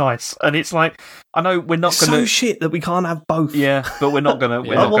looks so nice, and it's like, I know we're not going to. So shit that we can't have both. Yeah, but we're not going to.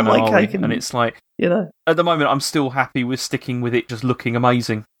 We're not going to. And it's like, at the moment, I'm still happy with sticking with it just looking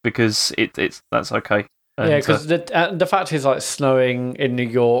amazing because that's okay. Yeah, because the fact is, like, snowing in New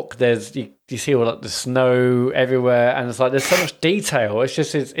York, there's you see all like the snow everywhere, and it's like there's so much detail. It's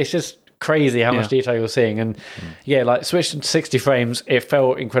just crazy how much detail you're seeing, and like switching to 60 frames, it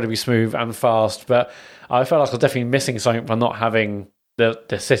felt incredibly smooth and fast, but I felt like I was definitely missing something by not having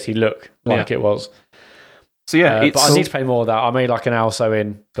the city look like it was. So but I need to play more of that. I made like an hour or so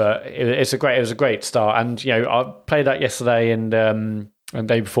in, but it was a great start, and I played that yesterday and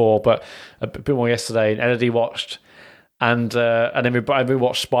day before, but a bit more yesterday, and Elodie watched, and then we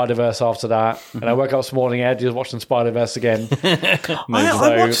watched Spider-Verse after that, and I woke up this morning, Elodie was watching Spider-Verse again.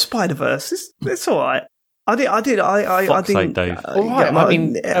 I watched Spider-Verse. It's all right. I did. I didn't. Dave. All right.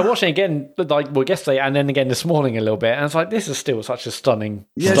 I watched it again, yesterday, and then again this morning a little bit, and it's like, this is still such a stunning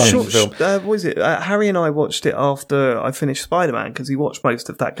film. What was it? Harry and I watched it after I finished Spider-Man because he watched most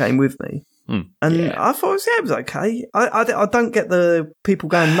of that game with me. And I thought it was okay. I don't get the people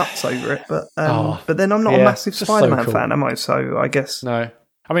going nuts over it, but then I'm not a massive Spider-Man fan, am I? So I guess no.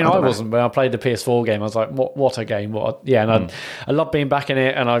 I mean, I wasn't. When I played the PS4 game, I was like, "What a game!" And I love being back in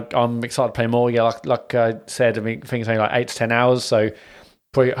it, and I'm excited to play more. Yeah, like I said, I mean, things only like 8 to 10 hours, so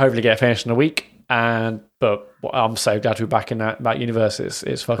probably hopefully get it finished in a week. But I'm so glad to be back in that universe.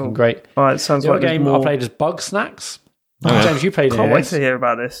 It's fucking great. All right, sounds like the game I played is Bug Snacks. James, you played it. Can't wait to hear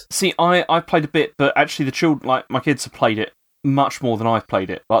about this. See, I played a bit, but actually the children, like my kids, have played it much more than I've played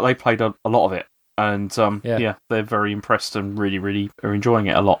it. Like, they played a lot of it. And they're very impressed and really, really are enjoying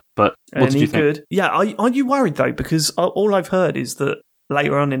it a lot. But what did you think? Good? Yeah, are you worried though? Because all I've heard is that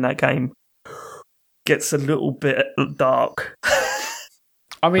later on in that game gets a little bit dark.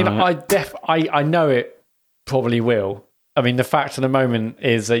 I mean, I know it probably will. I mean, the fact at the moment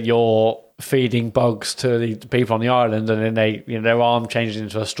is that you're feeding bugs to the people on the island, and then their arm changes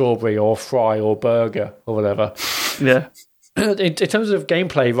into a strawberry or a fry or burger or whatever. Yeah. In terms of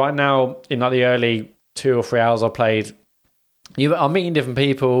gameplay, right now, in like the early 2 or 3 hours I played, you are meeting different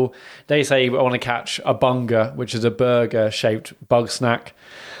people. They say, I want to catch a bunga, which is a burger-shaped bug snack.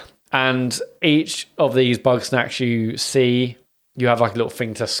 And each of these bug snacks you see, you have like a little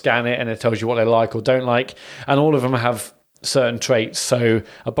thing to scan it, and it tells you what they like or don't like. And all of them have certain traits. So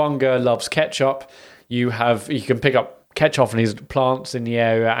a bunga loves ketchup. You can pick up ketchup from these plants in the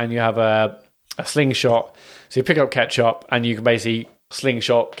area, and you have a slingshot. So you pick up ketchup, and you can basically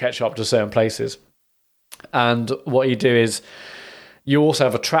slingshot ketchup to certain places. And what you do is you also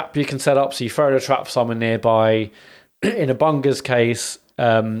have a trap you can set up. So you throw the trap somewhere nearby. In a bunga's case,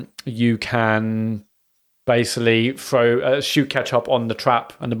 you can basically shoot ketchup on the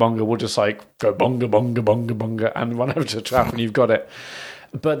trap, and the bunga will just like go bunga, bunga, bunga, bunga, and run over to the trap, and you've got it.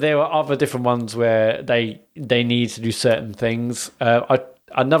 But there are other different ones where they need to do certain things.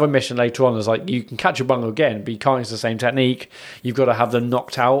 Another mission later on is like, you can catch a bunga again, but you can't use the same technique. You've got to have them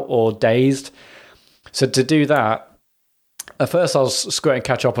knocked out or dazed. So to do that, at first I was squirting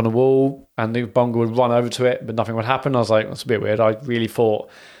ketchup on the wall, and the bunga would run over to it, but nothing would happen. I was like, that's a bit weird. I really thought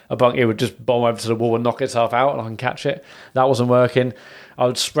a bunga would just bomb over to the wall and knock itself out, and I can catch it. That wasn't working. I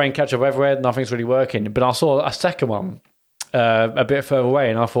would spray ketchup everywhere, nothing's really working. But I saw a second one a bit further away,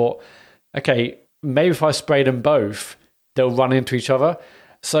 and I thought, okay, maybe if I spray them both, they'll run into each other.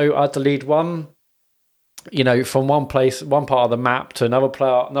 So I had to lead one from one part of the map to another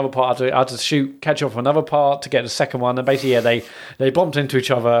part. I had to catch up from another part to get the second one. And basically, they bumped into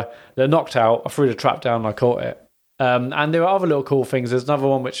each other. They're knocked out. I threw the trap down and I caught it. And there are other little cool things. There's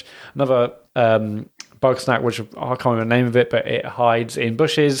another bug snack, which I can't remember the name of it, but it hides in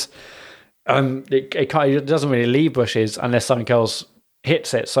bushes. It doesn't really leave bushes unless something else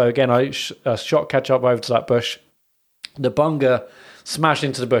hits it. So again, I shot ketchup over to that bush. The bunga smashed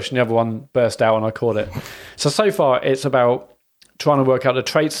into the bush and the other one burst out and I caught it. So far it's about trying to work out the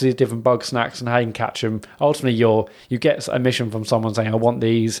traits of these different bug snacks and how you can catch them. Ultimately, you get a mission from someone saying, I want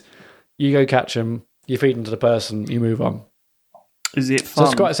these. You go catch them, you feed them to the person, you move on. Is it fun?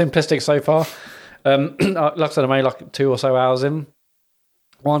 So it's quite simplistic so far. Like I said, I made like 2 or so hours in.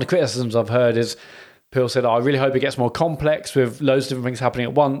 One of the criticisms I've heard is people said, I really hope it gets more complex with loads of different things happening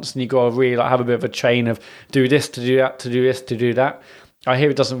at once, and you've got to really have a bit of a chain of do this to do that, to do this to do that. I hear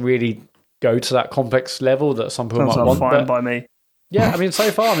it doesn't really go to that complex level that some people might want. Fine by me. Yeah, so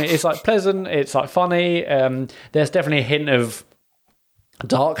far, it's like pleasant, it's like funny. There's definitely a hint of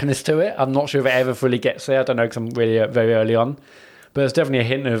darkness to it. I'm not sure if it ever fully gets there. I don't know because I'm really very early on. But there's definitely a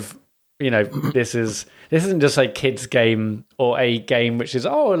hint of, this isn't just a kid's game or a game which is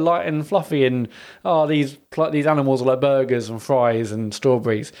light and fluffy and these animals are like burgers and fries and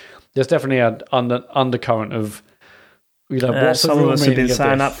strawberries. There's definitely an undercurrent of what's some the real of us have been meaning of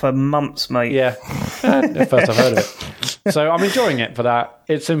saying this? that for months, mate. Yeah, the first I've heard of it. So I'm enjoying it for that.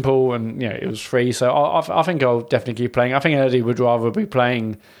 It's simple and it was free. So I think I'll definitely keep playing. I think Eddie would rather be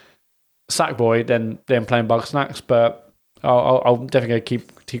playing Sackboy than playing Bug Snacks, but I'll definitely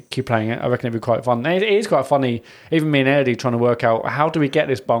keep playing it. I reckon it'd be quite fun. And it is quite funny. Even me and Eddie trying to work out how do we get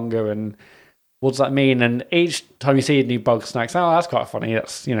this bunga and what does that mean? And each time you see a new Bug Snacks, that's quite funny.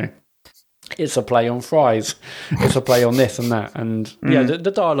 That's it's a play on fries. It's a play on this and that. And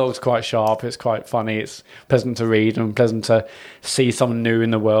the dialogue's quite sharp. It's quite funny. It's pleasant to read and pleasant to see someone new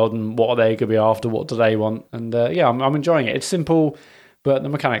in the world and what are they going to be after? What do they want? And I'm enjoying it. It's simple, but the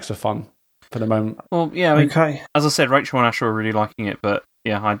mechanics are fun for the moment. Well, okay. As I said, Rachel and Ash are really liking it, but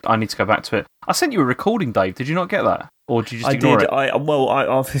I need to go back to it. I sent you a recording, Dave. Did you not get that? Or did you just ignore it? I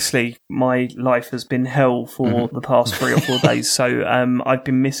obviously, my life has been hell for the past 3 or 4 days, so I've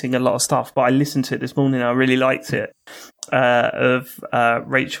been missing a lot of stuff, but I listened to it this morning and I really liked it, of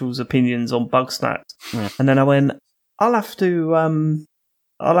Rachel's opinions on Bug Snacks. Yeah. And then I went, I'll have to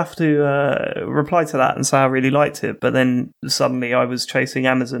reply to that and say I really liked it, but then suddenly I was chasing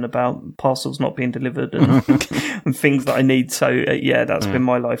Amazon about parcels not being delivered and, and things that I need. So that's been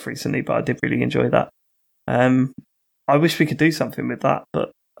my life recently, but I did really enjoy that. I wish we could do something with that,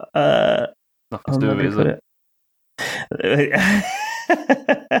 but nothing to do with it, is it?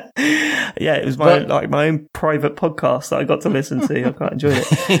 It was my own private podcast that I got to listen to. I quite enjoyed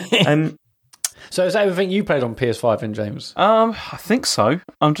it. So is that everything you played on PS5 then, James? I think so.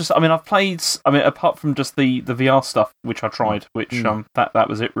 I've played. Apart from just the VR stuff, which I tried, which that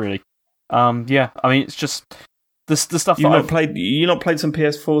was it really. It's just the stuff you not played. You not played some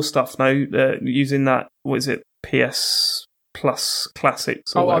PS4 stuff, no? Using that, what is it? PS Plus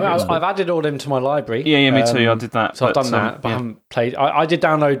Classics. I've added all them to my library. Yeah, me too. I did that. So I've done that, but I haven't played. I did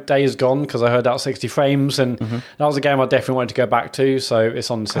download Days Gone because I heard that was 60 frames, and that was a game I definitely wanted to go back to. So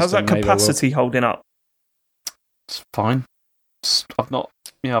it's on the system. How's that capacity holding up? It's fine. I've not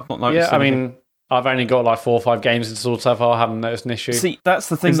noticed. Yeah, anything. I've only got like 4 or 5 games installed so far. I haven't noticed an issue. See, that's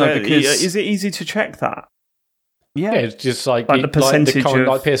the thing though. Because is it easy to check that? Yeah, it's just like the percentage of...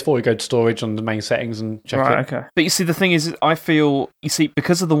 like PS4, you go to storage on the main settings and check it. Okay. But you see, the thing is, I feel,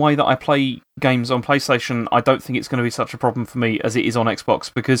 because of the way that I play games on PlayStation, I don't think it's going to be such a problem for me as it is on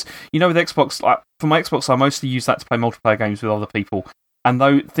Xbox. Because, with Xbox, for my Xbox, I mostly use that to play multiplayer games with other people. And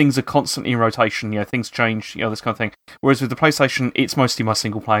though things are constantly in rotation, things change, this kind of thing. Whereas with the PlayStation, it's mostly my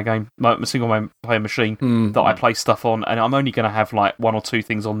single-player game, my single-player machine that I play stuff on. And I'm only going to have like 1 or 2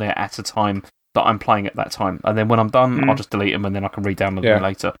 things on there at a time that I'm playing at that time. And then when I'm done, I'll just delete them and then I can re-download them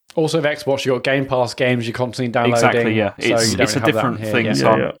later. Also with Xbox, you've got Game Pass games you're constantly downloading. Exactly, yeah. It's a different thing. Yeah.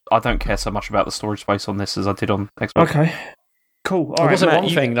 So I don't care so much about the storage space on this as I did on Xbox. Okay, cool. All right, one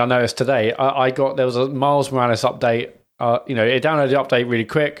thing that I noticed today, there was a Miles Morales update. It downloaded the update really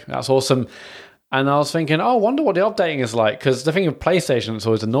quick. That's awesome. And I was thinking, I wonder what the updating is like. Because the thing with PlayStation that's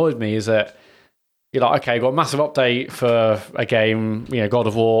always annoyed me is that you're like, okay, got a massive update for a game, God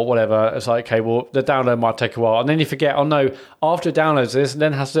of War, whatever. It's like, okay, well, the download might take a while. And then you forget, after it downloads this,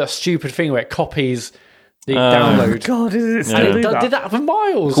 then has that stupid thing where it copies the download. God, is it still do that? Did that for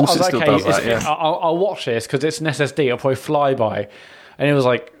miles. Of course, I was it still does that, yeah. I'll watch this because it's an SSD. It'll probably fly by. And it was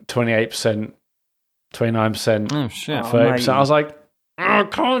like 28%, 29%, 30%. I was like, I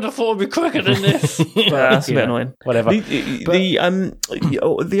kind of thought it'd be quicker than this. That's a bit annoying. Whatever. The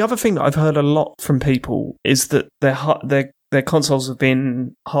other thing that I've heard a lot from people is that their consoles have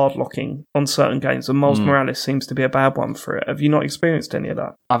been hard locking on certain games, and Miles Morales seems to be a bad one for it. Have you not experienced any of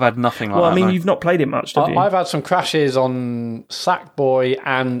that? I've had nothing like that. Well, I mean, you've not played it much, have you? I've had some crashes on Sackboy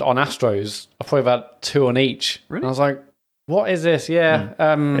and on Astros. I've probably had 2 on each. Really? And I was like, what is this? Yeah.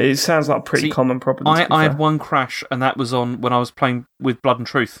 It sounds like a pretty common problem. I had one crash, and that was on when I was playing with Blood and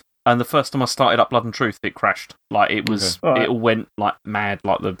Truth. And the first time I started up Blood and Truth, it crashed. Like, it was, it all went like mad,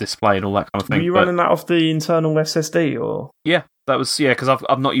 like the display and all that kind of thing. Were you running that off the internal SSD or? Yeah, that was because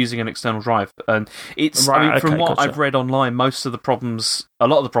I'm not using an external drive, and it's. Right, I mean, from what gotcha. I've read online, a lot of the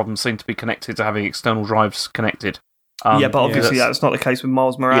problems seem to be connected to having external drives connected. Yeah, but obviously that's not the case with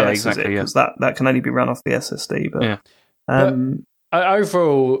Miles Morales, exactly, is it? Because that can only be run off the SSD. But,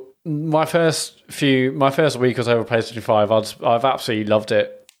 overall, my first week or so of PlayStation 5, I've absolutely loved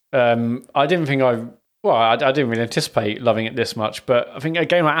it. I didn't think I didn't really anticipate loving it this much, but I think a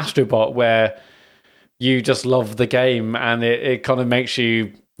game like Astrobot, where you just love the game and it kind of makes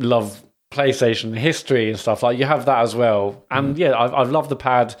you love PlayStation history and stuff, like you have that as well. And yeah, I've loved the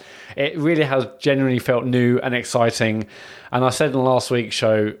pad. It really has genuinely felt new and exciting. And I said in the last week's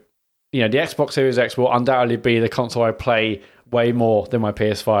show, the Xbox Series X will undoubtedly be the console I play way more than my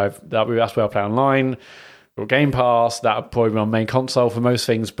PS5. That's where I play online. Or Game Pass, that would probably be my main console for most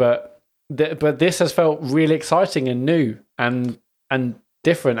things, but this has felt really exciting and new and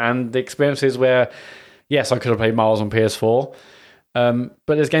different, and the experiences where, yes, I could have played Miles on PS4, but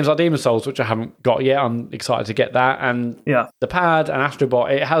there's games like Demon's Souls, which I haven't got yet. I'm excited to get that, and the pad and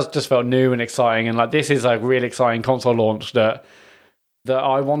Astrobot, it has just felt new and exciting, and like this is a really exciting console launch that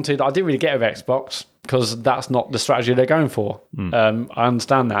I wanted. I didn't really get with Xbox, because that's not the strategy they're going for. I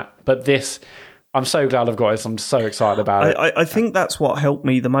understand that, but this... I'm so glad I've got this. I'm so excited about it. I think that's what helped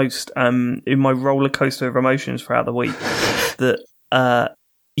me the most in my roller coaster of emotions throughout the week. That I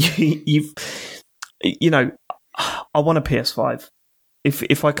want a PS5.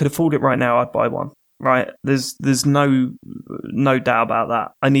 If I could afford it right now, I'd buy one. Right? There's no doubt about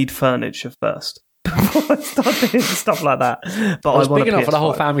that. I need furniture first before I start doing stuff like that. But it's big enough for the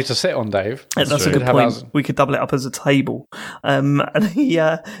whole family to sit on, Dave. That's a good point. We could double it up as a table. And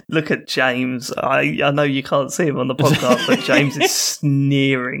look at James. I know you can't see him on the podcast, but James is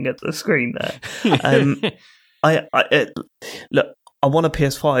sneering at the screen there. Look, I want a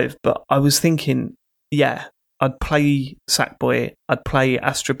PS5, but I was thinking, I'd play Sackboy, I'd play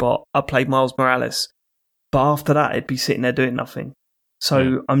Astrobot, I'd play Miles Morales, but after that, it'd be sitting there doing nothing.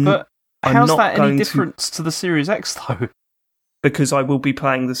 So how's that any difference to the Series X, though? Because I will be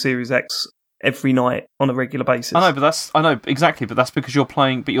playing the Series X every night on a regular basis. I know exactly, but that's because you're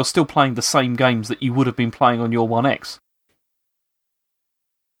still playing the same games that you would have been playing on your One X.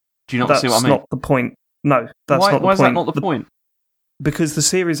 Do you not see what I mean? That's not the point. No, that's not the point. Why is that not the point? Because the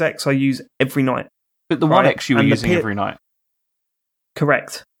Series X I use every night. But the One X you were using every night.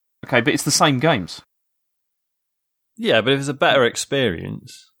 Correct. Okay, but it's the same games. Yeah, but if it's a better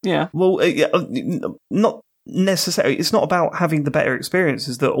experience... Yeah. Well, not necessarily. It's not about having the better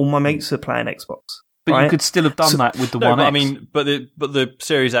experiences that all my mates are playing Xbox. But right? You could still have done that with the One X. I mean, but the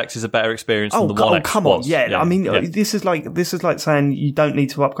Series X is a better experience than the One X. Oh, come on! Yeah, I mean, this is like saying you don't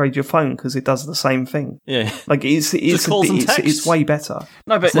need to upgrade your phone because it does the same thing. Yeah, like it's way better.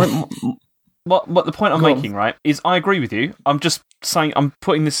 No, but what the point I'm making, right, is I agree with you. I'm just saying, I'm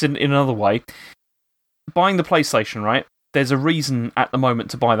putting this in another way. Buying the PlayStation, right? There's a reason at the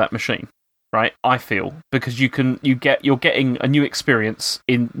moment to buy that machine, right? I feel because you're getting a new experience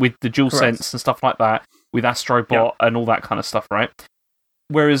with the DualSense and stuff like that, with Astrobot and all that kind of stuff, right?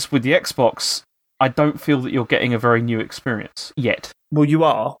 Whereas with the Xbox, I don't feel that you're getting a very new experience yet. Well, you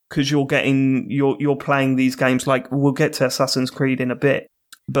are, because you're playing these games. Like, we'll get to Assassin's Creed in a bit,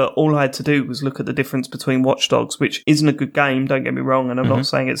 but all I had to do was look at the difference between Watch Dogs, which isn't a good game, don't get me wrong, and I'm not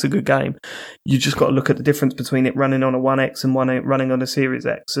saying it's a good game. You just got to look at the difference between it running on a One X and running on a Series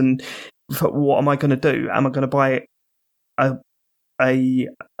X. And what am I going to do? Am I going to buy an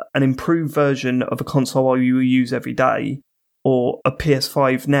improved version of a console I use every day, or a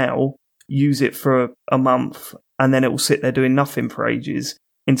PS5 now, use it for a month, and then it will sit there doing nothing for ages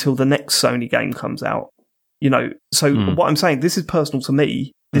until the next Sony game comes out? So what I'm saying, this is personal to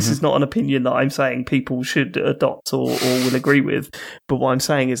me. This is not an opinion that I'm saying people should adopt or will agree with. But what I'm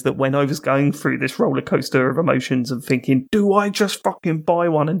saying is that when I was going through this roller coaster of emotions and thinking, do I just fucking buy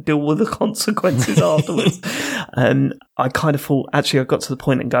one and deal with the consequences afterwards? I kind of thought, actually, I got to the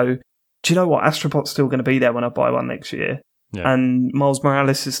point and go, do you know what? Astrobot's still going to be there when I buy one next year. Yeah. And Miles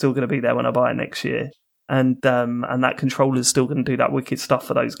Morales is still going to be there when I buy it next year. and that controller's still going to do that wicked stuff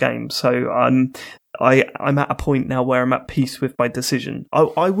for those games. So I'm at a point now where I'm at peace with my decision.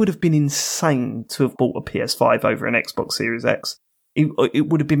 I would have been insane to have bought a PS5 over an Xbox Series X. It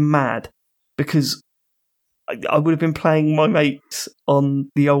would have been mad, because I would have been playing my mates on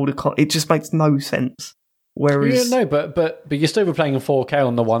the older it just makes no sense. Whereas but you're still playing in 4K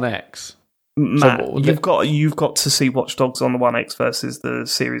on the One X. Matt, you've got to see Watch Dogs on the One X versus the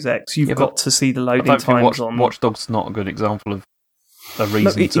Series X. You've got to see the loading times on Watch Dogs. Not a good example of a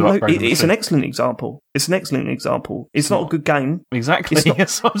reason to upgrade. It's an excellent example. It's not a good game. Exactly.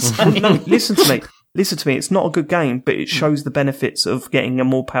 That's what I'm saying. No, listen to me. It's not a good game, but it shows the benefits of getting a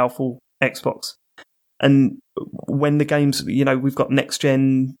more powerful Xbox. And when the games, we've got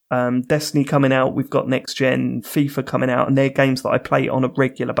next-gen Destiny coming out, we've got next-gen FIFA coming out, and they're games that I play on a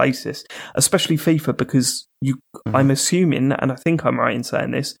regular basis, especially FIFA, because I'm assuming, and I think I'm right in saying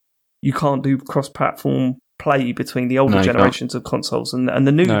this, you can't do cross-platform play between the older generations of consoles and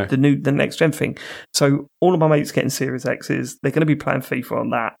the next-gen thing. So all of my mates getting Series X's, they're going to be playing FIFA on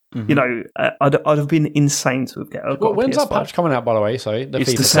that. I'd have been insane to have got when's that patch coming out, by the way? Sorry,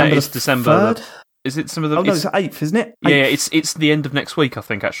 it's December 3rd. Is it some of the? Oh no, it's the 8th, isn't it? 8th. Yeah, it's the end of next week, I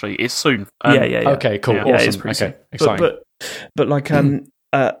think. Actually, it's soon. Yeah. Okay, cool, yeah. awesome. Yeah, it's pretty soon. Exciting. But like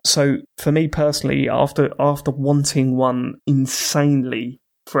so for me personally, after wanting one insanely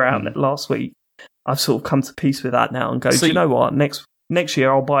throughout last week, I've sort of come to peace with that now and go, do you know what? Next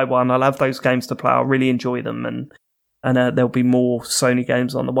year I'll buy one. I'll have those games to play. I'll really enjoy them, and there'll be more Sony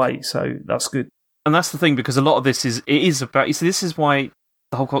games on the way. So that's good. And that's the thing, because a lot of this is about. You see, this is why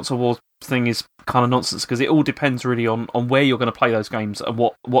the whole console wars thing is kind of nonsense, because it all depends really on where you're going to play those games and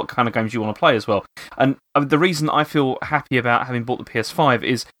what kind of games you want to play as well. And the reason I feel happy about having bought the PS5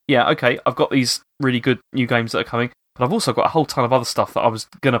 is, okay, I've got these really good new games that are coming, but I've also got a whole ton of other stuff that I was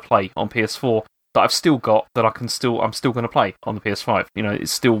going to play on PS4 that I've still got that I'm still going to play on the PS5.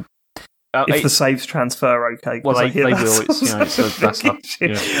 It's still. If the saves transfer, okay. Well, they will. It's that stuff.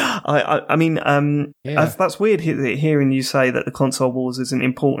 I mean, that's weird hearing you say that the console wars isn't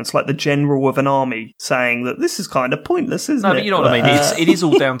important. It's like the general of an army saying that this is kind of pointless, isn't it? No, but you know what I mean. It is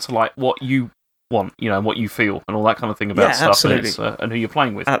all down to like what you want, what you feel, and all that kind of thing about stuff, absolutely. And who you're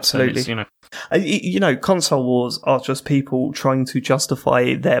playing with. Absolutely. Console wars are just people trying to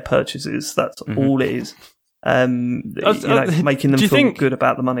justify their purchases. That's all it is. Making them feel good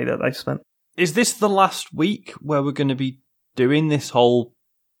about the money that they've spent. Is this the last week where we're going to be doing this whole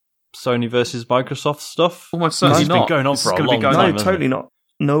Sony versus Microsoft stuff? Almost certainly not. It's been going on for a long time. No, totally not.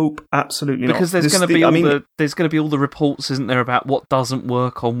 Nope, absolutely not. Because there's going to be all the reports, isn't there, about what doesn't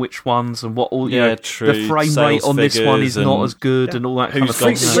work on which ones and what all. True. The frame rate on this one is not as good and all that kind of stuff.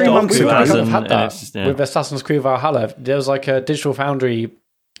 We've had that with Assassin's Creed Valhalla. There was like a Digital Foundry.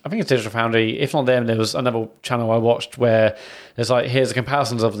 I think it's Digital Foundry. If not them, there was another channel I watched where there's like, here's the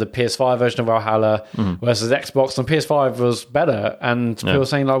comparisons of the PS5 version of Valhalla versus Xbox, and PS5 was better. And people were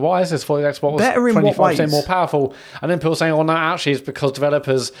saying, like, why is this for the Xbox better in 25% more powerful? And then people saying, oh, no, actually, it's because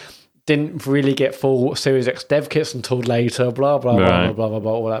developers didn't really get full Series X dev kits until later, blah, blah, blah, blah, blah,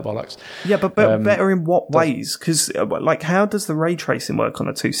 blah, all that bollocks. Yeah, but better in what ways? Because, like, how does the ray tracing work on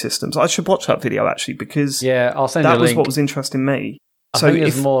the two systems? I should watch that video, actually, because I'll send you a link. That was what was interesting me. I think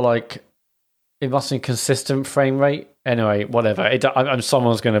it's more like it must be consistent frame rate. Anyway, whatever.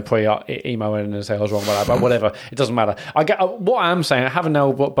 Someone's going to probably email in and say I was wrong about that, but whatever. It doesn't matter. I get what I'm saying. I haven't know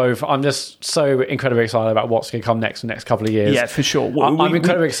what both. I'm just so incredibly excited about what's going to come next in the next couple of years. Yeah, for sure. I'm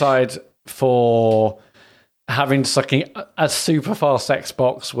incredibly excited for having a super fast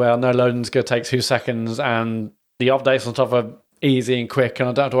Xbox where no loading's going to take 2 seconds and the updates and stuff are easy and quick, and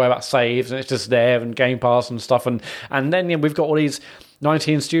I don't have to worry about saves, and it's just there, and Game Pass and stuff, and then we've got all these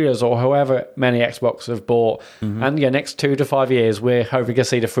 19 studios or however many Xbox have bought, and next 2 to 5 years we're hoping to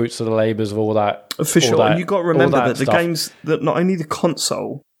see the fruits of the labours of all that. For sure, and you've got to remember that the games, that not only the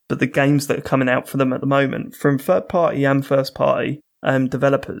console, but the games that are coming out for them at the moment, from third party and first party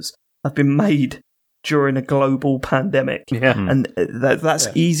developers, have been made during a global pandemic, and that's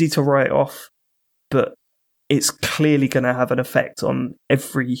easy to write off, but it's clearly going to have an effect on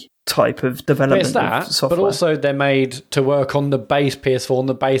every type of development of software. But also they're made to work on the base PS4 and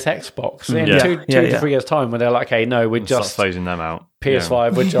the base Xbox. In 2 to 3 years' time, when they're like, okay, no, we're just phasing them out.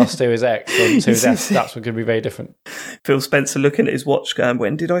 PS5, we're just Series X and Series S. That's going to be very different. Phil Spencer looking at his watch going,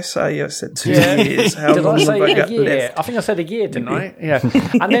 when did I say? I said 2 years. How did long I say have I got a year? left? I think I said a year, didn't I? Yeah.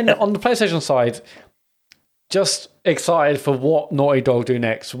 And then on the PlayStation side, just excited for what Naughty Dog do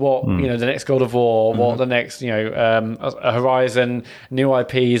next. What the next God of War, what the next a Horizon, new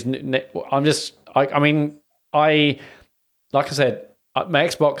IPs. I mean, like I said, my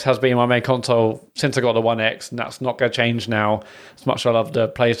Xbox has been my main console since I got the One X, and that's not going to change now. As much as I love the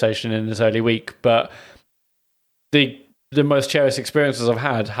PlayStation in this early week, but the most cherished experiences I've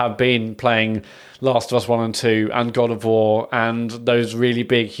had have been playing Last of Us 1 and 2 and God of War and those really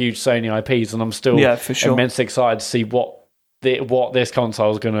big, huge Sony IPs, and I'm still immensely excited to see what this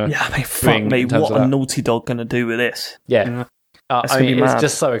console is going to fuck me, what a Naughty Dog going to do with this? Yeah. It's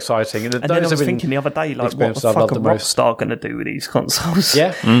just so exciting. And then I was thinking the other day, like, what the fuck are Rockstar going to do with these consoles?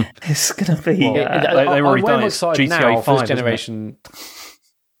 Yeah. It's going to be... they've already done it. GTA 5 for this generation.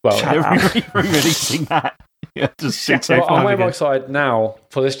 Well, they're re-releasing that. Yeah, I'm way more excited now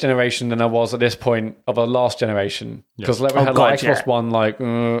for this generation than I was at this point of the last generation. Because we had Xbox One,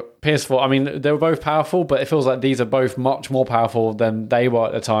 PS4. I mean, they were both powerful, but it feels like these are both much more powerful than they were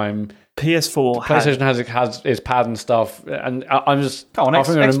at the time. PS4, PlayStation has its pad and stuff, and I think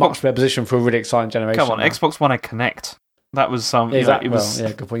they're in a much better position for a really exciting generation. Come on, now. Xbox One had Connect. That was some. Exactly.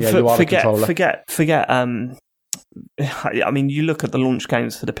 Good point. Yeah, you are the controller. Forget. I mean, you look at the launch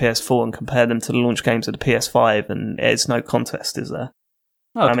games for the PS4 and compare them to the launch games of the PS5, and it's no contest, is there?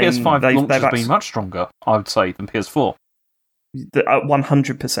 No, the PS5 launch has been much stronger, I would say, than PS4.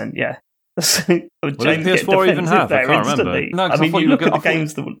 100%, yeah. What does PS4 even have? I can't remember. No, I mean, you look at the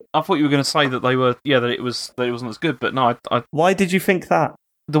games. I thought you were going to say that they were, that it wasn't as good, but no. Why did you think that?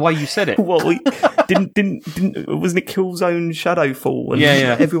 The way you said it. Well, wasn't it Killzone Shadowfall?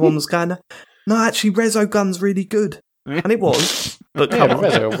 And everyone was going, no, actually, Resogun's really good. And it was. But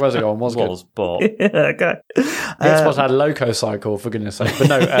Resogun was good. But okay. Xbox had Loco Cycle, for goodness sake. But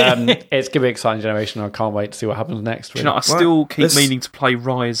no, it's going to be an exciting generation. I can't wait to see what happens next. Really. I still keep meaning to play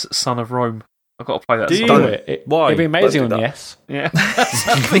Rise, Son of Rome. I've got to play that. Do you? Why? It'd be amazing on yes. Yeah.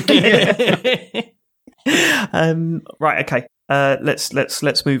 Right, okay.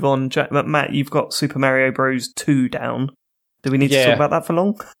 Let's move on. Matt, you've got Super Mario Bros. 2 down. Do we need to talk about that for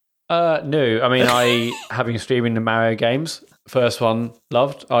long? No. I mean, I have been streaming the Mario games. First one,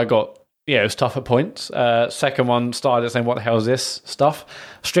 loved. I got, it was tough at points. Second one, started saying, what the hell is this stuff?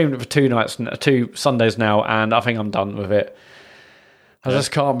 Streamed it for 2 Sundays now, and I think I'm done with it. I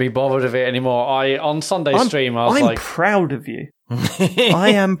just can't be bothered with it anymore. On Sunday stream, I was I'm proud of you.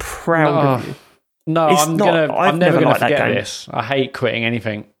 I am proud of you. No, I'm never going to forget this. I hate quitting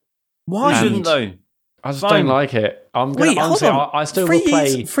anything. Why shouldn't though? I just don't like it. Wait, hold on. I still will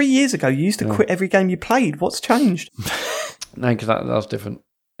play. 3 years ago, you used to quit every game you played. What's changed? No, because that was different.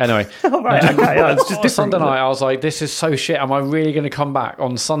 Anyway, it's just different. Sunday night, I was like, this is so shit. Am I really going to come back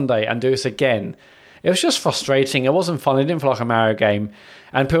on Sunday and do this again? It was just frustrating. It wasn't fun. It didn't feel like a Mario game.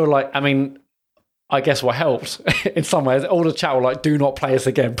 And people were like, I mean, I guess what helped in some ways, all the chat were like, do not play us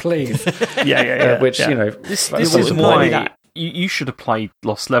again, please. Which, this is why you should have played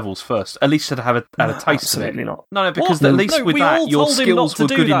Lost Levels first. At least to have had a taste of it. Absolutely not. No, because at least with that, your skills were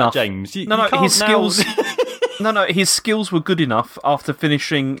good enough. James. His skills. His skills were good enough after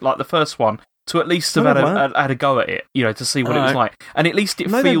finishing like the first one to at least have had a go at it, to see what it was like. And at least it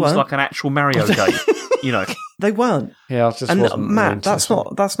feels like an actual Mario game, They weren't. Yeah, I just and Matt, that's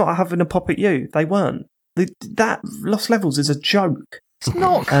not having a pop at you. They weren't. That Lost Levels is a joke. It's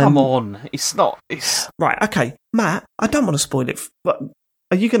not. Come on, it's not. It's right. Okay, Matt. I don't want to spoil it, but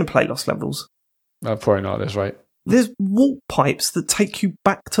are you going to play Lost Levels? No, probably not. That's right. There's warp pipes that take you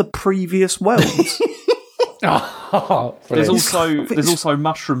back to previous worlds. There's also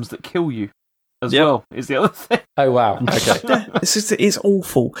mushrooms that kill you as well. Is the other thing. Oh wow. Okay. It's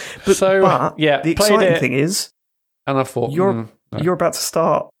awful. But the exciting thing is, and I thought you're about to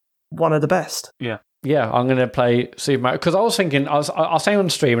start one of the best. Yeah, I'm going to play Super Mario. Because I was thinking, I was saying on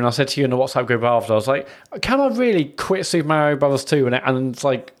stream, and I said to you in the WhatsApp group after, I was like, can I really quit Super Mario Bros. 2 and it's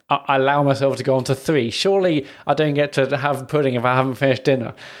like, I allow myself to go on to 3? Surely I don't get to have pudding if I haven't finished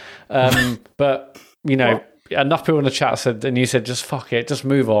dinner. But, enough people in the chat said, and you said, just fuck it, just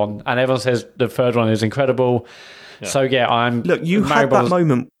move on. And everyone says the third one is incredible. Yeah. So, Look, you had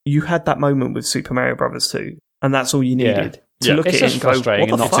that moment with Super Mario Bros. 2, and that's all you needed. To look at it and go,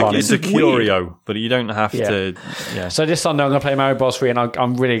 what the fuck? It's a curio, but you don't have to. Yeah. So this Sunday I'm going to play Mario Bros. 3, and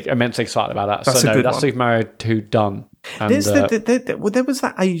I'm really immensely excited about that. That's Super Mario 2 done. And, there was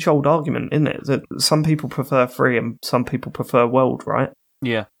that age-old argument, isn't it? That some people prefer 3 and some people prefer World, right?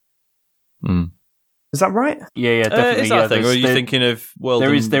 Yeah. Is that right? Yeah, definitely. Is that a thing, or are you thinking of World?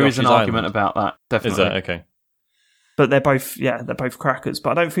 There is an Yoshi's argument Island? about that. Definitely. Is that okay? But they're both crackers.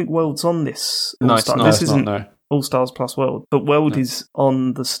 But I don't think World's on this. No, it's not. This isn't All Stars plus World, but World is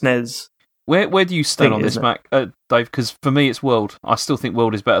on the SNES. Where do you stand on this, Mac, Dave? Because for me, it's World. I still think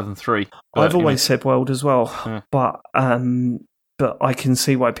World is better than 3. I've always said World as well, but but I can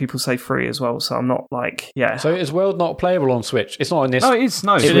see why people say free as well. So I'm not like, yeah. So is World not playable on Switch? It's not in this. No, it is.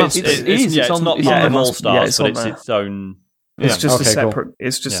 No, it is. It's not part of All Stars, but it's its own. It's just a separate. Cool.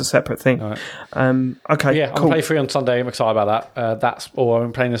 It's just a separate thing. Right. Okay. Yeah, cool. I'll play free on Sunday. I'm excited about that. That's all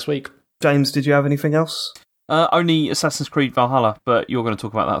I'm playing this week. James, did you have anything else? Only Assassin's Creed Valhalla, but you're going to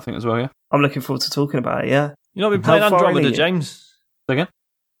talk about that, I think, as well. Yeah. I'm looking forward to talking about it. Yeah. You've not been playing Andromeda, James? Again?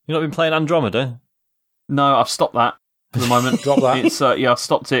 You've not been playing Andromeda? No, I've stopped that for the moment. Drop that. It's I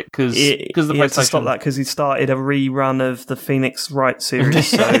stopped it because the PlayStation. Had to stop that because he started a rerun of the Phoenix Wright series.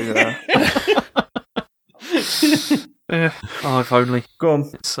 So. If only. Go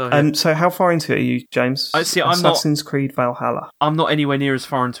on. So how far into it are you, James? Assassin's Creed Valhalla. I'm not anywhere near as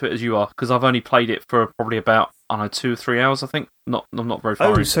far into it as you are because I've only played it for probably about 2 or 3 hours. I think. I'm not very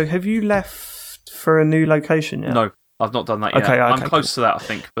far. Oh, so have you left for a new location yet? No, I've not done that yet. Okay, I'm close to that, I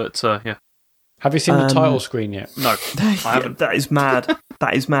think. But yeah. Have you seen the title screen yet? No, I haven't. That is mad.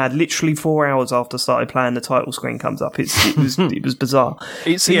 That is mad. Literally 4 hours after I started playing, the title screen comes up. It was bizarre. At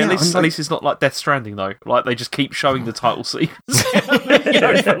least it's not like Death Stranding though. Like they just keep showing the title sequence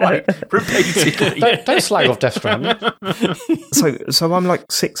repeatedly. Don't slag off Death Stranding. So I'm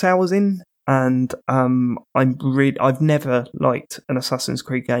like 6 hours in, and I've never liked an Assassin's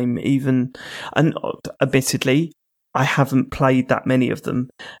Creed game, and admittedly, I haven't played that many of them,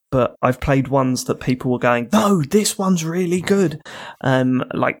 but I've played ones that people were going, no, this one's really good,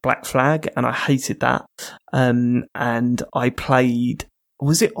 like Black Flag, and I hated that. And I played,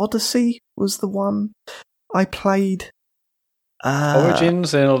 was it Odyssey was the one I played?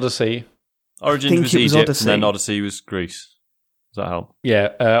 Origins and Odyssey. Origins was Egypt, and then Odyssey was Greece. Does that help?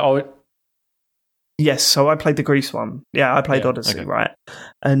 Yeah. Yes, so I played the Greece one. Yeah, I played Odyssey, okay. Right?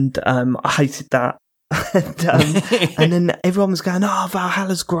 And I hated that. And then everyone was going,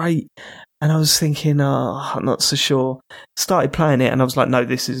 Valhalla's great, and I was thinking, I'm not so sure. Started playing it, and I was like, no,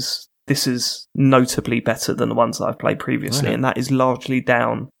 this is notably better than the ones that I've played previously, and that is largely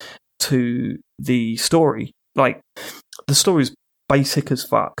down to the story. Like, the story's basic as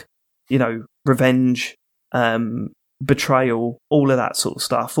fuck, revenge, betrayal, all of that sort of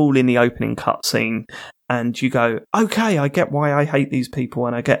stuff, all in the opening cutscene. And you go, okay, I get why I hate these people,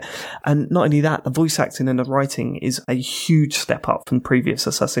 and not only that, the voice acting and the writing is a huge step up from previous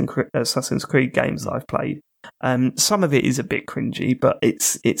Assassin's Creed games that I've played. Some of it is a bit cringy, but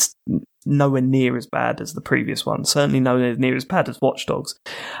it's nowhere near as bad as the previous one. Certainly nowhere near as bad as Watch Dogs.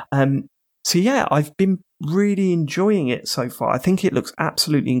 So yeah, I've been really enjoying it so far. I think it looks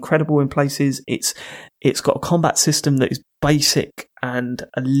absolutely incredible in places. It's got a combat system that is basic and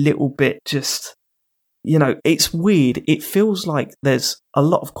a little bit just. It's weird. It feels like there's a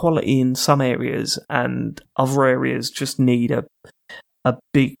lot of quality in some areas and other areas just need a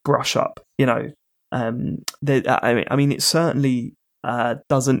big brush up, it certainly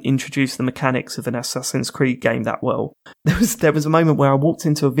doesn't introduce the mechanics of an Assassin's Creed game that well. There was a moment where I walked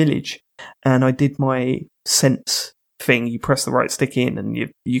into a village and I did my sense thing. You press the right stick in and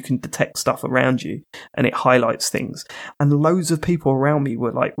you can detect stuff around you and it highlights things. And loads of people around me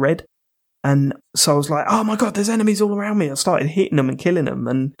were like red. And so I was like, oh my God, there's enemies all around me. I started hitting them and killing them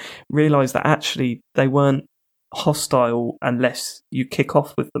and realised that actually they weren't hostile unless you kick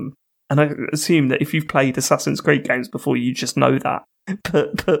off with them. And I assume that if you've played Assassin's Creed games before, you just know that.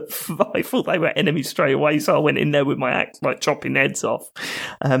 But I thought they were enemies straight away, so I went in there with my axe, like chopping heads off.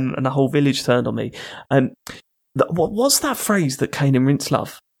 And the whole village turned on me. What was that phrase that Kane and Rince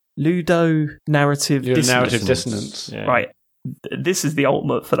love? Ludonarrative dissonance. Yeah. Right. This is the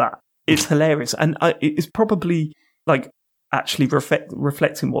ultimate for that. It's hilarious, and it's probably like actually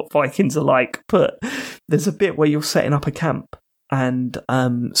reflecting what Vikings are like. But there's a bit where you're setting up a camp, and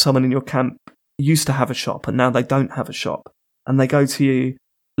someone in your camp used to have a shop, and now they don't have a shop, and they go to you,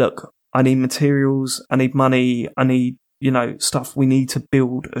 look, I need materials, I need money, I need stuff. We need to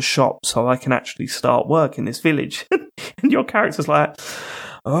build a shop so I can actually start work in this village. And your character's like,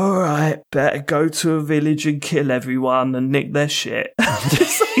 all right, better go to a village and kill everyone and nick their shit.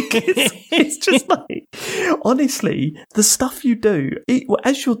 It's just like, honestly, the stuff you do,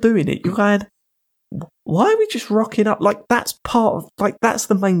 as you're doing it, you're going, why are we just rocking up? Like, that's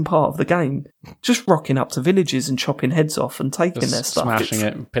the main part of the game. Just rocking up to villages and chopping heads off and taking their stuff. Smashing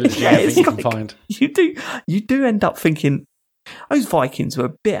it and pillaging everything you can find. You do end up thinking, those Vikings were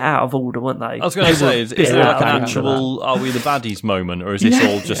a bit out of order, weren't they? I was going to say, is there like an actual "are we the baddies" moment, or is this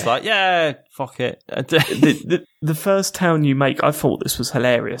all just like, yeah, fuck it? the first town you make, I thought this was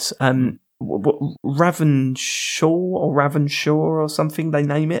hilarious. Ravenshaw or something, they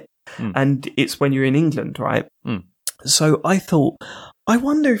name it, and it's when you're in England, right? So I thought, I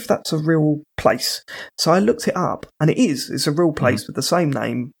wonder if that's a real place. So I looked it up, and it is. It's a real place with the same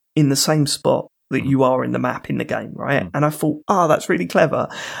name in the same spot that you are in the map in the game, right? And I thought, that's really clever.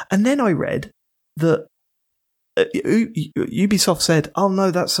 And then I read that Ubisoft said, oh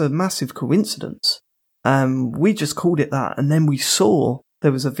no, that's a massive coincidence. We just called it that, and then we saw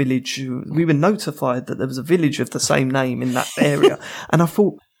there was a village. We were notified that there was a village of the same name in that area. And I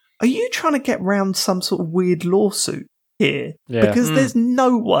thought, are you trying to get round some sort of weird lawsuit here? Yeah. Because there's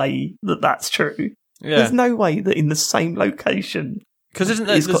no way that that's true. Yeah. There's no way that in the same location. Because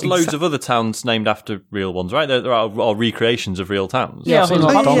there's loads of other towns named after real ones, right? There are recreations of real towns. Yeah, I've seen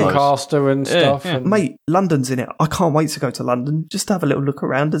like Doncaster and stuff. Yeah. And... Mate, London's in it. I can't wait to go to London. Just to have a little look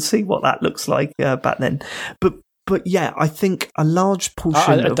around and see what that looks like back then. But yeah, I think a large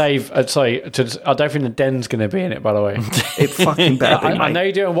portion of... Dave, sorry, I don't think the den's going to be in it, by the way. It fucking better be, mate. I know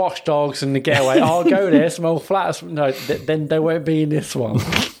you're doing Watch Dogs and the Getaway. I'll go there, smell flat. No, then they won't be in this one.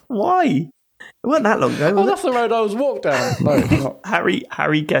 Why? It wasn't that long ago. That's the road I was walked down. No, it's not.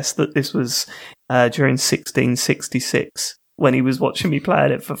 Harry guessed that this was during 1666 when he was watching me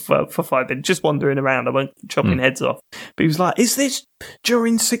playing it for 5 minutes, just wandering around. I went chopping heads off. But he was like, is this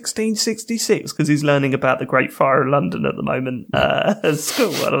during 1666? Because he's learning about the Great Fire of London at the moment at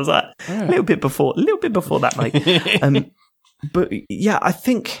school. And I was like, a little bit before that, mate. But yeah, I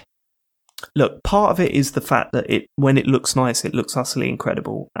think... Look, part of it is the fact that when it looks nice, it looks utterly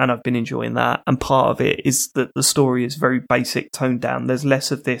incredible, and I've been enjoying that. And part of it is that the story is very basic, toned down. There's less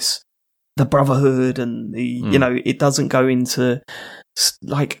of this, the brotherhood, and it doesn't go into,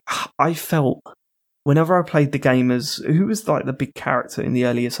 like, I felt whenever I played the game as, who was like the big character in the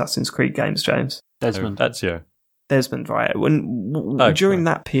early Assassin's Creed games, James? Desmond. That's you. Desmond, right? During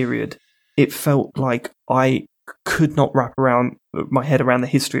that period, it felt like I could not wrap my head around the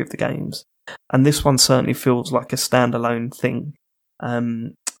history of the games. And this one certainly feels like a standalone thing.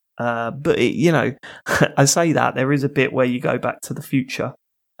 But I say that there is a bit where you go back to the future,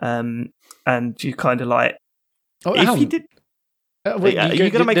 and you kind of like, if you did, you're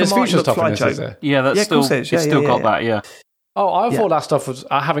going to make a Martin McFly joke. Yeah, that's still got that. Yeah. Oh, I thought that stuff was.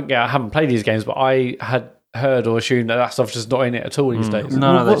 I haven't played these games, but I had heard or assumed that stuff's just not in it at all these days.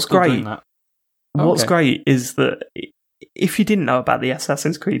 No, what's great? What's great is that if you didn't know about the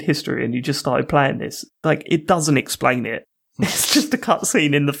Assassin's Creed history and you just started playing this, like, it doesn't explain it. It's just a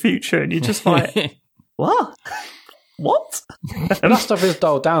cutscene in the future, and you're just like, what? What? And that stuff is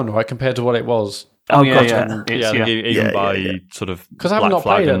dialed down, right, compared to what it was. Oh, yeah. Even by sort of because I have not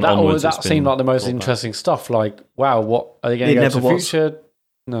played it. That seemed like the most interesting stuff. Like, wow, what are they going to go to the future?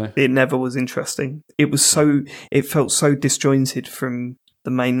 No, it never was interesting. It felt so disjointed from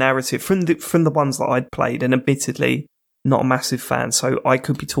the main narrative, from the ones that I'd played, and admittedly not a massive fan, so I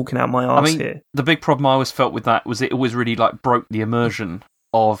could be talking out my arse here. The big problem I always felt with that was it always really like broke the immersion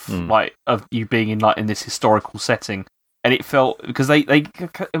of of you being in this historical setting, and it felt because I mean,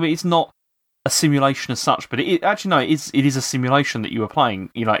 it's not a simulation as such, but it is a simulation that you were playing,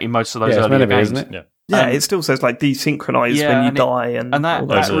 in most of those earlier games, isn't it? Yeah, it still says like desynchronized when you die, and that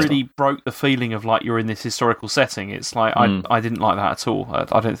really broke the feeling of like you're in this historical setting. It's like I didn't like that at all.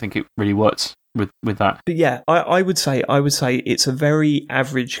 I don't think it really worked with that. But yeah, I would say it's a very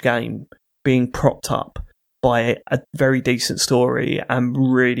average game being propped up by a very decent story and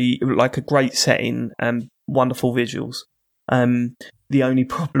really like a great setting and wonderful visuals. The only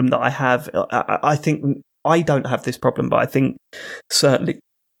problem that I have, I think I don't have this problem, but I think certainly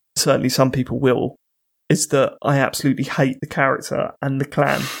some people will, is that I absolutely hate the character and the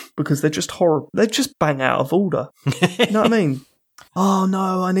clan because they're just horrible. They're just bang out of order. You know what I mean? Oh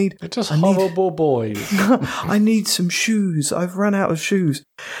no, they're just horrible boys. I need some shoes. I've run out of shoes.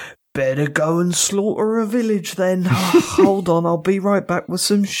 Better go and slaughter a village then. Hold on, I'll be right back with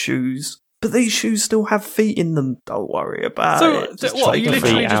some shoes. But these shoes still have feet in them. Don't worry about it. So what, are you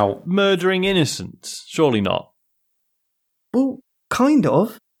literally just murdering innocents? Surely not. Well, kind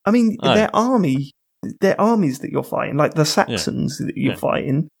of. I mean, they're armies that you're fighting, like the Saxons that you're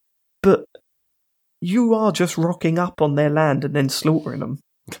fighting, but you are just rocking up on their land and then slaughtering them.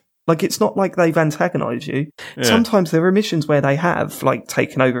 Like, it's not like they've antagonised you. Yeah. Sometimes there are missions where they have, like,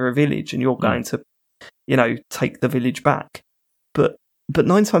 taken over a village and you're going to, take the village back. But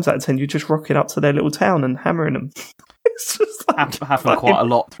 9 times out of 10, you're just rocking up to their little town and hammering them. It's just like, happened quite a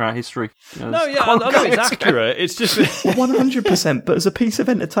lot throughout history. I know it's accurate. It's just 100%. But as a piece of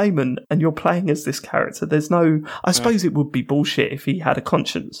entertainment, and you're playing as this character, there's no. I suppose it would be bullshit if he had a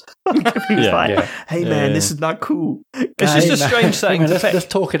conscience. If he was "Hey man, this is not cool." It's just a strange setting to pick. Let's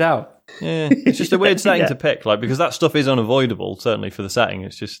talk it out. Yeah, it's just a weird setting to pick, like, because that stuff is unavoidable. Certainly for the setting,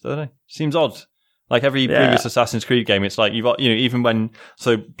 it's just, I don't know, seems odd. Like every previous Assassin's Creed game, it's like you've got, even when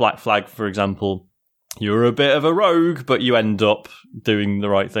Black Flag, for example, you're a bit of a rogue, but you end up doing the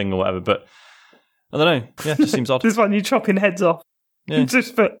right thing or whatever. But I don't know. Yeah, it just seems odd. This one you're chopping heads off. Yeah.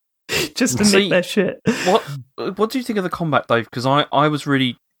 just to nick their shit. What do you think of the combat, Dave? Because I was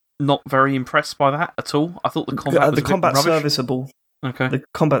really not very impressed by that at all. I thought the combat was serviceable. Okay. The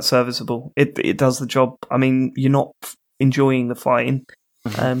combat's serviceable. It does the job. I mean, you're not enjoying the fighting,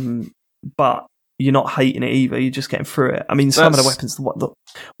 but you're not hating it either. You're just getting through it. I mean, some of the weapons,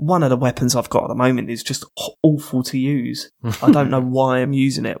 one of the weapons I've got at the moment is just awful to use. I don't know why I'm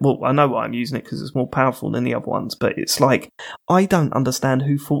using it. Well, I know why I'm using it because it's more powerful than the other ones, but it's like, I don't understand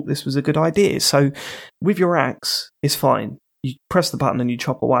who thought this was a good idea. So with your axe, it's fine. You press the button and you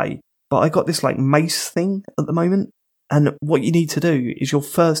chop away. But I got this like mace thing at the moment, and what you need to do is your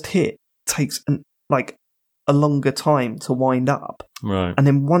first hit takes a longer time to wind up. Right. And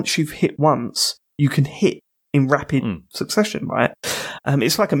then once you've hit once, you can hit in rapid succession, right?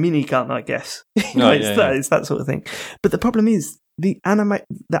 It's like a minigun, I guess. It's that sort of thing. But the problem is the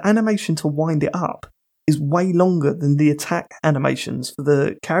animation to wind it up is way longer than the attack animations for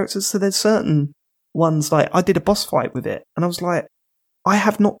the characters. So there's certain ones, like I did a boss fight with it, and I was like, I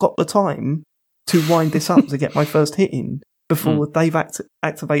have not got the time to wind this up to get my first hit in before they've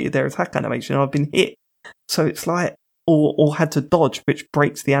activated their attack animation. I've been hit. So it's like, or had to dodge, which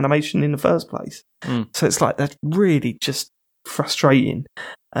breaks the animation in the first place. So it's like, that's really just frustrating.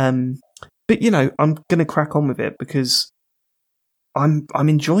 But I'm going to crack on with it because I'm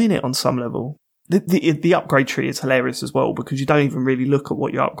enjoying it on some level. The upgrade tree is hilarious as well because you don't even really look at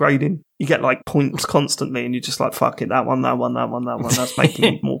what you're upgrading. You get like points constantly, and you're just like, fuck it, that one. That's making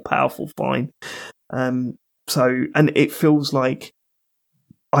me more powerful. Fine. And it feels like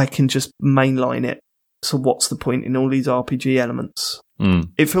I can just mainline it. So what's the point in all these RPG elements?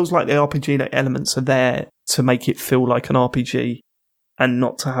 It feels like the RPG elements are there to make it feel like an RPG and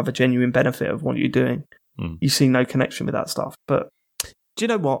not to have a genuine benefit of what you're doing. You see no connection with that stuff. But do you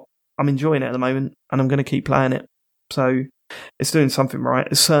know what? I'm enjoying it at the moment, and I'm going to keep playing it. So it's doing something right.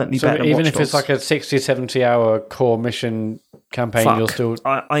 It's certainly better than even Watch if it's like a 60, 70-hour core mission campaign, you'll still...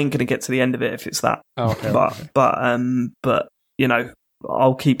 I ain't going to get to the end of it if it's that. Oh, okay. But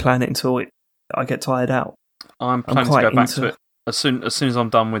I'll keep playing it until I get tired out. I'm planning to go back to it as soon as I'm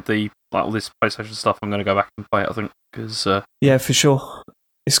done with all this PlayStation stuff. I'm going to go back and play it, I think, because yeah, for sure.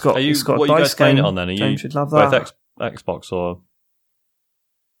 It's got a dice game. What are you guys playing it on then? Are you should love that. both Xbox or?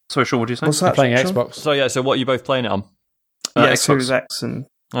 Sorry, Sean, what do you say? What's that? I'm playing Xbox. So what are you both playing it on? Xbox. Series X and.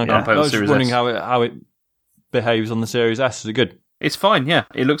 Okay. Yeah, I was just wondering how it behaves on the Series S. Is it good? It's fine. Yeah,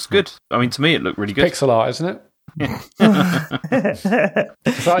 it looks good. I mean, to me, it looked really good. Pixel art, isn't it? I'm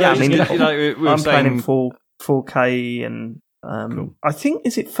playing in 4K and cool. I think,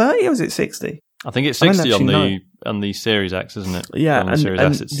 is it 30 or is it 60? I think it's 60 on the Series X, isn't it? Yeah, on the Series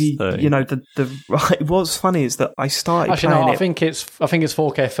S, it's 30. What's funny is that I started playing it. I think it's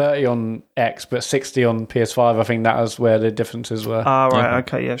 4K 30 on X, but 60 on PS5. I think that was where the differences were. Right,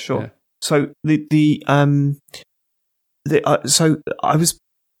 okay, yeah, sure. Yeah. So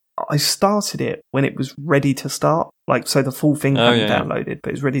I started it when it was ready to start. Like, so the full thing hadn't downloaded, but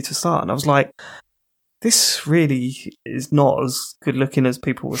it was ready to start. And I was like, this really is not as good looking as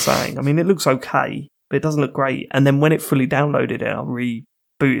people were saying. I mean, it looks okay, but it doesn't look great. And then when it fully downloaded it, I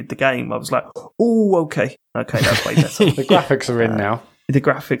rebooted the game. I was like, oh, okay, that's way better. The graphics are in now. The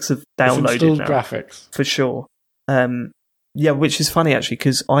graphics have downloaded now. Graphics. For sure. Yeah, which is funny, actually,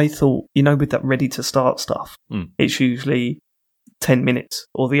 because I thought, with that ready-to-start stuff, it's usually 10 minutes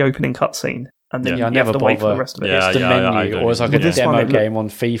or the opening cutscene, and then you have to wait for the rest of it. It's the menu, or it's like a demo game on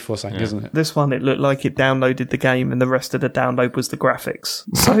FIFA or something, isn't it? This one, it looked like it downloaded the game, and the rest of the download was the graphics.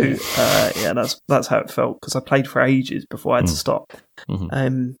 So, that's how it felt, because I played for ages before I had to stop.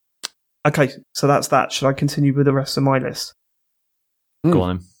 Mm-hmm. Okay, so that's that. Should I continue with the rest of my list? Go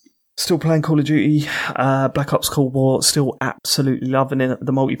on. Still playing Call of Duty, Black Ops Cold War, still absolutely loving it,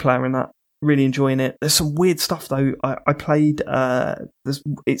 the multiplayer in that. Really enjoying it. There's some weird stuff though. I played.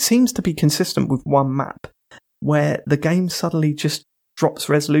 It seems to be consistent with one map where the game suddenly just drops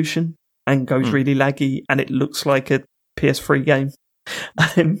resolution and goes really laggy, and it looks like a PS3 game.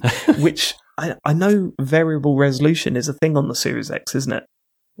 Which I know variable resolution is a thing on the Series X, isn't it?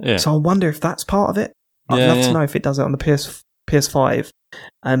 Yeah. So I wonder if that's part of it. I'd love to know if it does it on the PS5.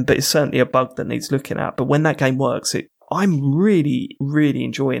 But it's certainly a bug that needs looking at. But when that game works, I'm really, really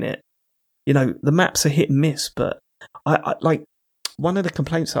enjoying it. The maps are hit and miss, but I like one of the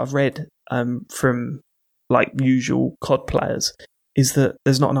complaints that I've read from like usual COD players is that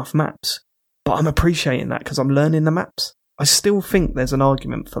there's not enough maps. But I'm appreciating that because I'm learning the maps. I still think there's an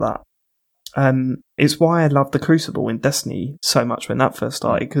argument for that. it's why I loved the Crucible in Destiny so much when that first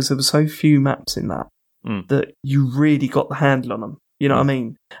started, because there were so few maps in that that you really got the handle on them. You know what I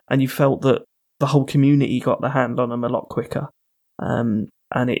mean? And you felt that the whole community got the handle on them a lot quicker. And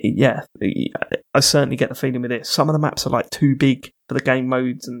I certainly get the feeling with this. Some of the maps are like too big for the game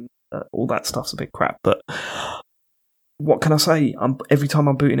modes, and all that stuff's a bit crap. But what can I say? Every time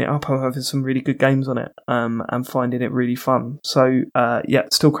I'm booting it up, I'm having some really good games on it, and finding it really fun. So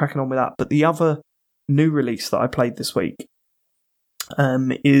still cracking on with that. But the other new release that I played this week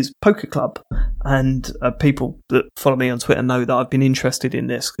is Poker Club, and people that follow me on Twitter know that I've been interested in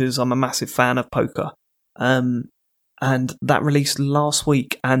this because I'm a massive fan of poker. And that released last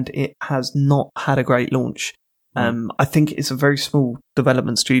week, and it has not had a great launch. I think it's a very small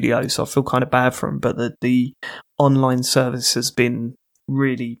development studio, so I feel kind of bad for them, but the online service has been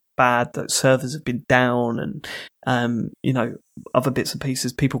really bad. The servers have been down, and other bits and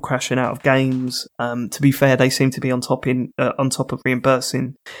pieces, people crashing out of games. To be fair, they seem to be on top of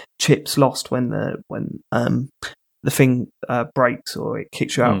reimbursing chips lost when the thing breaks or it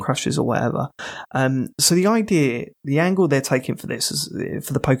kicks you out, crashes or whatever. So the angle they're taking for this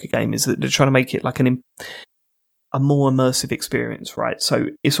for the poker game is that they're trying to make it like a more immersive experience, right? So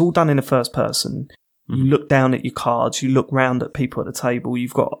it's all done in a first person. You look down at your cards, you look round at people at the table,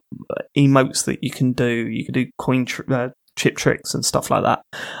 you've got emotes that you can do coin chip tricks and stuff like that.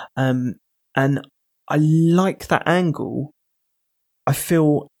 And I like that angle. I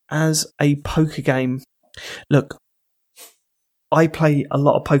feel as a poker game, look, I play a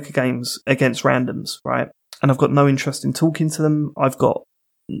lot of poker games against randoms, right? And I've got no interest in talking to them.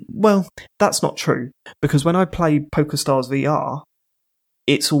 That's not true, because when I play PokerStars VR,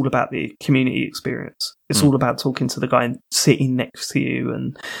 it's all about the community experience. It's all about talking to the guy sitting next to you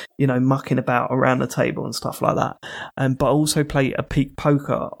and, mucking about around the table and stuff like that. But I also play a Peak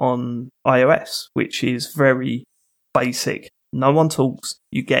Poker on iOS, which is very basic. No one talks.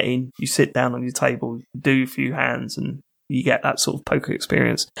 You get in, you sit down on your table, do a few hands, and you get that sort of poker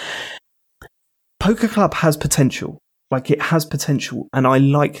experience. Poker Club has potential. It has potential, and I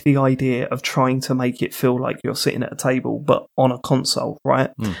like the idea of trying to make it feel like you're sitting at a table, but on a console, right?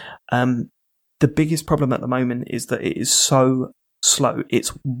 The biggest problem at the moment is that it is so slow.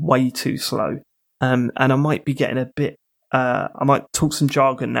 It's way too slow. And I might be getting a bit, I might talk some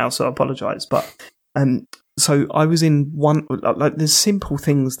jargon now, so I apologise. But, so I was in one, there's simple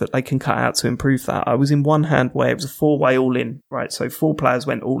things that they can cut out to improve that. I was in one hand where it was a 4-way all-in, right? So 4 players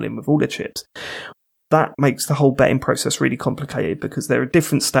went all in with all the chips. That makes the whole betting process really complicated because there are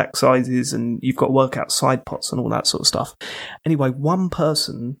different stack sizes and you've got to work out side pots and all that sort of stuff. Anyway, one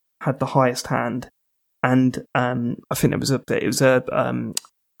person had the highest hand, and I think it was a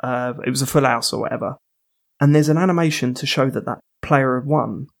full house or whatever. And there's an animation to show that player had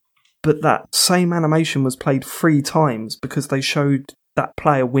won, but that same animation was played 3 times because they showed that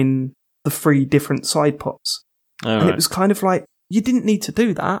player win the 3 different side pots. And it was kind of like, you didn't need to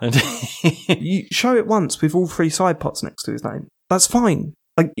do that. You show it once with all 3 side pots next to his name. That's fine.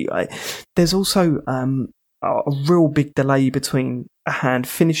 There's also a real big delay between a hand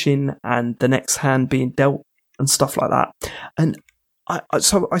finishing and the next hand being dealt and stuff like that. And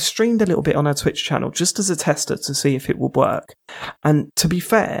so I streamed a little bit on our Twitch channel just as a tester to see if it would work. And to be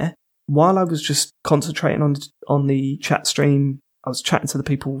fair, while I was just concentrating on the chat stream, I was chatting to the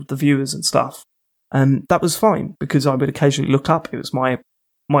people, the viewers and stuff. That was fine because I would occasionally look up. It was my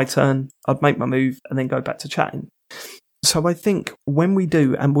turn. I'd make my move and then go back to chatting. So I think when we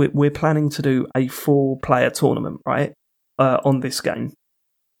do, and we're planning to do a 4-player tournament, right, on this game,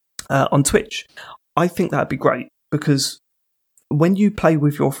 on Twitch, I think that'd be great because when you play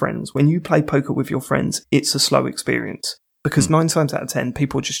with your friends, when you play poker with your friends, it's a slow experience because 9 times out of 10,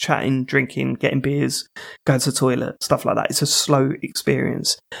 people are just chatting, drinking, getting beers, going to the toilet, stuff like that. It's a slow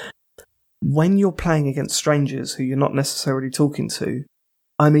experience. When you're playing against strangers who you're not necessarily talking to,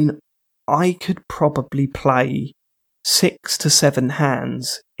 I mean, I could probably play 6 to 7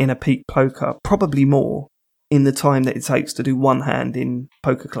 hands in a Peak Poker, probably more, in the time that it takes to do 1 hand in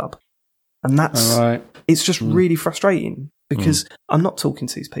Poker Club. And that's, it's just really frustrating because I'm not talking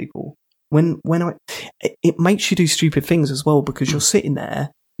to these people. It makes you do stupid things as well because you're sitting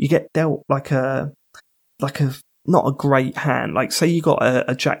there, you get dealt like a not a great hand. Like, say you got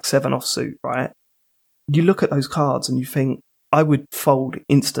a Jack 7 offsuit, right? You look at those cards and you think, I would fold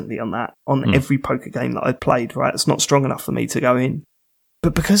instantly on that, on every poker game that I played, right? It's not strong enough for me to go in.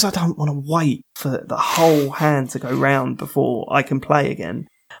 But because I don't want to wait for the whole hand to go round before I can play again,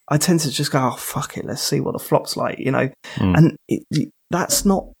 I tend to just go, oh, fuck it, let's see what the flop's like, And that's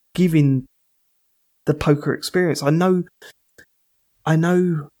not giving the poker experience. I know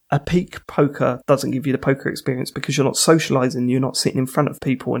a peak poker doesn't give you the poker experience because you're not socializing, you're not sitting in front of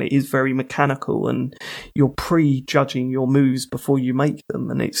people, and it is very mechanical, and you're pre-judging your moves before you make them,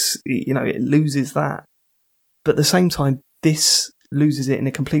 and it loses that. But at the same time, this loses it in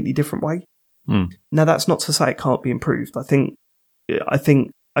a completely different way. Now, that's not to say it can't be improved. I think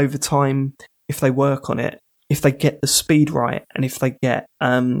over time, if they work on it, if they get the speed right, and if they get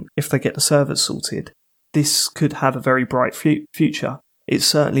the servers sorted, this could have a very bright future. It's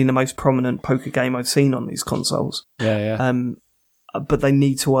certainly the most prominent poker game I've seen on these consoles. Yeah. But they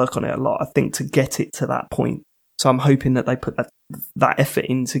need to work on it a lot, I think, to get it to that point. So I'm hoping that they put that effort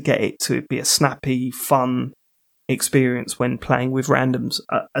in to get it to be a snappy, fun experience when playing with randoms.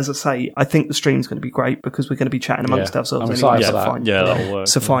 As I say, I think the stream's going to be great because we're going to be chatting amongst ourselves anyway. So fine. Yeah, that'll work.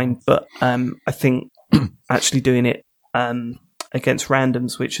 So fine. But I think actually doing it against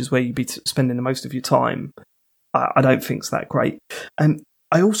randoms, which is where you'd be spending the most of your time, I don't think it's that great. And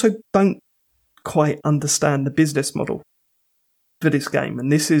I also don't quite understand the business model for this game.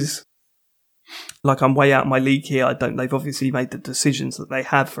 And this is, like, I'm way out of my league here. They've obviously made the decisions that they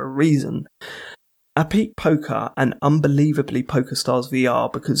have for a reason. At Peak Poker and unbelievably PokerStars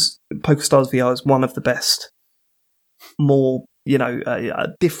VR, because PokerStars VR is one of the best, more,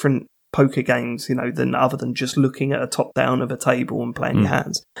 different poker games, than other than just looking at a top down of a table and playing your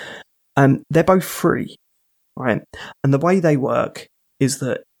hands. They're both free, right? And the way they work is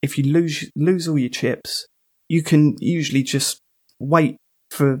that if you lose all your chips, you can usually just wait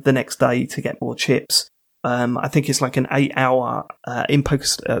for the next day to get more chips. I think it's like an 8-hour in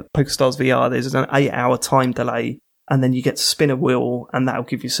PokerStars VR. There's an 8-hour time delay, and then you get to spin a wheel, and that'll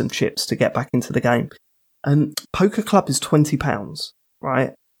give you some chips to get back into the game. Poker Club is £20,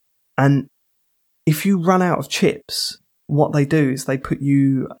 right? And if you run out of chips, what they do is they put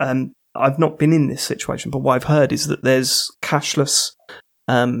you. I've not been in this situation, but what I've heard is that there's cashless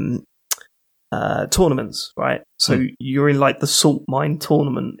tournaments, right? So you're in like the salt mine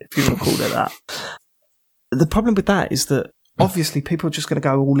tournament, if you want to call it that. The problem with that is that obviously people are just going to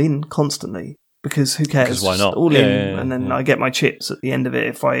go all in constantly because who cares? Because why not? All in, and then I get my chips at the end of it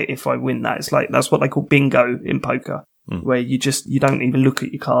if I win that. It's like that's what they call bingo in poker, where you don't even look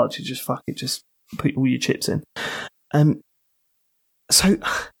at your cards. You just just put all your chips in. So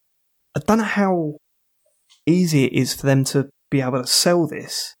I don't know how easy it is for them to be able to sell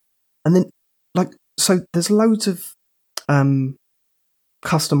this, and then so there's loads of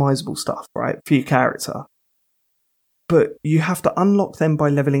customizable stuff, right, for your character. But you have to unlock them by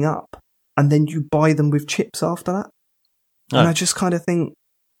leveling up, and then you buy them with chips after that. Oh. And I just kind of think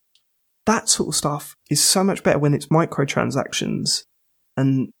that sort of stuff is so much better when it's microtransactions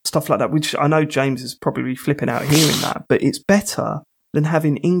and stuff like that, which I know James is probably flipping out hearing that, but it's better than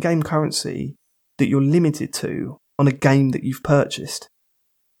having in-game currency that you're limited to on a game that you've purchased.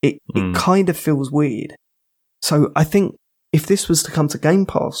 It kind of feels weird. So I think if this was to come to Game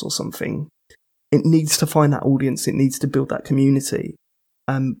Pass or something, it needs to find that audience. It needs to build that community.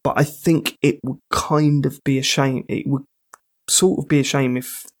 But I think it would kind of be a shame. It would sort of be a shame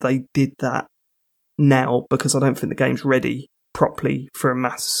if they did that now, because I don't think the game's ready properly for a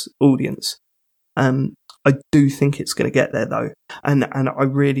mass audience. I do think it's going to get there though. And I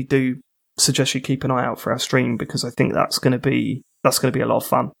really do suggest you keep an eye out for our stream, because I think that's going to be a lot of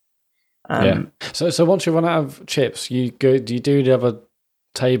fun. So once you run out of chips, you do the other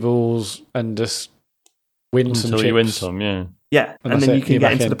tables and just win some chips. Until you win some, yeah. Yeah, and then you can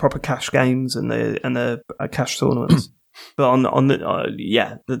get into the proper cash games and the cash tournaments. But on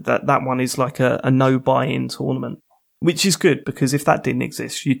that one is like a no buy-in tournament, which is good, because if that didn't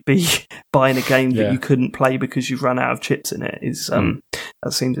exist, you'd be buying a game that you couldn't play because you've run out of chips in it.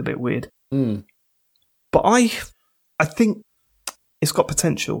 That seems a bit weird. But I think it's got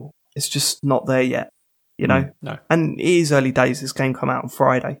potential. It's just not there yet, No. And it is early days. This game come out on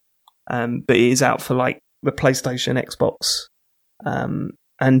Friday, but it is out for like the PlayStation, Xbox,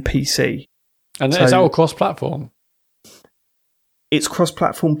 and PC. And is that all cross-platform? It's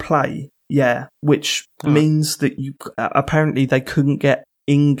cross-platform play, yeah, which means that you apparently they couldn't get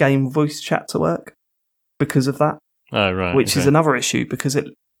in-game voice chat to work because of that. Oh, right. Which is another issue, because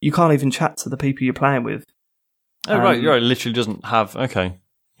you can't even chat to the people you're playing with. Oh, right. It literally doesn't have... Okay.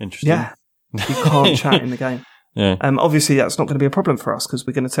 Interesting. Yeah. You can't chat in the game. Yeah. Obviously, that's not going to be a problem for us, because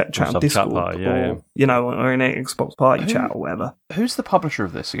we're going to chat on Discord party, or in an Xbox party chat or whatever. Who's the publisher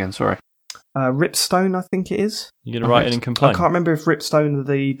of this again? Sorry. Ripstone, I think it is. You're going to write in and complain? I can't remember if Ripstone are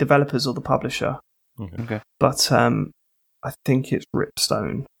the developers or the publisher. Okay. But I think it's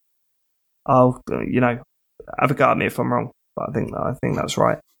Ripstone. I'll, have a go at me if I'm wrong, but I think that's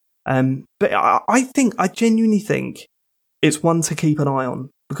right. But I genuinely think it's one to keep an eye on,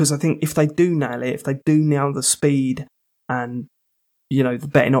 because I think if they do nail it, if they do nail the speed and, you know, the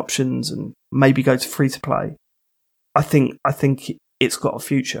betting options and maybe go to free to play, I think it's got a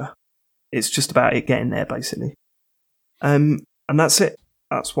future. It's just about it getting there, basically. And that's it.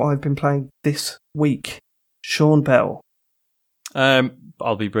 That's what I've been playing this week. Sean Bell.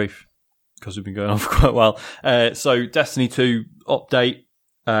 I'll be brief because we've been going on for quite a while. So Destiny 2 update.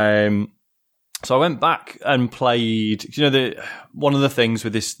 So I went back and played. You know, one of the things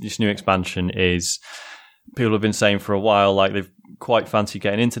with this new expansion is people have been saying for a while, like they've quite fancy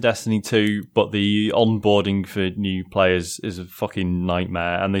getting into Destiny 2, but the onboarding for new players is a fucking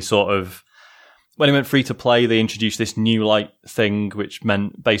nightmare. And they sort of, when it went free to play, they introduced this new like thing, which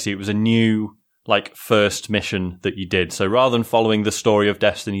meant basically it was a new like first mission that you did. So rather than following the story of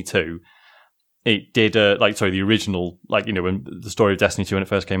Destiny 2, it did the original, like, you know, when the story of Destiny 2 when it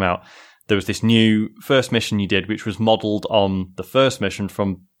first came out, there was this new first mission you did, which was modelled on the first mission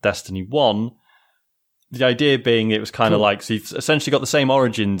from Destiny 1. The idea being it was kind of like, so you've essentially got the same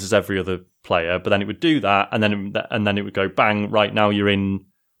origins as every other player, but then it would do that, and then it would go, bang, right now you're in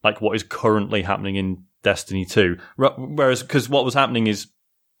like what is currently happening in Destiny 2. Whereas, because what was happening is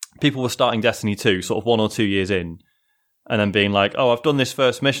people were starting Destiny 2 sort of 1 or 2 years in, and then being like, oh, I've done this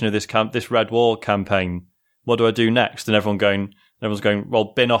first mission of this Red War campaign. What do I do next? And everyone's going,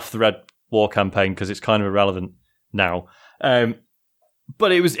 well, bin off the Red War campaign because it's kind of irrelevant now.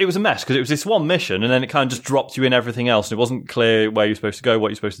 But it was a mess because it was this one mission, and then it kind of just dropped you in everything else, and it wasn't clear where you're supposed to go, what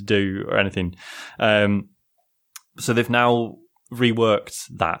you're supposed to do, or anything. So they've now reworked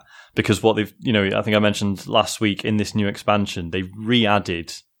that because what they've, you know, I think I mentioned last week in this new expansion, they've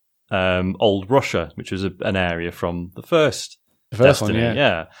re-added Old Russia, which was an area from the first Destiny, one,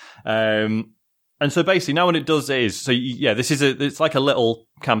 yeah. And so basically now what it does is, so it's like a little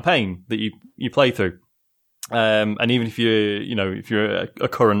campaign that you play through. And even if you're a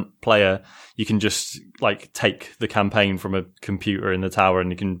current player, you can just like take the campaign from a computer in the tower and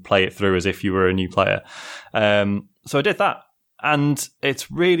you can play it through as if you were a new player. So I did that, and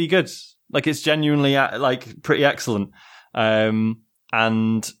it's really good. Like, it's genuinely like pretty excellent.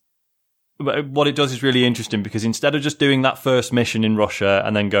 And what it does is really interesting because instead of just doing that first mission in Russia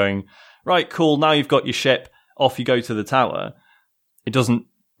and then going, right, cool, now you've got your ship, off you go to the tower, it doesn't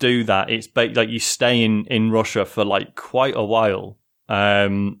do that. It's like you stay in Russia for like quite a while.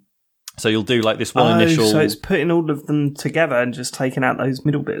 So you'll do like this one initial. So it's putting all of them together and just taking out those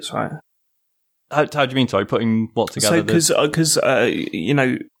middle bits, right? How do you mean? Sorry, putting what together? So because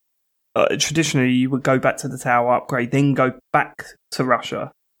traditionally you would go back to the tower, upgrade, then go back to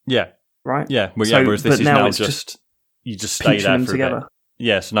Russia. Yeah. Right. Yeah. Well, yeah. Whereas this is now just you just stay there for together. A bit.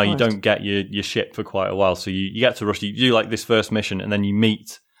 Yeah, so now you don't get your ship for quite a while. So you get to Russia, you do like this first mission, and then you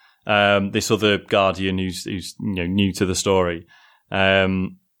meet this other Guardian who's new to the story.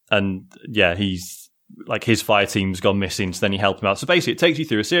 And yeah, he's like, his fire team's gone missing, so then you help him out. So basically it takes you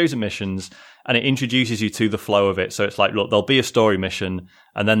through a series of missions and it introduces you to the flow of it. So it's like, look, there'll be a story mission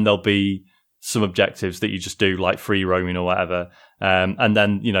and then there'll be some objectives that you just do, like free roaming or whatever. And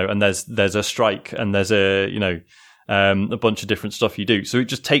then, and there's a strike and there's a bunch of different stuff you do. So it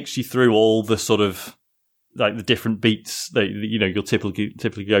just takes you through all the sort of like the different beats that you'll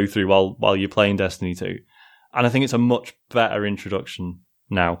typically go through while you're playing Destiny 2. And I think it's a much better introduction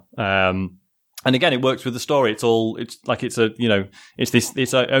now. And again, it works with the story. It's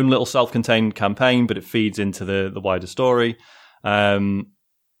its own little self-contained campaign, but it feeds into the wider story.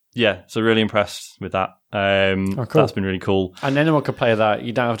 Yeah, so really impressed with that. Cool. That's been really cool. And anyone can play that.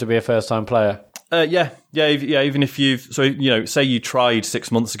 You don't have to be a first-time player. Yeah. Even if say you tried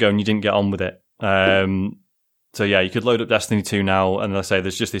 6 months ago and you didn't get on with it. So yeah, you could load up Destiny 2 now, and let's say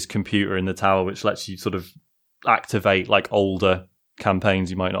there's just this computer in the tower which lets you sort of activate like older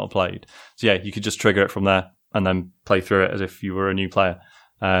campaigns you might not have played. So yeah, you could just trigger it from there and then play through it as if you were a new player.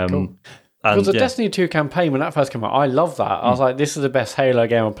 Cool. Because the Destiny 2 campaign, when that first came out, I loved that. I was like, this is the best Halo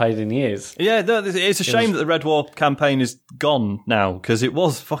game I've played in years. Yeah, it's a shame that the Red War campaign is gone now, because it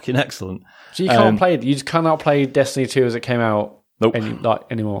was fucking excellent. So you can't play it. You just cannot play Destiny 2 as it came out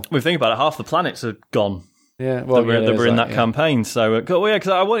anymore. We think about it, half the planets are gone. Yeah, well, that were in that campaign. So, because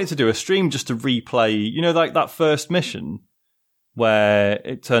I wanted to do a stream just to replay, like that first mission where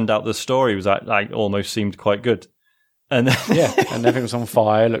it turned out the story was like almost seemed quite good. And yeah, and everything was on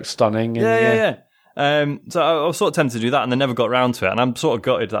fire, looked stunning. And, yeah. So I was sort of tempted to do that, and I never got around to it. And I'm sort of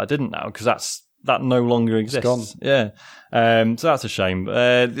gutted that I didn't now, because that no longer exists. It's gone. Yeah. So that's a shame.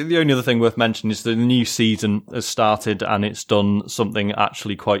 The only other thing worth mentioning is the new season has started, and it's done something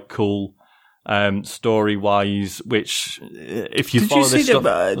actually quite cool, story-wise. Which, if you follow this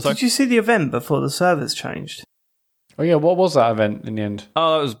stuff, did you see the event before the servers changed? Oh yeah, what was that event in the end?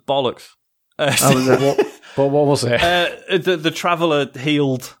 Oh, it was bollocks. What was it? The Traveller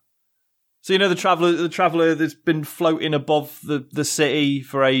healed. So the Traveller that's been floating above the city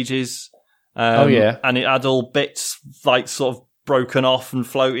for ages. And it had all bits like sort of broken off and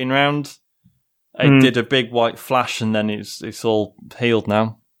floating around. It did a big white flash, and then it's all healed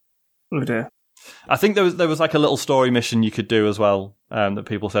now. Oh dear. I think there was like a little story mission you could do as well that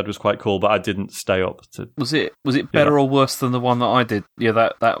people said was quite cool, but I didn't stay up to. Was it better or worse than the one that I did? Yeah,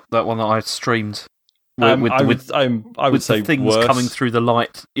 that one that I streamed. I would say things worse. Coming through the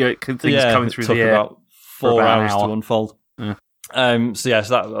light. Things coming through the air. About 4 hours to unfold. Yeah. So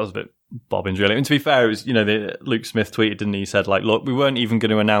that was a bit bobbins really. And to be fair, it was Luke Smith tweeted, didn't he? He said like, look, we weren't even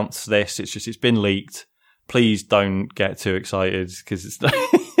going to announce this. It's been leaked. Please don't get too excited because it's.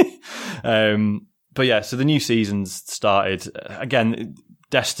 But yeah, so the new season's started again.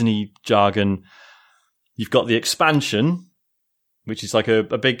 Destiny jargon. You've got the expansion, which is like a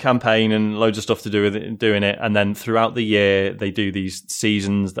big campaign and loads of stuff to do with it, doing it. And then throughout the year, they do these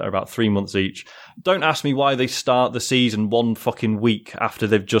seasons that are about 3 months each. Don't ask me why they start the season 1 fucking week after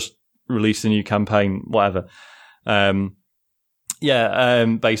they've just released a new campaign, whatever.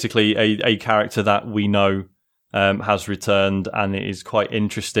 Basically a character that we know has returned, and it is quite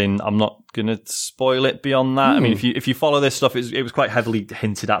interesting. I'm not going to spoil it beyond that. I mean, if you follow this stuff, it was quite heavily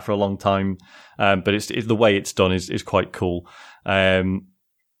hinted at for a long time, but it's the way it's done is quite cool. So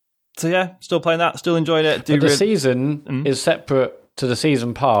yeah, still playing that, still enjoying it. The season is separate to the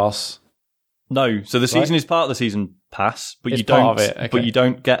season pass. No, so the season is part of the season pass, but you don't. But you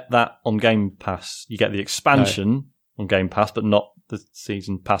don't get that on Game Pass. You get the expansion on Game Pass, but not the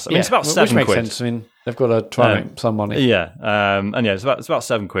season pass. I mean, it's about £7. Which makes sense. I mean, they've got to try and make some money. Yeah, it's about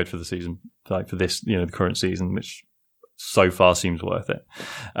 £7 for the season, like for this, the current season, which so far seems worth it.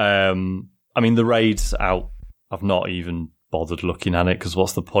 I mean, the raid's out. I've not even bothered looking at it because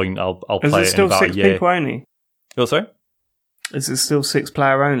what's the point? I'll play it in about a year. Is it still 6 people only? Oh, sorry? Is it still 6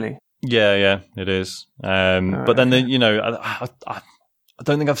 player only? Yeah, it is. But then I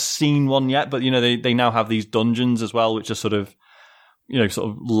don't think I've seen one yet. But they now have these dungeons as well, which are sort of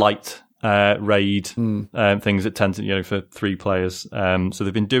light raid things that tend to for 3 players. So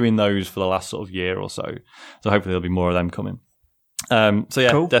they've been doing those for the last sort of year or so. So hopefully there'll be more of them coming.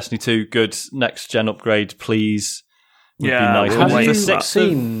 Cool. Destiny 2, good next gen upgrade, please. Would be nice. Have you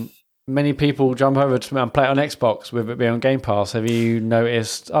seen many people jump over to and play it on Xbox with it being on Game Pass? Have you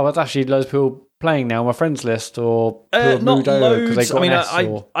noticed? Oh, it's actually loads of people playing now on my friends list, or people have moved over because they got an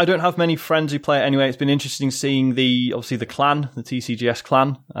S. I don't have many friends who play it anyway. It's been interesting seeing the clan, the TCGS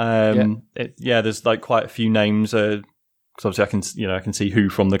clan. There's like quite a few names. Because obviously I can see who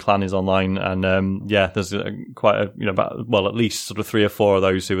from the clan is online, and there's quite a at least sort of 3 or 4 of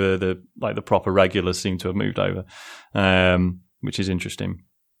those who are the proper regulars seem to have moved over, which is interesting.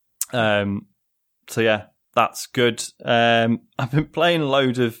 So yeah, that's good. I've been playing a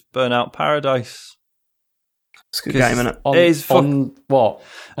load of Burnout Paradise. It's a good game, isn't it? On what?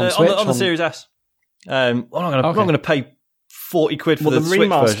 On Switch? On the Series S. I'm not going to pay £40 for the Switch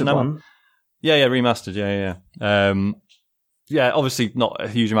version. One. Yeah, remastered. Yeah, obviously not a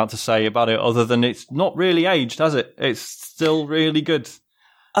huge amount to say about it other than it's not really aged, has it? It's still really good.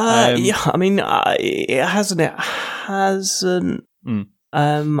 I mean, it hasn't. It hasn't.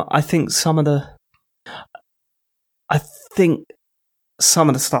 I think some of the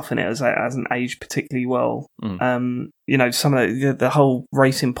stuff in it hasn't aged particularly well. Some of the whole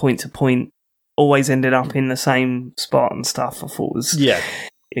racing point to point always ended up in the same spot and stuff. I thought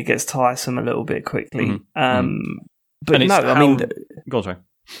it gets tiresome a little bit quickly. But no, I mean... Go on, sorry.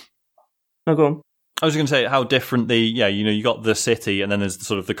 No, go on. I was going to say how different you got the city and then there's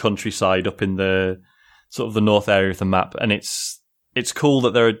sort of the countryside up in the sort of the north area of the map, and it's cool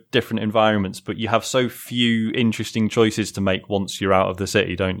that there are different environments, but you have so few interesting choices to make once you're out of the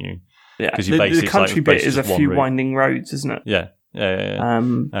city, don't you? Yeah, the country bit is a few winding roads, isn't it? Yeah.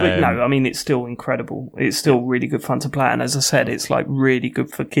 But no, I mean, it's still incredible. It's still really good fun to play, and as I said, it's like really good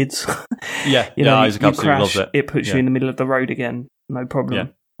for kids. Isaac absolutely crash, loves it puts you in the middle of the road again, no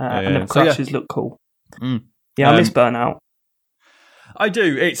problem. And the crashes look cool. I miss Burnout. I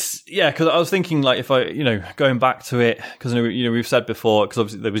do. It's because I was thinking like if I going back to it, because we've said before, because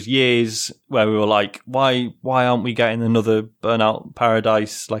obviously there was years where we were like, why aren't we getting another Burnout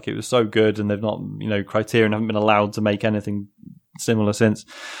Paradise? Like it was so good, and they've not Criterion haven't been allowed to make anything similar since.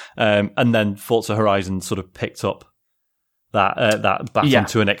 And then Forza Horizon sort of picked up that baton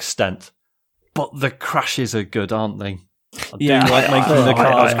to an extent, but the crashes are good, aren't they? I do like making the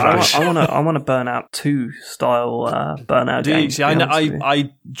cars crash. I want a Burnout 2 style Burnout game. See,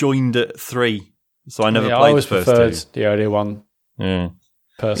 I joined at 3 so I never played I always the first preferred two. the earlier one. Yeah.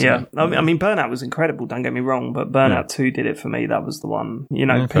 Personally. Yeah, I mean, Burnout was incredible, don't get me wrong, but Burnout 2 did it for me. That was the one.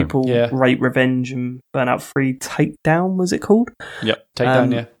 People rate Revenge and Burnout 3 Takedown, was it called? Yep.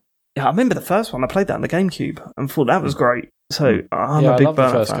 Takedown, yeah. Yeah, I remember the first one. I played that on the GameCube and thought that was great. So I'm a I big love the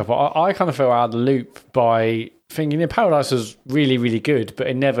Burnout first fan. couple. I kind of fell out of the loop by thinking Paradise was really, really good, but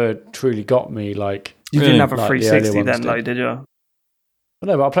it never truly got me like... You didn't have a like 360 then, though, did you? Well,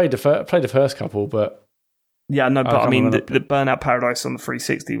 no, but I played the first couple, but... Yeah, no, but I mean, the Burnout Paradise on the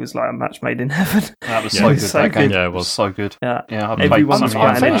 360 was like a match made in heaven. That was so good. So that game. good. Yeah, it was so good. Yeah, I'm everyone's I'm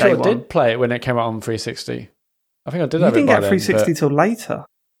playing fairly it. sure I did play it when it came out on 360. I think I did You have didn't it by get 360 then, till later.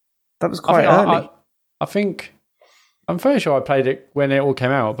 That was quite I early. I think... I'm fairly sure I played it when it all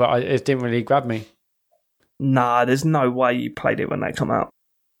came out, but it didn't really grab me. Nah, there's no way you played it when they come out.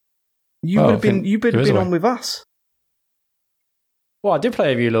 You would have been on with us. Well, I did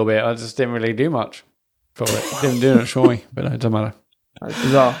play with you a little bit. I just didn't really do much for it. Didn't do it, Shawnee, but no, it doesn't matter. That's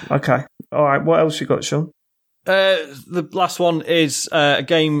bizarre. Okay. All right. What else you got, Sean? The last one is a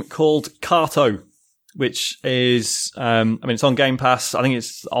game called Carto, which is it's on Game Pass. I think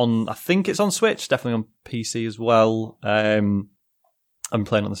it's on Switch, definitely on PC as well. I'm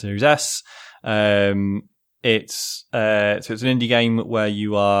playing on the Series S. It's an indie game where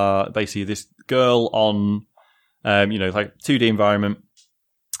you are basically this girl on like 2D environment.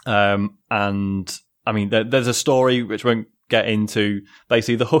 And I mean there's a story which won't get into.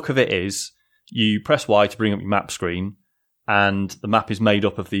 Basically the hook of it is you press Y to bring up your map screen, and the map is made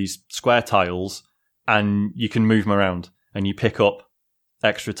up of these square tiles, and you can move them around, and you pick up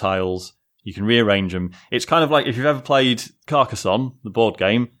extra tiles, you can rearrange them. It's kind of like if you've ever played Carcassonne, the board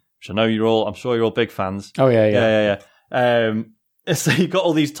game, which I'm sure you're all big fans. Oh yeah. So you've got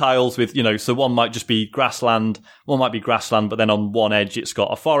all these tiles with, so one might just be grassland, but then on one edge it's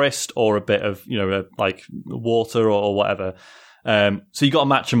got a forest or a bit of, like water or whatever. So you got to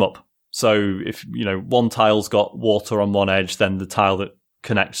match them up. So if, one tile's got water on one edge, then the tile that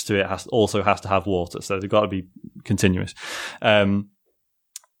connects to it has to have water. So they've got to be continuous.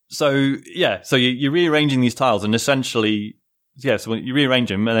 So you're rearranging these tiles, and essentially, so when you rearrange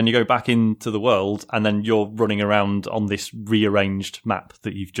them and then you go back into the world, and then you're running around on this rearranged map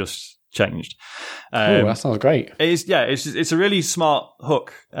that you've just changed. That sounds great. It's a really smart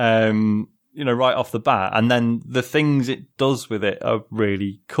hook, right off the bat. And then the things it does with it are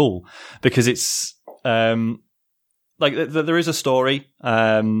really cool, because it's, there is a story,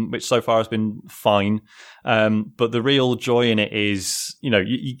 which so far has been fine. But the real joy in it is,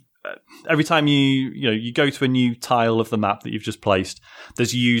 every time you go to a new tile of the map that you've just placed,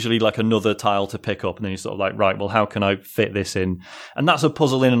 there's usually like another tile to pick up, and then you're sort of like, right, well, how can I fit this in? And that's a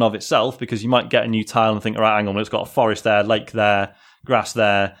puzzle in and of itself, because you might get a new tile and think, all right, hang on, it's got a forest there, lake there, grass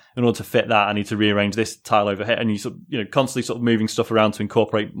there. In order to fit that, I need to rearrange this tile over here. And you sort of, constantly sort of moving stuff around to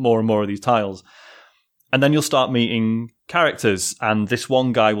incorporate more and more of these tiles. And then you'll start meeting characters, and this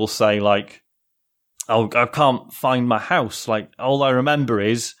one guy will say like, oh, I can't find my house. Like, all I remember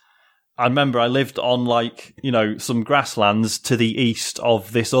is, I lived on some grasslands to the east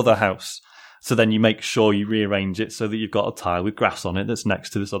of this other house. So then you make sure you rearrange it so that you've got a tile with grass on it that's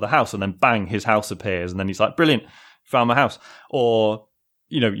next to this other house. And then bang, his house appears. And then he's like, brilliant, found my house. Or,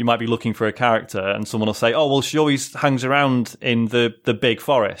 you might be looking for a character and someone will say, oh, well, she always hangs around in the big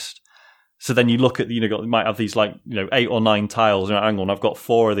forest. So then you look at, you might have these 8 or 9 tiles. Hang on, I've got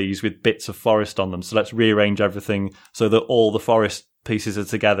 4 of these with bits of forest on them. So let's rearrange everything so that all the forest pieces are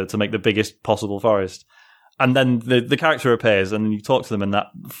together to make the biggest possible forest. And then the character appears, and you talk to them, and that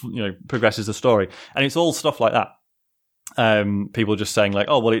progresses the story. And it's all stuff like that. People just saying like,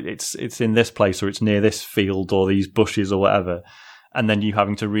 oh, well, it's in this place, or it's near this field, or these bushes, or whatever. And then you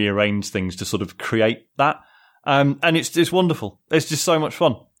having to rearrange things to sort of create that. And it's wonderful. It's just so much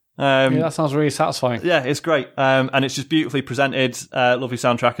fun. That sounds really satisfying. Yeah, it's great. And it's just beautifully presented, lovely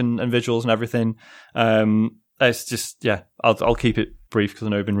soundtrack and visuals and everything. It's just, I'll keep it brief because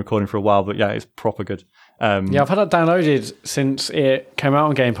I know we've been recording for a while, but it's proper good. I've had it downloaded since it came out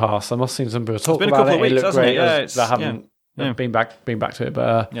on Game Pass. I must have seen some people talk about it. It's been a couple of weeks, it hasn't great. it? I haven't been back to it,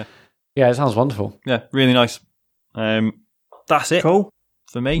 but it sounds wonderful. Yeah, really nice. That's it. Cool.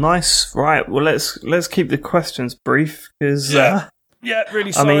 For me. Nice. Right, well, let's keep the questions brief, because...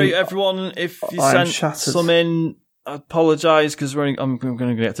 really sorry, everyone. If you sent some in, I apologise, because I'm going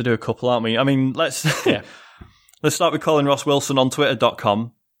to get to do a couple, aren't we? I mean, let's start with Colin Ross Wilson on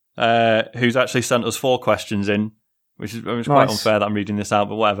Twitter.com, who's actually sent us 4 questions in, which is quite unfair that I'm reading this out,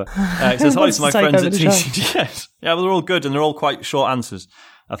 but whatever. It says, hi to my friends at TCG. Yes. Yeah, well, they're all good, and they're all quite short answers,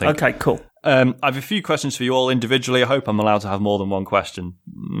 I think. Okay, cool. I have a few questions for you all individually. I hope I'm allowed to have more than one question.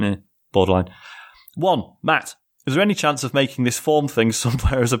 Borderline. 1. Matt, is there any chance of making this form thing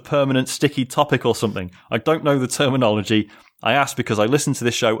somewhere as a permanent sticky topic or something? I don't know the terminology. I asked because I listened to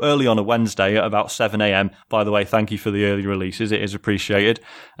this show early on a Wednesday at about 7 a.m. By the way, thank you for the early releases. It is appreciated.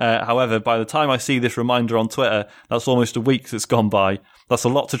 However, by the time I see this reminder on Twitter, that's almost a week that's gone by. That's a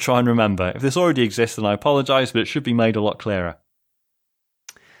lot to try and remember. If this already exists, then I apologise, but it should be made a lot clearer.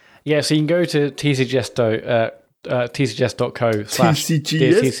 Yeah, so you can go to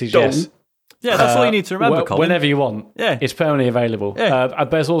tcgs.co/tcgs. Yeah, that's all you need to remember, Colin. Whenever you want. Yeah. It's permanently available. Yeah.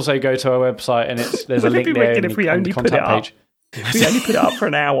 But also go to our website and there's a link there in the contact page. We only put it up for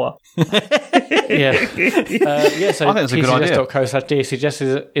an hour. So I think that's a good idea.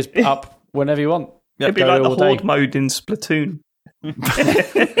 tcgs.co/tcgs is up whenever you want. It'd be like the horde mode in Splatoon.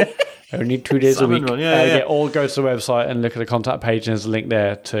 Only 2 days a week. Yeah. Or go to the website and look at the contact page, and there's a link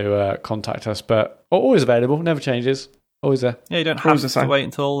there to contact us. But always available, never changes. Always there. Yeah, you don't have to wait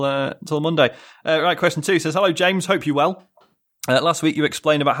until Monday. Right, question 2 says, hello, James. Hope you well. Last week you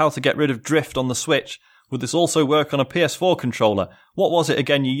explained about how to get rid of drift on the Switch. Would this also work on a PS4 controller? What was it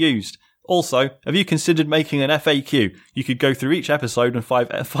again you used? Also, have you considered making an FAQ? You could go through each episode and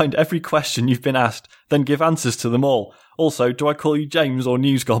find every question you've been asked, then give answers to them all. Also, do I call you James or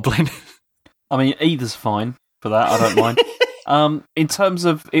News Goblin? I mean, either's fine for that. I don't mind. In terms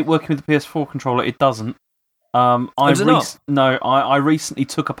of it working with the PS4 controller, it doesn't. I recently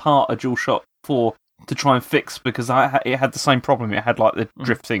took apart a DualShock 4 to try and fix because it had the same problem. It had like the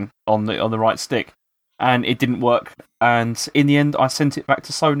drifting on the right stick, and it didn't work. And in the end, I sent it back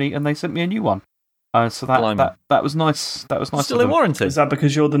to Sony, and they sent me a new one. So that was nice. That was nice. Still in warranty. Is that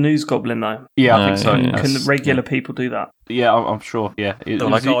because you're the News Goblin, though? Yeah, I think so. Can regular people do that? Yeah, I'm sure. Yeah, it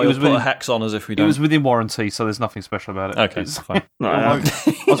was put a hex on as if we don't. It was within warranty, so there's nothing special about it. Okay, it's fine. I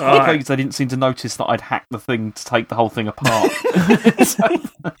was quite pleased they didn't seem to notice that I'd hacked the thing to take the whole thing apart. so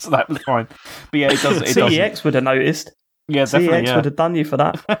that was fine. But yeah, it does. CEX would have noticed. Yeah, definitely. CEX would have done you for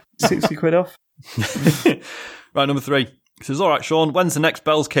that. 60 quid off. Right, number 3. He says, all right, Sean, when's the next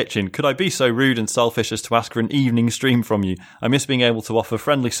Bell's Kitchen? Could I be so rude and selfish as to ask for an evening stream from you? I miss being able to offer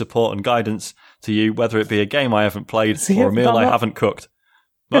friendly support and guidance to you, whether it be a game I haven't played or a meal I haven't cooked.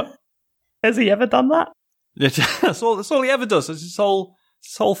 But has he ever done that? Yeah, that's all he ever does. It's his whole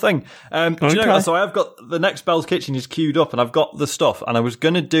thing. Do you know, so I've got the next Bell's Kitchen is queued up, and I've got the stuff, and I was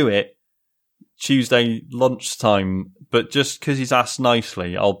going to do it Tuesday lunchtime, but just because he's asked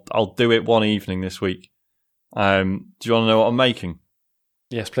nicely, I'll do it one evening this week. Do you want to know what I'm making?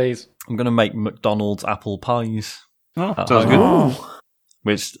 Yes, please. I'm going to make McDonald's apple pies. Oh, sounds good.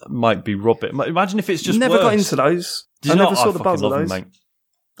 Which might be rubbish. Imagine if it's just never worse. got into those. I never saw the buzz of those. Them, mate.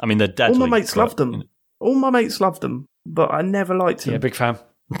 I mean, they're deadly. All my mates loved them. You know. All my mates loved them, but I never liked them. Yeah, big fan.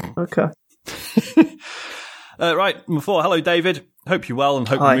 Okay. Right, number 4. Hello, David. Hope you're well and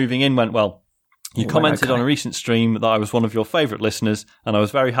hope your moving in went well. You commented on a recent stream that I was one of your favourite listeners, and I was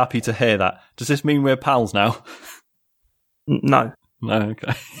very happy to hear that. Does this mean we're pals now? No. No,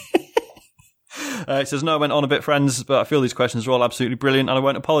 okay. It says, no, I went on a bit, friends, but I feel these questions are all absolutely brilliant, and I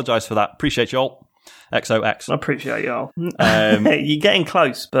won't apologise for that. Appreciate you all. XOX. I appreciate you all. You're getting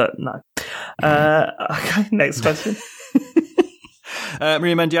close, but no. Okay, next question.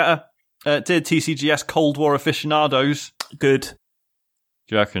 Maria Mendieta. Dear TCGS Cold War aficionados. Good.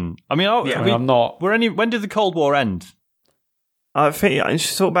 Do you reckon? I mean, I'm not. When did the Cold War end? I think I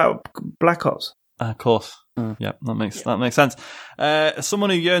should talk about Black Ops. Of course. Yeah, that makes sense. Someone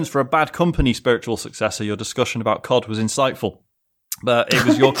who yearns for a Bad Company spiritual successor, your discussion about COD was insightful. But it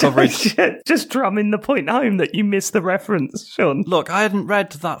was your coverage. Just drumming the point home that you missed the reference, Sean. Look, I hadn't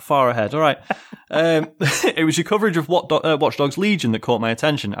read that far ahead. All right. It was your coverage of Watch Dogs Legion that caught my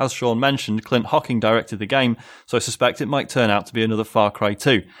attention. As Sean mentioned, Clint Hocking directed the game, so I suspect it might turn out to be another Far Cry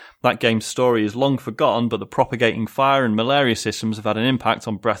 2. That game's story is long forgotten, but the propagating fire and malaria systems have had an impact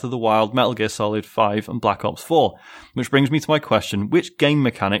on Breath of the Wild, Metal Gear Solid 5 and Black Ops 4. Which brings me to my question, which game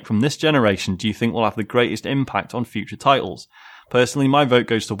mechanic from this generation do you think will have the greatest impact on future titles? Personally, my vote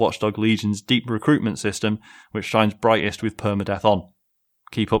goes to Watch Dogs Legion's deep recruitment system, which shines brightest with permadeath on.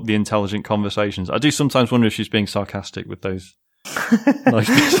 Keep up the intelligent conversations. I do sometimes wonder if she's being sarcastic with those. Nice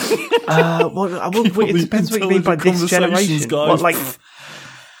it depends what you mean by this generation.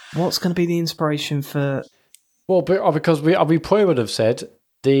 What's going to be the inspiration for... Well, because we probably would have said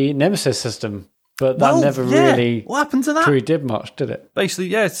the Nemesis system, but that never really... What happened to that? Truly did much, did it?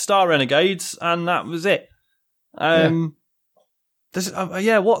 Basically, Star Renegades, and that was it. What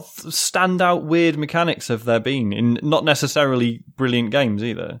standout weird mechanics have there been in not necessarily brilliant games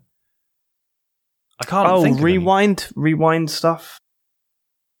either? I can't think of rewind stuff.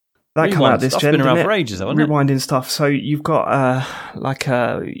 that come out this gen. Been around for ages, though, hasn't it? Rewinding stuff. So you've got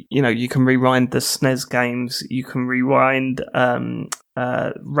you can rewind the SNES games, you can rewind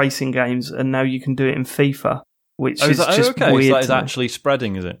racing games, and now you can do it in FIFA, which is just weird. So that is actually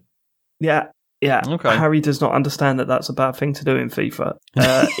spreading, is it? Yeah. Yeah, okay. Harry does not understand that that's a bad thing to do in FIFA.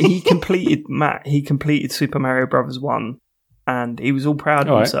 He completed Super Mario Brothers 1, and he was all proud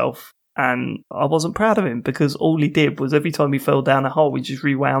of himself. And I wasn't proud of him because all he did was every time he fell down a hole, he just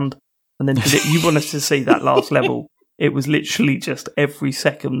rewound and then did it. You want us to see that last level? It was literally just every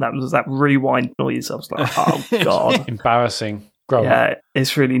second that was that rewind noise. I was like, oh god, embarrassing. Grow up.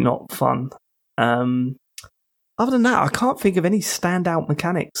 It's really not fun. Other than that, I can't think of any standout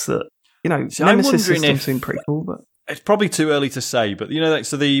mechanics that. Nemesis system seemed pretty cool, but it's probably too early to say. But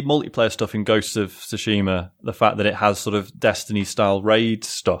so the multiplayer stuff in Ghosts of Tsushima, the fact that it has sort of Destiny-style raid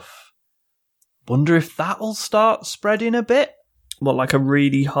stuff, wonder if that will start spreading a bit. What, like a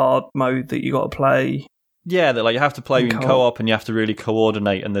really hard mode that you got to play? Yeah, that you have to play in co-op and you have to really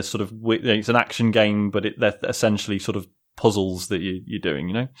coordinate. And there's sort of it's an action game, but they're essentially sort of puzzles that you're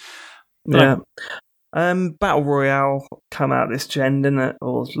doing. Yeah. Battle Royale come out this gen, didn't it?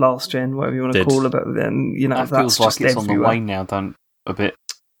 Or last gen, whatever you want to call it. But then, that that's feels like just it's everywhere. on the way now, a bit.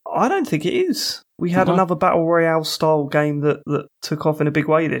 I don't think it is. We had another Battle Royale style game that took off in a big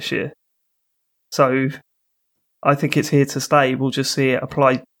way this year. So I think it's here to stay. We'll just see it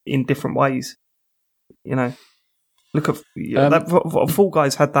applied in different ways. Look at that. Fall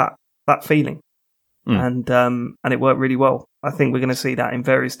Guys had that feeling. And it worked really well. I think we're going to see that in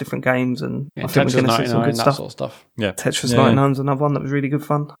various different games, and I think we're going to see some good stuff. Sort of stuff. Yeah, Tetris 99 is another one that was really good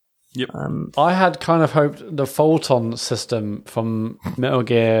fun. Yep. I had kind of hoped the Photon system from Metal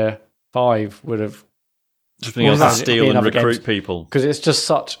Gear 5 would have just been able to steal and recruit people, because it's just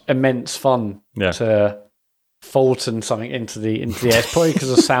such immense fun to Fulton something into the air. It's probably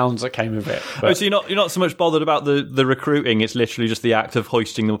because of the sounds that came with it. But. So you're not so much bothered about the recruiting, it's literally just the act of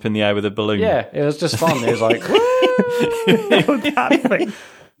hoisting them up in the air with a balloon. Yeah, it was just fun. It was like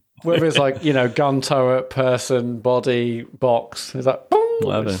whether it's like, gun turret, person, body, box. It's like boom,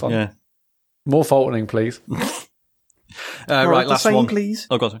 whatever. Fun. Yeah. More Fultoning, please. Right, last one. Please.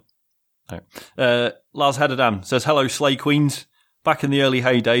 Oh god. Right. Lars Hedderdam says, hello Slay Queens. Back in the early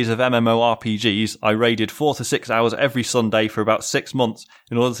heydays of MMORPGs, I raided 4 to 6 hours every Sunday for about 6 months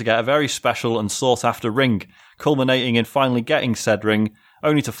in order to get a very special and sought-after ring, culminating in finally getting said ring,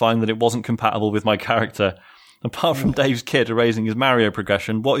 only to find that it wasn't compatible with my character. Apart from Dave's kid erasing his Mario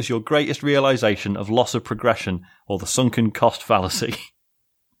progression, what is your greatest realisation of loss of progression or the sunken cost fallacy?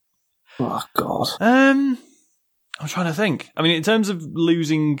 Oh, God. I'm trying to think. I mean, in terms of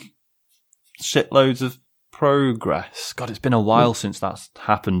losing shitloads of progress. God, it's been a while since that's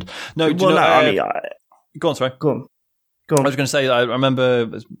happened. Go on, sorry. Go on. I was going to say, I remember,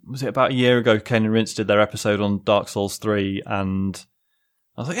 was it about a year ago, Ken and Rince did their episode on Dark Souls 3, and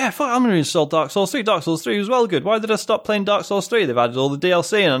I was like, yeah, fuck, I'm going to install Dark Souls 3. Dark Souls 3 was well good. Why did I stop playing Dark Souls 3? They've added all the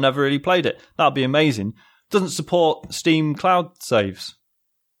DLC and I never really played it. That'd be amazing. Doesn't support Steam cloud saves.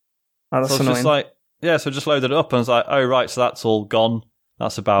 Oh, that's annoying. Just like, so I just loaded it up and I was like, oh, right, so that's all gone.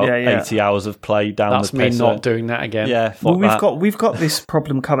 That's about 80 hours of play down That's the me pisser. not doing that again. Yeah, we've got this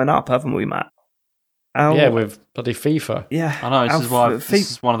problem coming up, haven't we, Matt? With bloody FIFA. Yeah, I know. This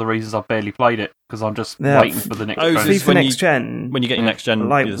is one of the reasons I've barely played it, because I'm just waiting for the next. FIFA next gen. When you get your next gen,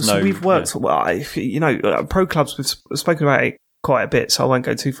 we've worked. Well, pro clubs. We've spoken about it quite a bit, so I won't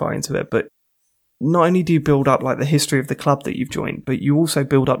go too far into it. But not only do you build up like the history of the club that you've joined, but you also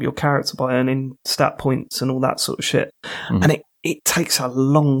build up your character by earning stat points and all that sort of shit. Mm-hmm. And it takes a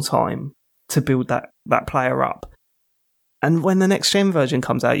long time to build that player up. And when the next gen version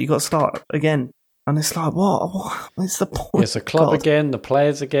comes out, you got to start again. And it's like, what's the point? It's a club again, the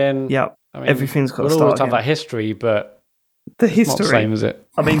players again. Yeah, everything's got to start. We'll always have that history, but the history, it's not the same, is it?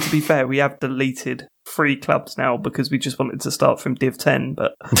 I mean, to be fair, we have deleted 3 clubs now because we just wanted to start from Div 10.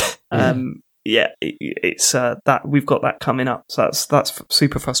 But it's that we've got that coming up. So that's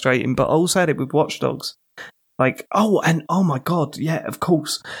super frustrating. But I also had it with Watch Dogs. Like, oh my God, yeah, of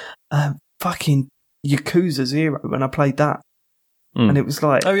course. Fucking Yakuza 0 when I played that. And it was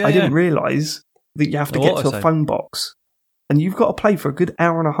like, I didn't realise that you have to get to a phone box. And you've got to play for a good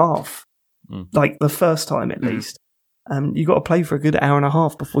hour and a half. Like, the first time at least. You've got to play for a good hour and a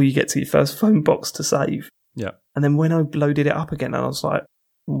half before you get to your first phone box to save. Yeah. And then when I loaded it up again, I was like,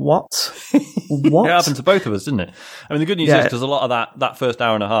 what? What? It happened to both of us, didn't it? I mean, the good news is, because a lot of that first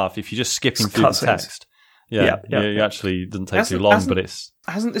hour and a half, if you're just skipping through the text, You actually doesn't take too long, but it's...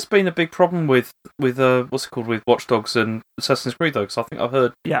 Hasn't this been a big problem with what's it called, with Watch Dogs and Assassin's Creed, though? Because I think I've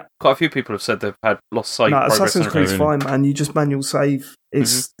heard quite a few people have said they've had lost save progress. Assassin's Creed's fine, man. You just manual save.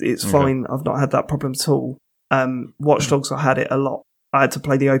 It's fine. I've not had that problem at all. Watch Dogs, I had it a lot. I had to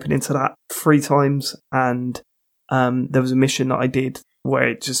play the opening to that 3 times, and there was a mission that I did where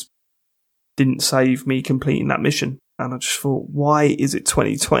it just didn't save me completing that mission. And I just thought, why is it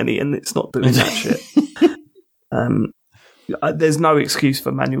 2020 and it's not doing that shit? There's no excuse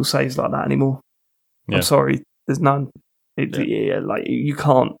for manual saves like that anymore. Yeah. I'm sorry, there's none. You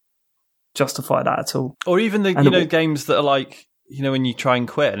can't justify that at all. Or even the games that are like, when you try and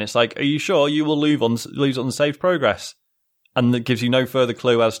quit and it's like, are you sure you will lose on the save progress? And that gives you no further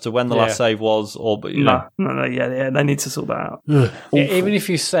clue as to when the last save was, or No, they need to sort that out. Even if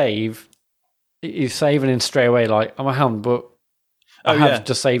you save and then straight away like, I'm a hound, but I had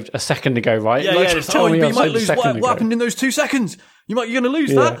just saved a second ago, right? Yeah, but you might lose. What happened in those 2 seconds? You're going to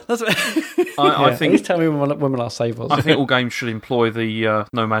lose that. That's I think. Please tell me when my last save was. I think all games should employ the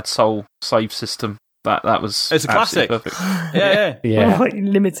Nomad Soul save system. That was. It's a classic. Perfect. Yeah. Like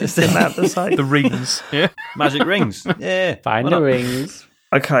limited amount of save. The rings. Yeah. Magic rings. Yeah. Find the rings.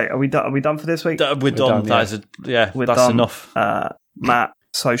 Okay, are we done? Are we done for this week? We're done. That's enough. Matt,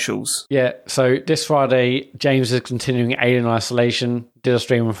 socials. Yeah, so this Friday, James is continuing Alien Isolation. Did a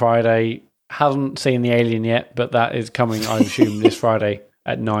stream on Friday. Haven't seen the Alien yet, but that is coming, I assume, this Friday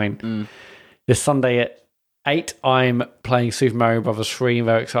at 9. This Sunday at 8, I'm playing Super Mario Bros. 3. I'm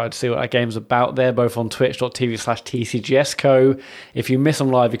very excited to see what that game's about there, both on twitch.tv/TCGSco. If you miss them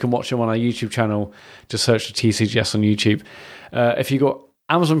live, you can watch them on our YouTube channel. Just search for TCGS on YouTube. If you've got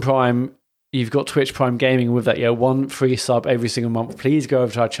Amazon Prime, you've got Twitch Prime Gaming with that, 1 free sub every single month. Please go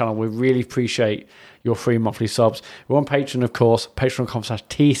over to our channel. We really appreciate your free monthly subs. We're on Patreon, of course,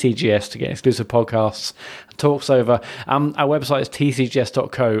 patreon.com/TCGS to get exclusive podcasts and talks over. Our website is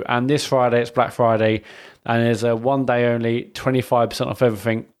tcgs.co, and this Friday, it's Black Friday, and there's a 1 day only 25% off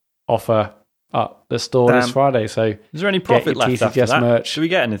everything offer at the store this Friday. So is there any profit left TCGS after that? Merch, should we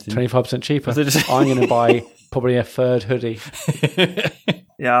get anything 25% cheaper? I'm going to buy probably a 3rd hoodie.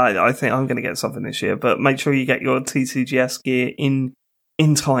 Yeah, I think I'm going to get something this year, but make sure you get your TCGS gear in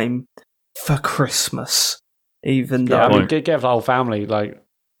time for Christmas. Even though we did get for the whole family, like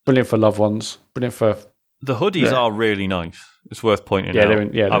brilliant for loved ones, brilliant for. The hoodies are really nice. It's worth pointing out.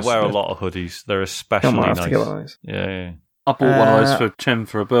 I wear a lot of hoodies. They're especially nice. To get one of those. Yeah. I bought one of those for Chem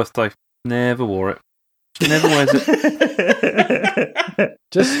for a birthday. Never wore it. She never wears it.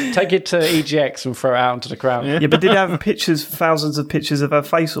 Just take it to EGX and throw it out into the crowd. Yeah, but did it have thousands of pictures of her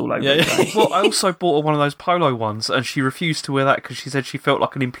face all over it? Well, I also bought her one of those polo ones, and she refused to wear that because she said she felt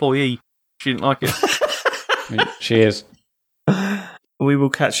like an employee. She didn't like it. She is. We will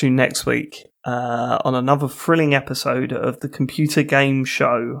catch you next week on another thrilling episode of the Computer Game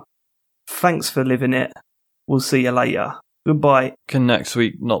Show. Thanks for living it. We'll see you later. Goodbye. Can next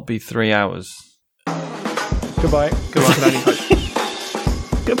week not be 3 hours? Goodbye. Goodbye.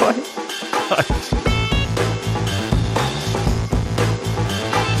 Goodbye. Bye.